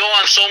can only go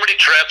on so many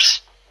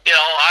trips.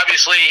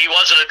 Obviously he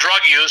wasn't a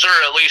drug user.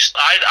 At least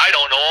I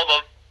don't know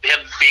of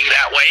him being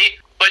that way.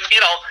 But,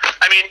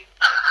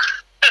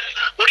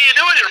 what do you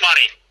do with your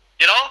money?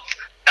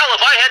 Hell,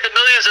 if I had the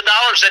millions of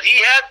dollars that he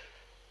had,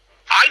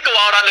 I'd go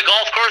out on the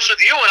golf course with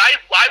you, and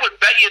I would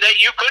bet you that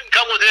you couldn't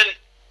come within,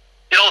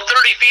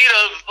 30 feet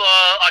of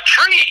a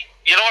tree.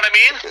 You know what I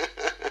mean?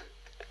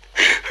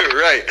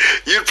 Right.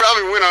 You'd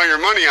probably win all your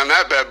money on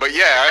that bet, but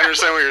yeah, I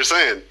understand what you're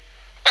saying.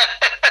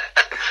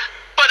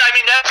 But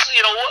that's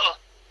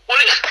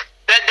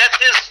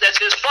that's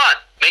his fun,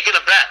 making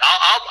a bet.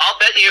 I'll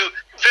bet you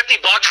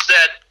 $50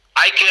 that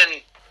I can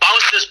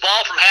bounce this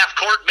ball from half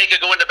court and make it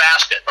go in the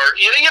basket, or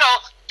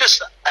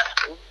just.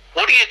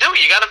 What do?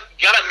 You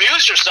gotta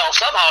amuse yourself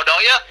somehow,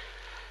 don't you?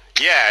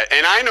 Yeah,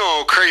 and I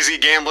know crazy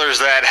gamblers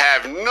that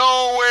have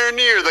nowhere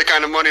near the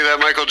kind of money that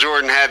Michael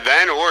Jordan had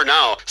then or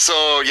now.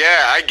 So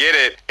yeah, I get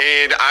it,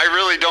 and I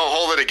really don't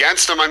hold it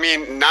against him.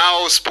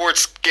 Now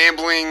sports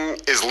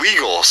gambling is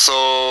legal,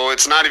 so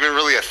it's not even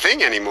really a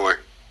thing anymore.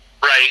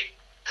 Right.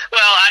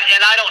 Well,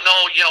 I don't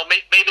know.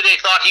 Maybe they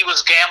thought he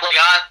was gambling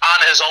on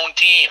his own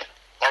team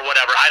or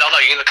whatever. I don't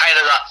know. Kind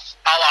of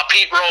a la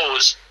Pete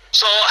Rose.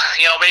 So,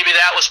 maybe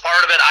that was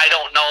part of it. I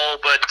don't know.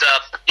 But,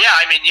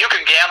 you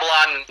can gamble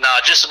on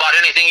just about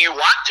anything you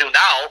want to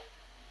now.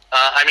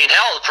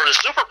 Hell, for the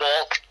Super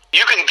Bowl,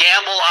 you can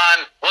gamble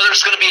on whether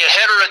it's going to be a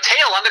head or a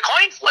tail on the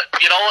coin flip.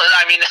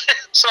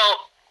 So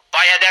if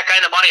I had that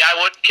kind of money, I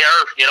wouldn't care.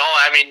 He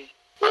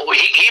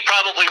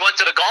probably went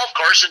to the golf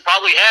course and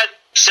probably had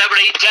 $7,000,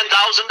 $8,000,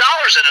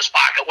 $10,000 in his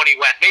pocket when he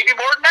went. Maybe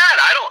more than that.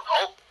 I don't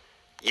know.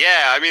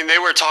 Yeah, they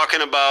were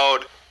talking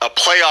about a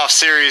playoff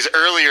series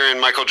earlier in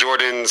Michael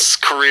Jordan's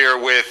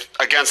career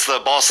against the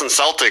Boston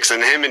Celtics,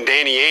 and him and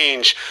Danny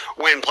Ainge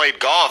went and played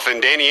golf,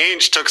 and Danny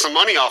Ainge took some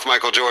money off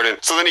Michael Jordan.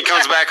 So then he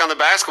comes back on the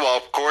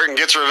basketball court and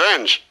gets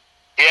revenge.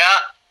 Yeah,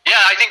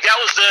 I think that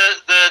was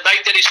the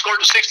night that he scored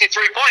the 63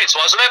 points,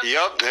 wasn't it?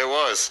 Yep, it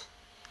was.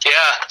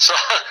 Yeah, so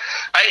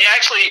I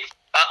actually,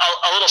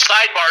 a little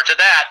sidebar to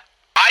that,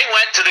 I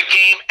went to the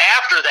game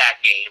after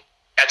that game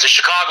at the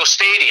Chicago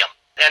Stadium,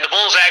 and the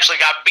Bulls actually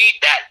got beat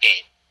that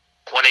game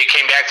when they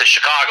came back to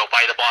Chicago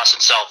by the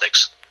Boston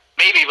Celtics.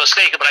 Maybe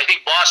mistaken, but I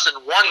think Boston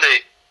won the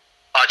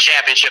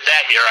championship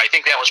that year. I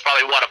think that was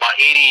probably, about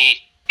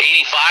 80,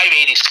 85,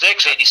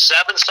 86,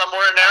 87,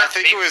 somewhere in there. I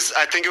think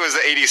it was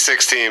the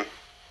 86 team.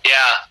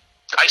 Yeah.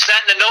 I sat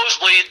in the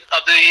nosebleed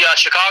of the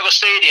Chicago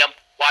Stadium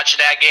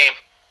watching that game.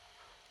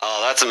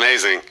 Oh, that's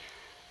amazing.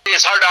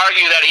 It's hard to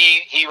argue that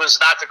he was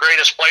not the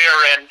greatest player,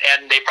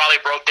 and they probably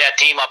broke that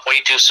team up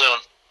way too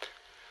soon.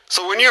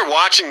 So when you're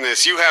watching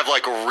this, you have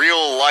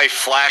real-life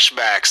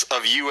flashbacks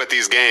of you at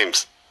these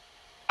games.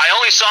 I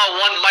only saw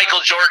one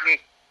Michael Jordan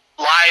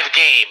live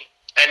game,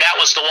 and that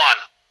was the one.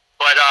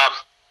 But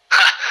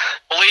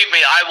believe me,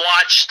 I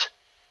watched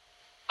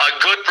a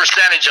good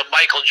percentage of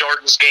Michael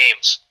Jordan's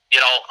games.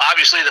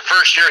 Obviously the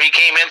first year he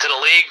came into the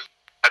league,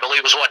 I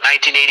believe was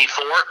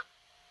 1984?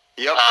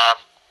 Yep.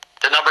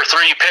 The number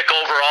 3 pick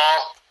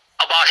overall.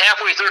 About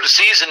halfway through the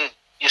season,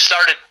 you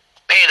started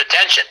paying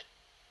attention,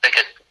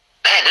 thinking,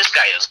 man, this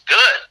guy is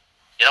good.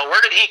 Where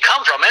did he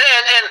come from?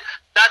 And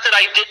not that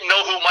I didn't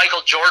know who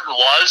Michael Jordan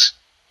was,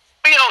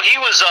 but, he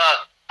was,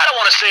 I don't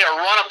want to say a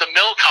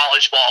run-of-the-mill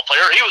college ball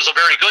player. He was a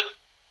very good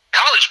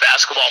college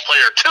basketball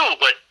player, too,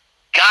 but,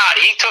 God,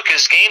 he took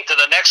his game to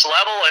the next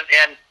level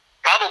and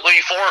probably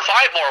 4 or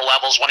 5 more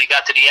levels when he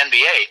got to the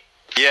NBA.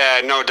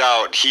 Yeah, no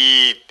doubt.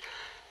 He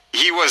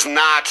was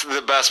not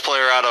the best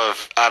player out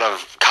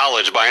of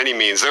college by any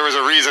means. There was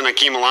a reason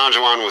Hakeem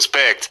Olajuwon was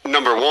picked,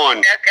 number 1.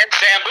 And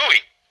Sam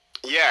Bowie.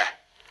 Yeah.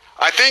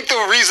 I think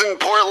the reason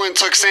Portland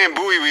took Sam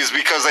Bowie was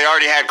because they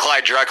already had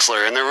Clyde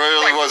Drexler, and there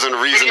really wasn't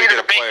a reason to get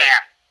a player.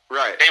 Man.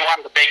 Right. They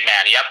wanted a big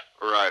man, yep.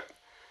 Right.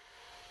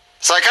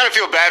 So I kind of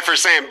feel bad for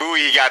Sam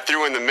Bowie. He got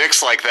through in the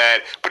mix like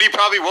that, but he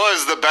probably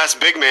was the best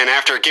big man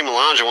after Hakeem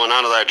Olajuwon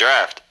out of that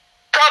draft.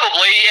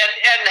 Probably,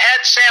 and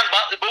had Sam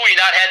Bowie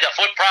not had the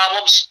foot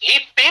problems,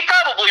 he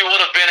probably would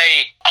have been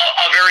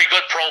a very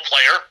good pro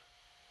player.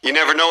 You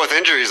never know with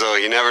injuries, though.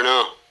 You never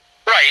know.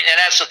 Right,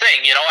 and that's the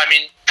thing. I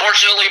mean,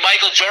 fortunately,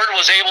 Michael Jordan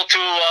was able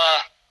to,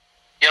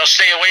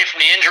 stay away from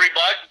the injury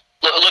bug.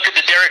 Look at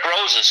the Derrick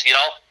Roses.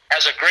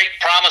 Has a great,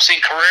 promising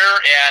career,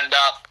 and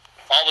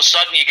all of a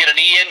sudden you get a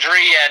knee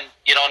injury, and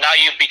now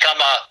you've become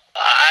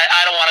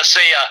I don't want to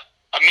say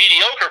a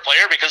mediocre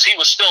player, because he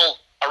was still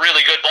a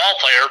really good ball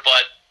player,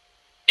 but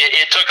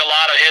it took a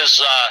lot of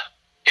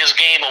his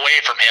game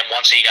away from him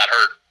once he got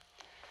hurt.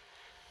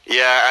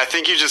 Yeah, I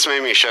think you just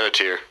made me shed a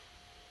tear.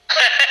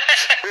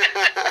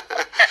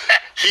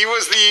 He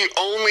was the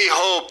only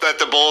hope that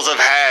the Bulls have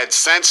had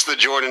since the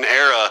Jordan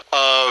era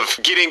of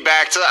getting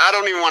back to, I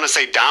don't even want to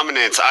say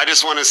dominance, I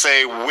just want to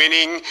say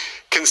winning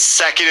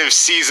consecutive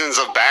seasons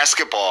of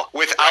basketball.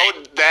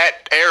 Without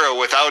that era,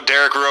 without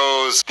Derrick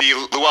Rose, the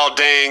Luol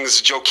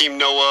Dengs, Joakim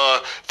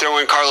Noah, throw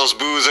in Carlos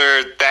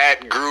Boozer,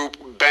 that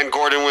group, Ben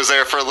Gordon was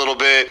there for a little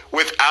bit.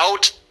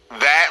 Without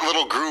that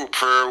little group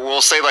for,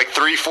 we'll say, like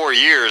 3-4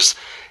 years,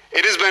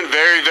 it has been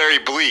very, very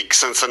bleak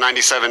since the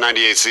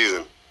 97-98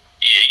 season.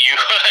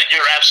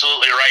 You're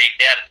absolutely right.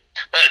 And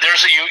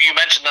you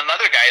mentioned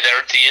another guy there.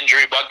 The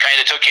injury bug kind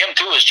of took him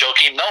too, is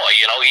Joakim Noah.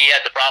 He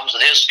had the problems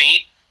with his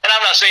feet. And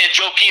I'm not saying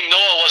Joakim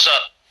Noah was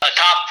a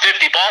top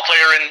 50 ball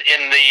player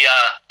in the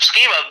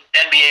scheme of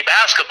NBA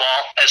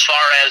basketball as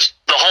far as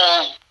the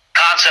whole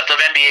concept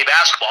of NBA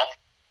basketball.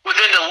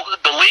 Within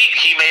the league,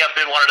 he may have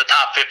been one of the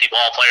top 50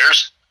 ball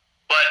players,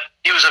 but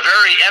he was a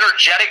very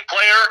energetic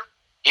player.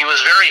 He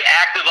was very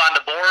active on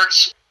the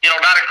boards.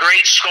 Not a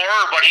great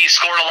scorer, but he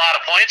scored a lot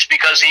of points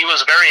because he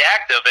was very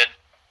active.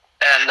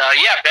 And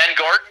Ben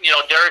Gordon,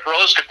 Derrick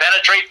Rose could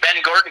penetrate. Ben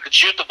Gordon could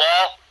shoot the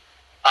ball,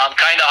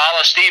 kind of a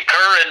la Steve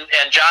Kerr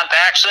and John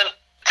Paxson.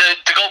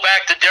 To go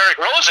back to Derrick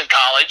Rose in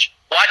college,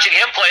 watching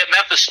him play at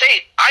Memphis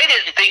State, I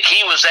didn't think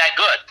he was that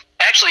good.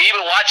 Actually,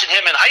 even watching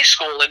him in high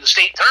school in the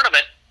state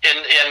tournament in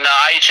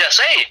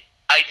IHSA,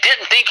 I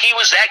didn't think he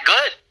was that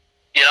good.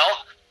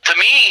 To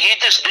me, he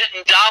just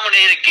didn't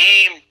dominate a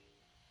game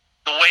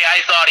the way I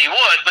thought he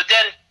would. But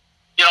then,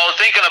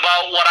 thinking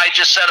about what I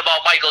just said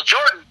about Michael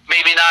Jordan,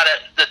 maybe not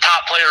the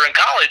top player in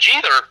college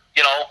either.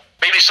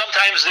 Maybe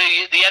sometimes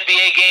the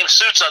NBA game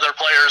suits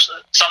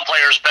some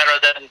players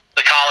better than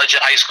the college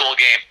and high school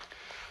game.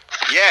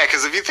 Yeah,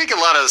 because if you think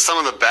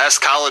some of the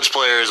best college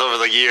players over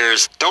the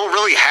years don't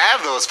really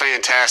have those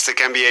fantastic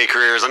NBA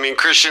careers. I mean,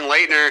 Christian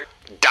Laettner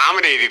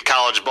dominated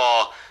college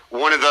ball.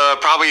 One of the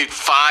probably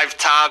 5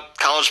 top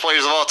college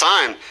players of all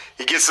time.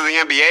 He gets to the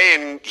NBA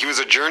and he was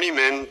a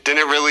journeyman,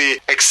 didn't really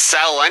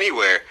excel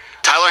anywhere.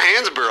 Tyler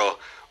Hansborough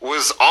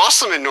was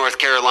awesome in North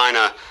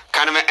Carolina.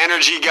 Kind of an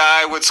energy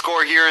guy, would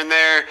score here and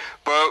there,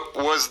 but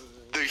was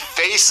the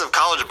face of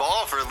college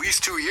ball for at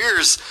least 2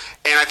 years.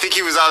 And I think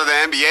he was out of the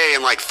NBA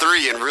in like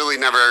 3 and really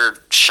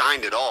never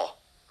shined at all.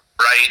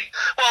 Right.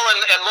 Well,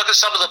 and look at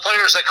some of the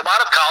players that come out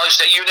of college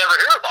that you never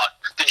hear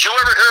about. Did you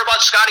ever hear about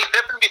Scottie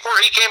Pippen before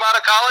he came out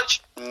of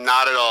college?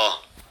 Not at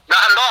all. Not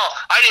at all.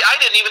 I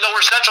didn't even know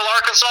where Central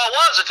Arkansas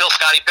was until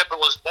Scottie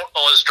Pippen was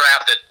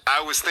drafted.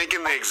 I was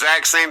thinking the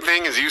exact same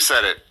thing as you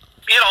said it.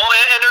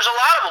 And there's a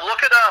lot of them.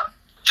 Look at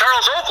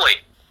Charles Oakley.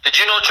 Did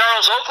you know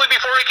Charles Oakley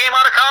before he came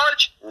out of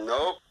college?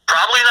 Nope.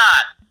 Probably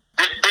not.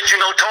 Did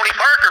you know Tony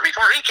Parker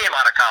before he came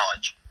out of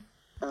college?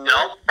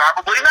 No,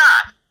 probably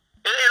not.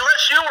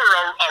 Unless you were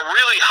a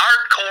really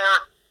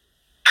hardcore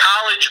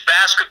college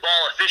basketball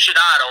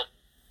aficionado,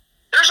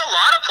 there's a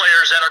lot of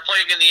players that are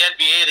playing in the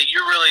NBA that you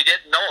really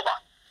didn't know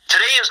about.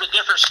 Today is a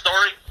different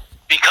story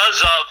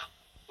because of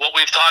what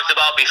we've talked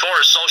about before,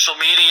 social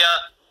media,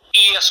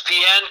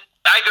 ESPN.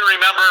 I can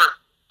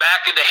remember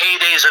back in the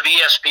heydays of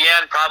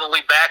ESPN,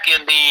 probably back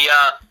in the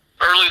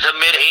early to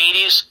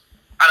mid-'80s,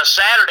 on a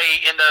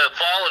Saturday in the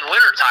fall and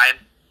winter time,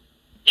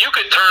 you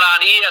could turn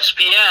on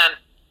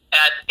ESPN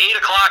at 8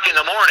 o'clock in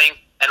the morning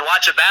and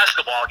watch a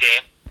basketball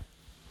game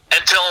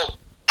until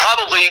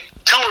probably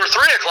 2 or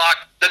 3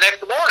 o'clock the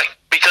next morning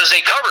because they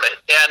covered it.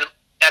 And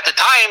at the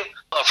time,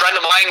 a friend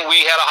of mine,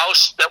 we had a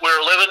house that we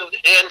were living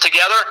in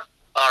together,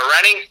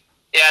 renting,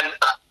 and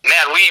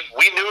man,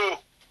 we knew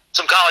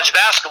some college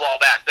basketball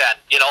back then,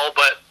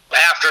 but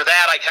after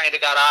that, I kind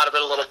of got out of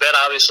it a little bit.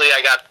 Obviously, I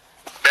got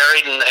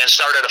married and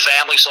started a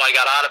family, so I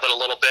got out of it a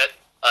little bit.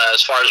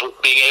 As far as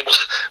being able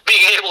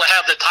to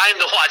have the time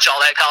to watch all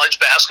that college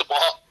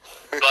basketball,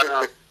 but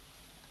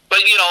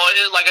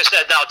like I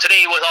said, now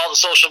today with all the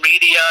social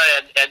media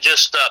and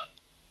just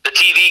the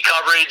TV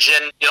coverage,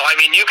 and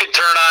you can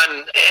turn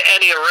on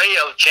any array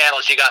of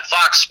channels. You got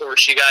Fox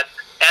Sports, you got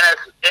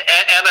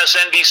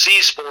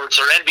MSNBC Sports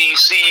or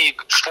NBC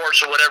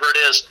Sports or whatever it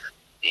is.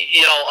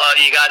 You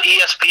got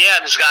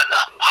ESPN's got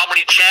how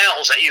many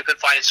channels that you can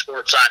find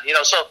sports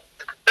on. So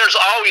there's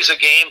always a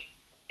game.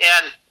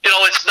 And,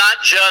 it's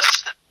not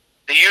just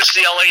the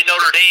UCLA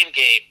Notre Dame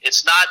game.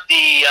 It's not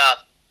the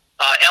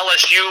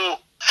LSU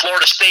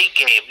Florida State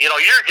game.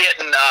 You're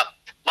getting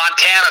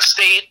Montana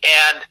State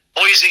and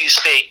Boise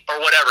State or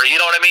whatever. You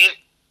know what I mean?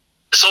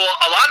 So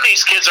a lot of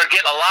these kids are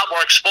getting a lot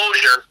more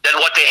exposure than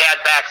what they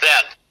had back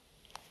then.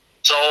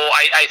 So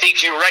I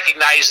think you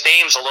recognize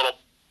names a little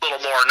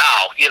more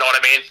now. You know what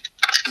I mean?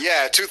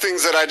 Yeah, two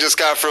things that I just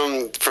got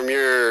from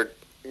your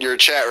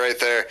chat right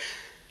there.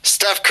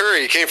 Steph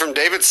Curry came from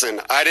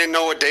Davidson. I didn't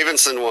know what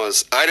Davidson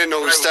was. I didn't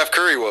know who Steph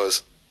Curry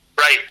was.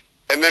 Right.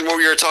 And then what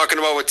we were talking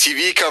about with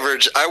TV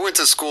coverage, I went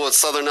to school at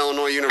Southern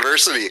Illinois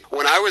University.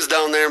 When I was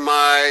down there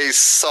my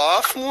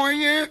sophomore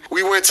year,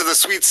 we went to the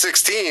Sweet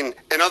 16.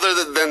 And other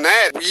than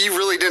that, we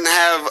really didn't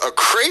have a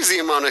crazy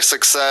amount of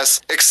success,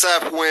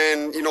 except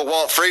when,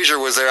 Walt Frazier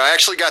was there. I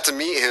actually got to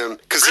meet him.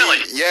 Really?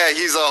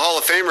 He's a Hall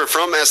of Famer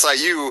from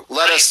SIU.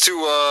 Led us to,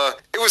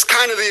 it was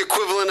kind of the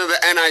equivalent of the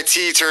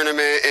NIT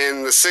tournament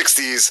in the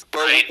 60s.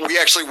 But we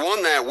actually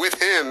won that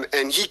with him.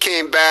 And he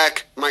came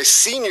back my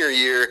senior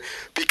year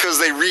because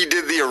they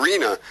redid the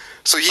arena.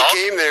 So he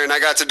came there, and I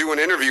got to do an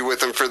interview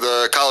with him for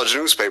the college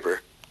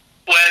newspaper.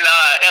 When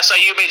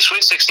SIU made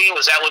Sweet 16,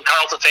 was that when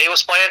Carlton Fay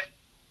was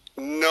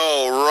playing?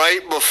 No, right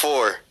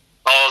before.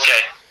 Oh,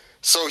 okay.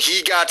 So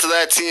he got to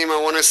that team,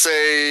 I want to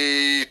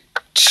say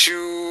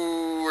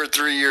 2 or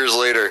 3 years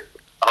later.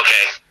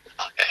 Okay.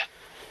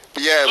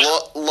 Yeah, Who's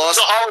lost.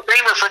 a Hall of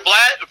Famer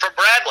from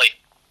Bradley?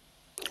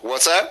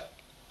 What's that?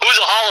 Who's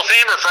a Hall of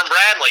Famer from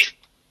Bradley?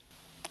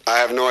 I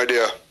have no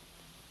idea.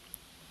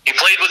 He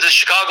played with the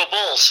Chicago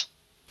Bulls.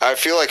 I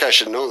feel like I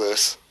should know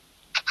this.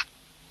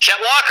 Chet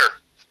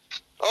Walker.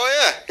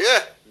 Oh,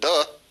 yeah,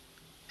 duh.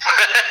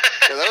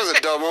 Yeah, that was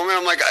a dumb moment.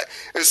 I'm like,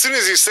 as soon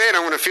as you say it,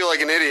 I'm going to feel like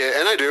an idiot,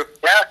 and I do.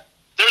 Yeah.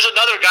 There's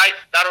another guy,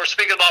 now that we're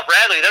speaking about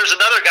Bradley, there's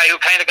another guy who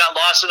kind of got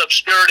lost in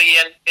obscurity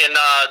in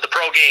the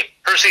pro game,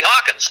 Percy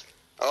Hawkins.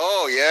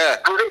 Oh,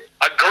 yeah.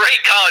 A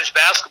great college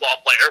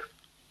basketball player.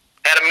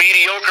 Had a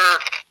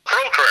mediocre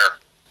pro career.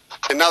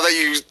 And now that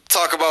you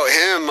talk about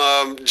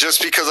him,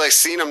 just because I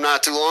seen him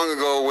not too long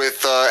ago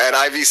with at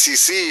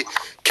IVCC,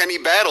 Kenny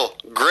Battle,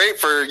 great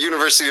for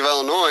University of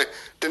Illinois,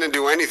 didn't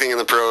do anything in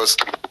the pros.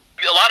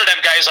 A lot of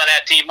them guys on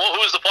that team. Who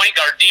was the point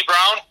guard? D.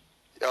 Brown?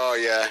 Oh,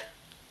 yeah.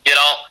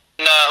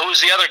 And, who's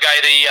the other guy?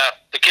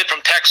 The kid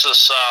from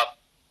Texas.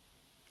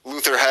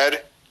 Luther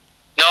Head?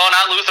 No,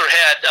 not Luther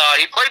Head.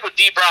 He played with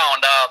D.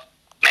 Brown.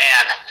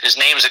 Man, his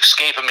name's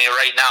escaping me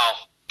right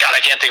now. God,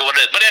 I can't think of what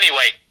it is. But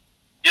anyway,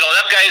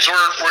 them guys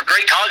were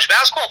great college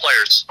basketball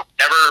players.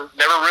 Never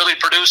really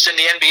produced in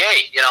the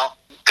NBA,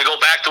 To go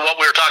back to what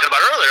we were talking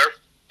about earlier,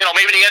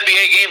 maybe the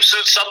NBA game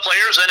suits some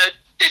players and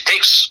it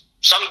takes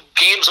some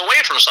games away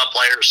from some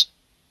players.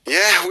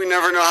 Yeah, we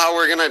never know how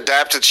we're going to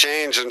adapt to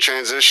change and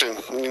transition.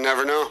 You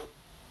never know.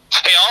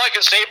 Hey, all I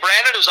can say,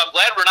 Brandon, is I'm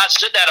glad we're not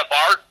sitting at a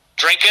bar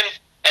drinking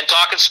and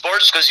talking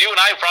sports, because you and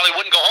I probably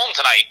wouldn't go home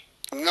tonight.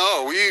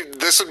 No,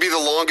 this would be the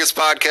longest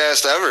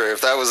podcast ever if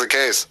that was the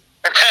case.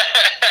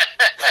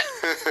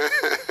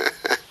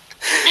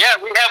 Yeah,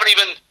 we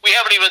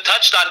haven't even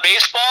touched on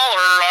baseball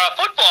or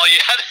football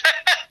yet.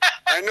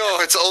 I know,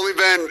 it's only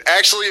been,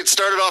 actually it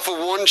started off with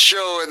one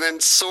show and then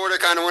sort of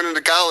kind of went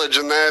into college,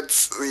 and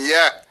that's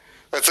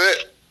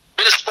it.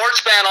 Been a sports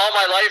fan all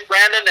my life,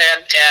 Brandon,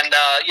 and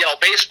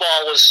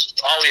baseball was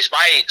always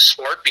my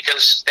sport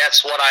because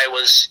that's what I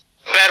was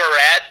better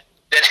at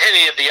than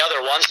any of the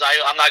other ones.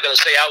 I'm not going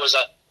to say I was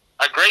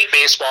a great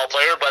baseball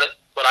player, but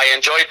I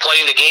enjoyed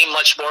playing the game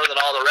much more than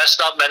all the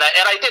rest of them, and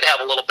I did have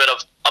a little bit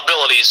of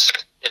abilities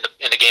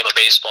in the game of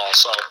baseball.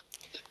 So,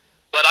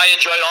 but I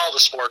enjoyed all the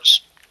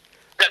sports.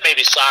 Except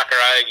maybe soccer.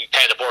 I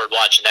kind of bored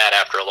watching that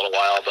after a little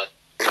while, but.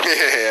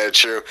 Yeah,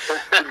 true.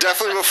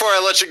 Definitely. Before I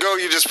let you go,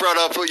 you just brought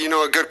up,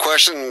 a good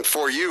question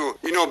for you.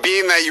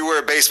 Being that you were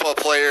a baseball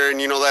player and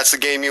that's the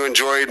game you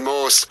enjoyed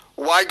most,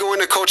 why go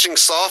into coaching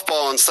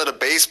softball instead of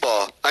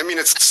baseball? I mean,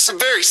 it's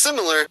very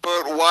similar,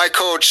 but why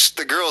coach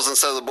the girls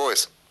instead of the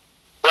boys?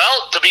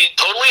 Well, to be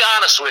totally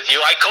honest with you,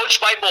 I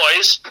coached my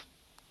boys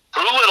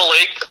through Little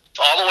League,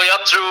 all the way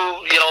up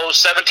through,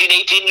 17,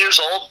 18 years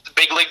old,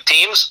 big league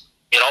teams.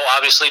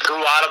 Obviously grew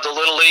out of the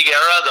Little League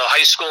era, the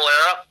high school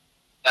era.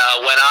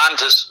 Went on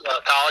to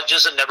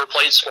colleges and never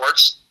played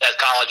sports at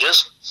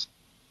colleges.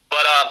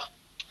 But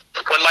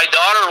when my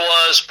daughter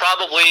was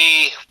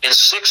probably in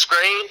 6th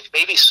grade,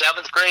 maybe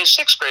 7th grade,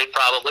 6th grade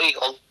probably,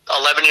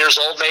 11 years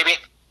old maybe,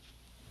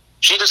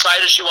 she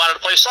decided she wanted to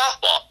play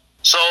softball.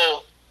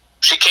 So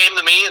she came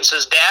to me and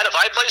says, Dad, if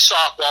I play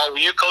softball, will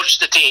you coach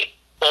the team?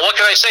 Well, what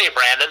can I say,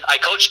 Brandon? I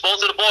coached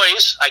both of the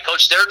boys. I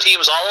coached their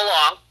teams all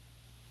along.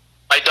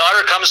 My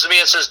daughter comes to me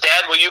and says,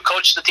 Dad, will you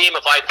coach the team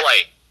if I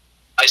play?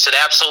 I said,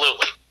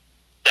 absolutely.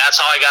 That's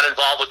how I got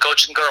involved with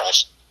coaching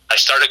girls. I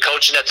started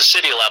coaching at the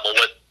city level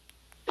with,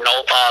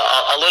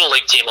 a Little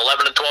League team,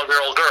 11 and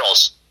 12-year-old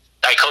girls.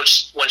 I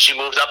coached when she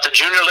moved up to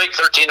junior league,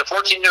 13 to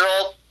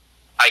 14-year-old.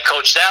 I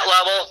coached that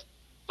level.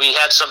 We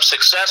had some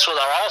success with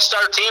our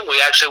all-star team.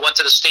 We actually went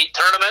to the state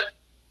tournament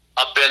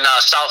up in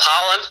South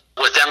Holland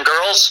with them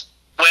girls.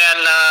 When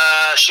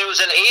she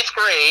was in 8th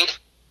grade,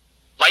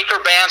 Mike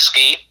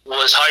Urbanski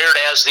was hired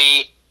as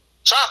the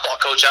softball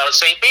coach out at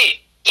St.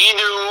 Bede. He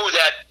knew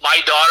that my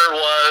daughter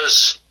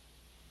was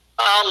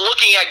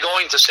looking at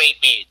going to St.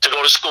 Bede to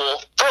go to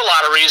school for a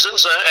lot of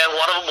reasons, and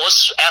one of them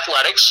was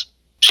athletics.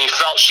 she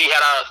felt she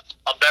had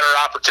a better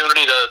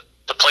opportunity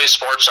to play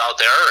sports out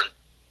there,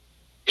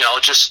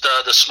 and just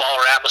the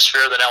smaller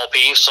atmosphere than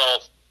LP. So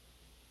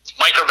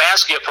Mike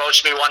Urbanski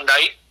approached me one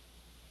night,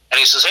 and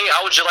he says, "Hey,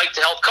 how would you like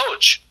to help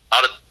coach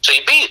out at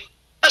St. Bede?"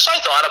 So I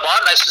thought about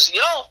it, and I says,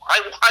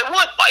 I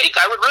would, Mike.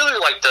 I would really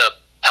like to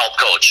help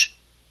coach.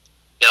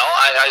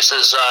 I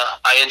says,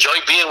 I enjoy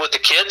being with the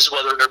kids,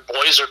 whether they're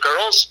boys or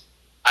girls.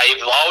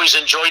 I've always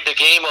enjoyed the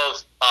game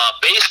of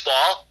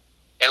baseball.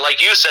 And like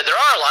you said, there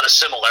are a lot of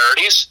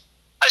similarities.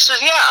 I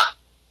says, yeah.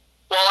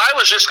 Well, I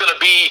was just going to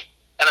be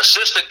an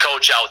assistant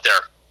coach out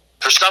there.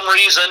 For some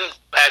reason,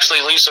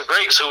 actually, Lisa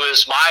Griggs, who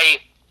is my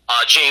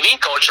JV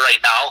coach right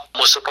now,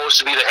 was supposed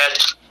to be the head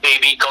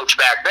JV coach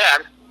back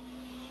then.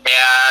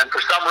 And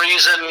for some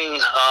reason,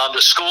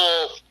 the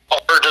school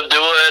offered to do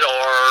it,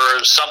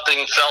 or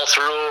something fell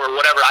through, or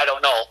whatever, I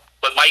don't know.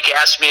 But Mike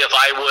asked me if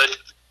I would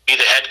be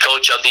the head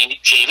coach of the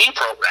JV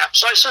program.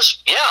 So I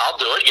says, yeah, I'll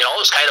do it. It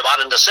was kind of out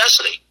of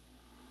necessity.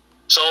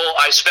 So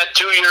I spent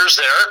 2 years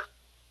there,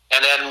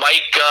 and then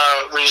Mike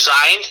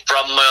resigned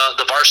from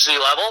the varsity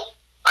level.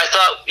 I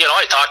thought,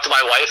 I talked to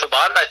my wife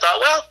about it. I thought,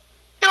 well,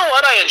 you know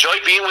what? I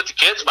enjoy being with the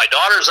kids. My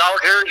daughter's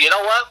out here. You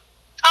know what?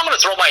 I'm going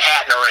to throw my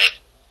hat in the ring.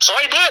 So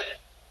I did.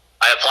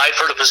 I applied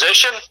for the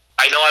position.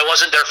 I know I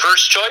wasn't their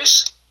first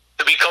choice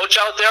to be coach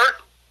out there.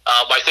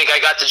 I think I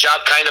got the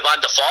job kind of on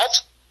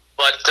default.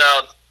 But,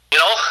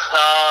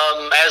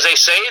 as they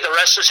say, the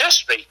rest is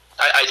history.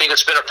 I think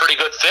it's been a pretty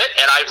good fit,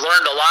 and I've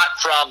learned a lot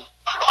from,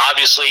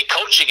 obviously,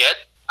 coaching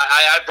it.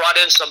 I brought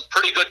in some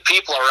pretty good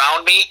people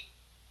around me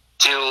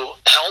to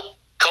help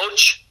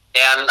coach,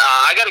 and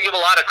I got to give a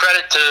lot of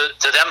credit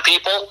to them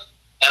people,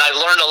 and I've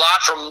learned a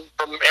lot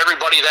from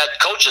everybody that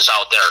coaches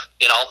out there,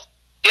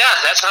 Yeah,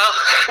 that's how,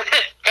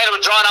 kind of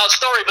a drawn-out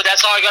story, but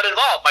that's how I got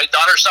involved. My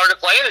daughter started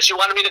playing, and she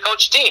wanted me to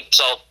coach a team,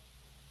 so.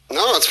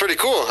 No, it's pretty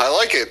cool. I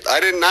like it.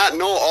 I did not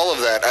know all of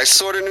that. I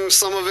sort of knew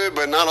some of it,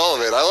 but not all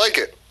of it. I like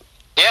it.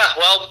 Yeah,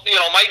 well,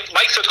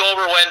 Mike took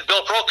over when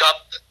Bill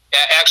Procup,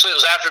 actually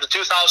it was after the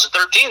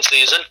 2013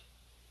 season,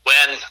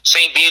 when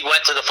St. Bede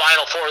went to the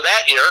Final Four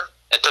that year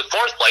and took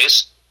fourth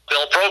place.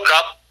 Bill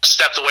Procup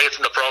stepped away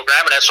from the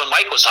program, and that's when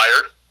Mike was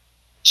hired.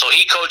 So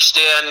he coached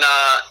in,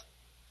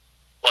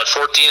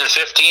 14 and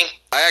 15?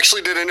 I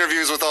actually did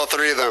interviews with all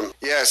three of them.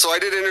 Yeah, so I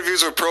did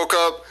interviews with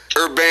Procup,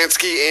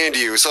 Urbanski, and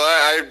you. So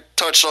I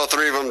touched all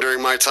three of them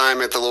during my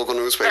time at the local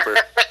newspaper.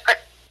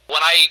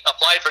 When I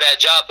applied for that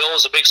job, Bill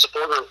was a big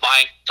supporter of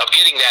mine, of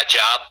getting that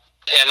job.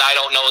 And I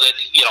don't know that,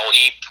 he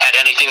had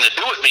anything to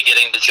do with me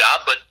getting the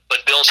job, but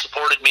Bill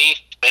supported me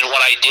in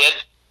what I did.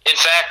 In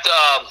fact,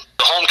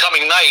 the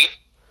homecoming night,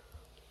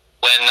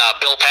 when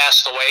Bill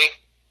passed away,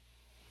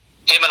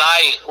 him and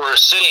I were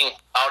sitting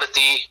out at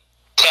the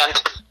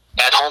tent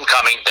at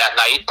homecoming that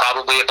night,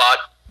 probably about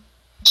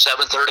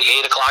 7:30,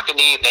 8 o'clock in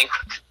the evening.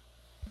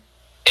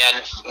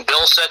 And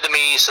Bill said to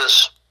me, he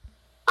says,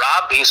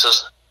 Rob, he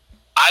says,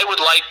 I would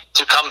like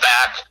to come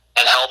back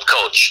and help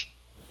coach.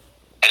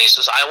 And he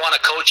says, I want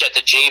to coach at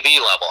the JV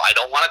level. I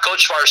don't want to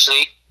coach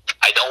varsity.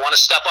 I don't want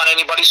to step on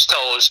anybody's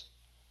toes,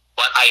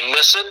 but I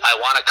miss it. I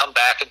want to come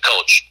back and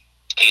coach.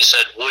 He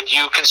said, would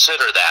you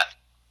consider that?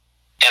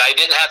 And I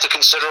didn't have to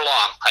consider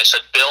long. I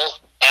said, Bill,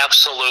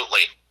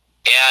 absolutely.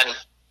 And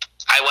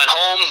I went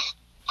home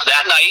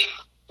that night.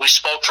 We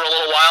spoke for a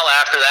little while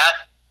after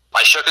that.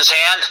 I shook his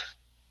hand,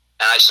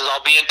 and I said,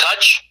 I'll be in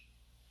touch.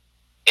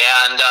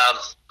 And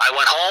I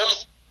went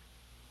home.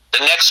 The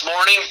next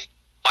morning,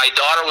 my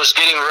daughter was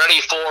getting ready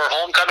for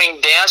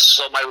homecoming dance,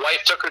 so my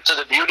wife took her to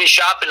the beauty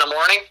shop in the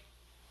morning.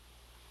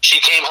 She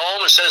came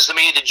home and says to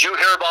me, did you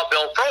hear about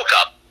Bill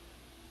Procup?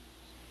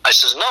 I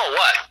says, no,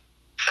 what?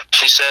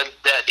 She said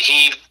that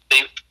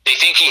they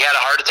think he had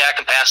a heart attack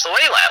and passed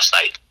away last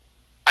night.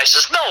 I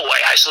says, no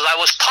way. I says, I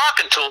was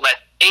talking to him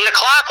at 8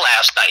 o'clock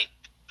last night.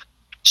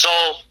 So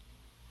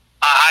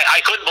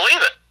I couldn't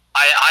believe it.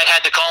 I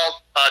had to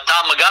call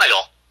Tom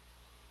McGonigal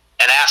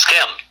and ask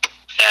him.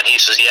 And he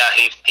says, yeah,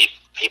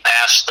 he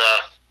passed,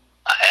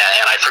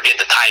 and I forget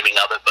the timing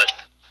of it, but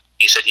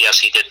he said, yes,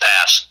 he did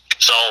pass.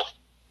 So,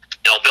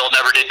 Bill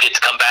never did get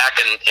to come back,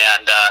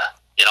 and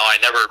I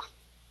never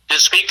did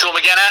speak to him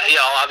again,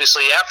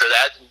 obviously after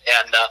that.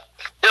 And,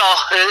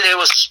 it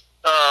was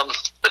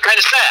kind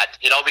of sad,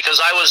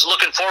 because I was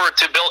looking forward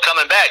to Bill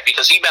coming back,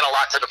 because he meant a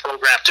lot to the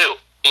program, too.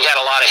 He had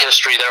a lot of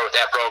history there with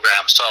that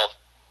program. So,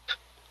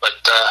 but,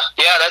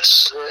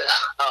 that's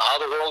how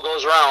the world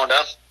goes around,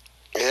 huh?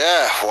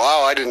 Yeah,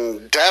 wow, I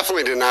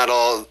definitely did not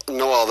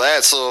know all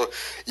that. So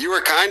you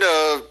were kind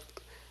of,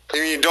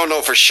 you don't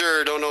know for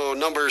sure, don't know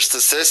numbers,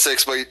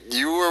 statistics, but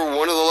you were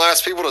one of the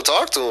last people to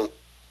talk to him.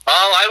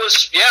 I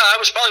was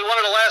probably one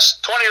of the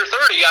last 20 or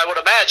 30, I would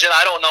imagine.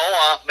 I don't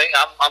know.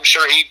 I'm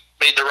sure he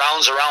made the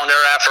rounds around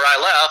there after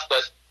I left,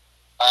 but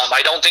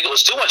I don't think it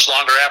was too much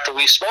longer after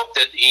we spoke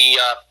that he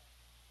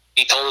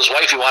told his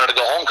wife he wanted to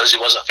go home because he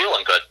wasn't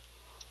feeling good.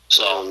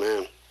 So. Oh,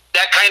 man.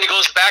 That kind of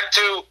goes back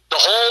to the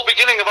whole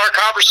beginning of our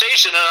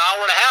conversation an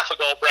hour and a half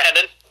ago,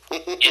 Brandon.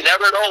 You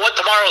never know what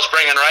tomorrow's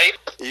bringing, right?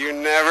 You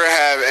never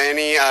have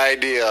any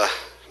idea.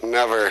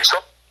 Never. So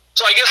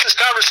So I guess this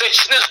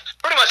conversation has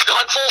pretty much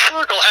gone full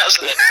circle,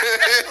 hasn't it?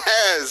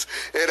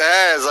 It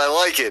has. I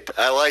like it.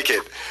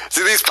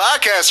 See, these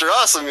podcasts are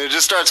awesome. It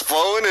just starts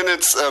flowing, and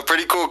it's a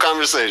pretty cool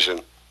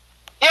conversation.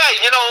 Yeah,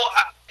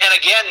 and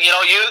again,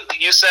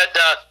 you said,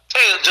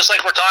 hey, just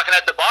like we're talking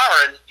at the bar,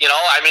 and,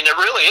 I mean, it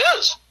really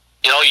is.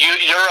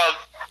 You're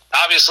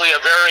obviously a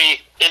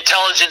very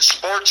intelligent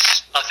sports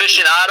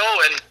aficionado,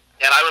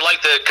 and I would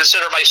like to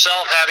consider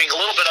myself having a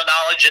little bit of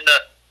knowledge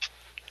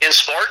in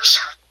sports.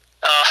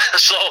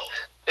 So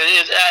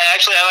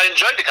actually, I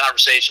enjoyed the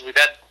conversation. We've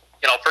had,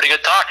 pretty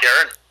good talk here,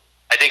 and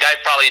I think I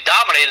probably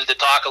dominated the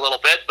talk a little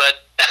bit,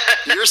 but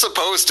you're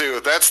supposed to.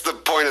 That's the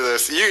point of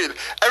this.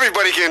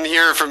 Everybody can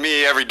hear from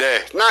me every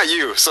day, not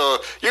you.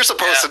 So you're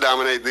supposed to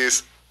dominate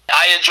these.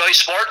 I enjoy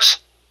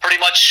sports pretty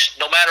much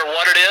no matter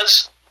what it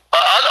is.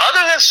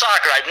 Other than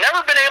soccer, I've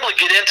never been able to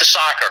get into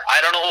soccer.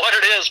 I don't know what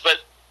it is, but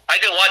I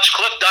can watch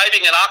cliff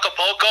diving in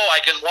Acapulco. I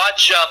can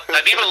watch.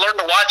 I've even learned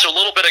to watch a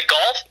little bit of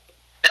golf.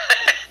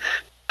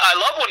 I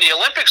love when the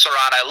Olympics are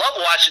on. I love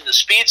watching the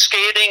speed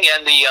skating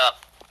and the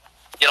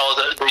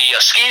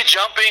ski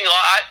jumping.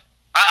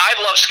 I've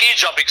loved ski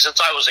jumping since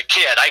I was a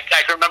kid. I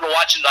can remember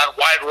watching it on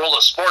Wide World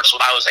of Sports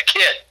when I was a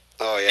kid.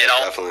 Oh yeah,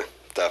 definitely.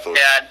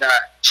 And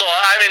so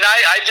I mean,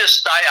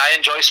 I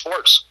enjoy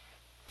sports.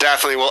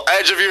 Definitely. Well,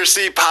 Edge of Your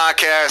Seat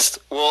podcast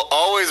will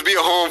always be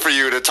a home for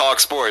you to talk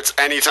sports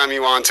anytime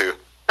you want to.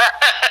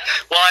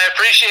 Well, I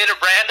appreciate it,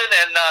 Brandon,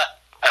 and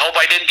I hope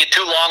I didn't get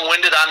too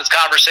long-winded on these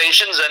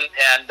conversations,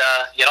 and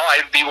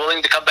I'd be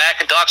willing to come back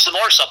and talk some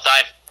more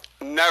sometime.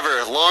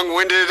 Never.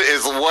 Long-winded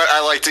is what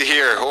I like to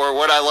hear, or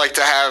what I like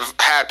to have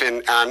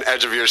happen on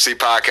Edge of Your Seat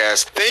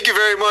podcast. Thank you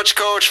very much,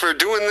 Coach, for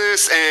doing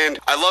this, and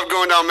I love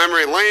going down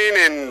memory lane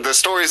and the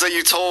stories that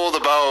you told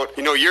about,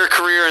 your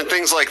career and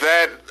things like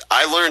that.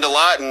 I learned a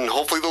lot, and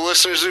hopefully the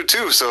listeners do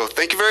too, so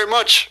thank you very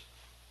much.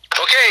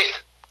 Okay.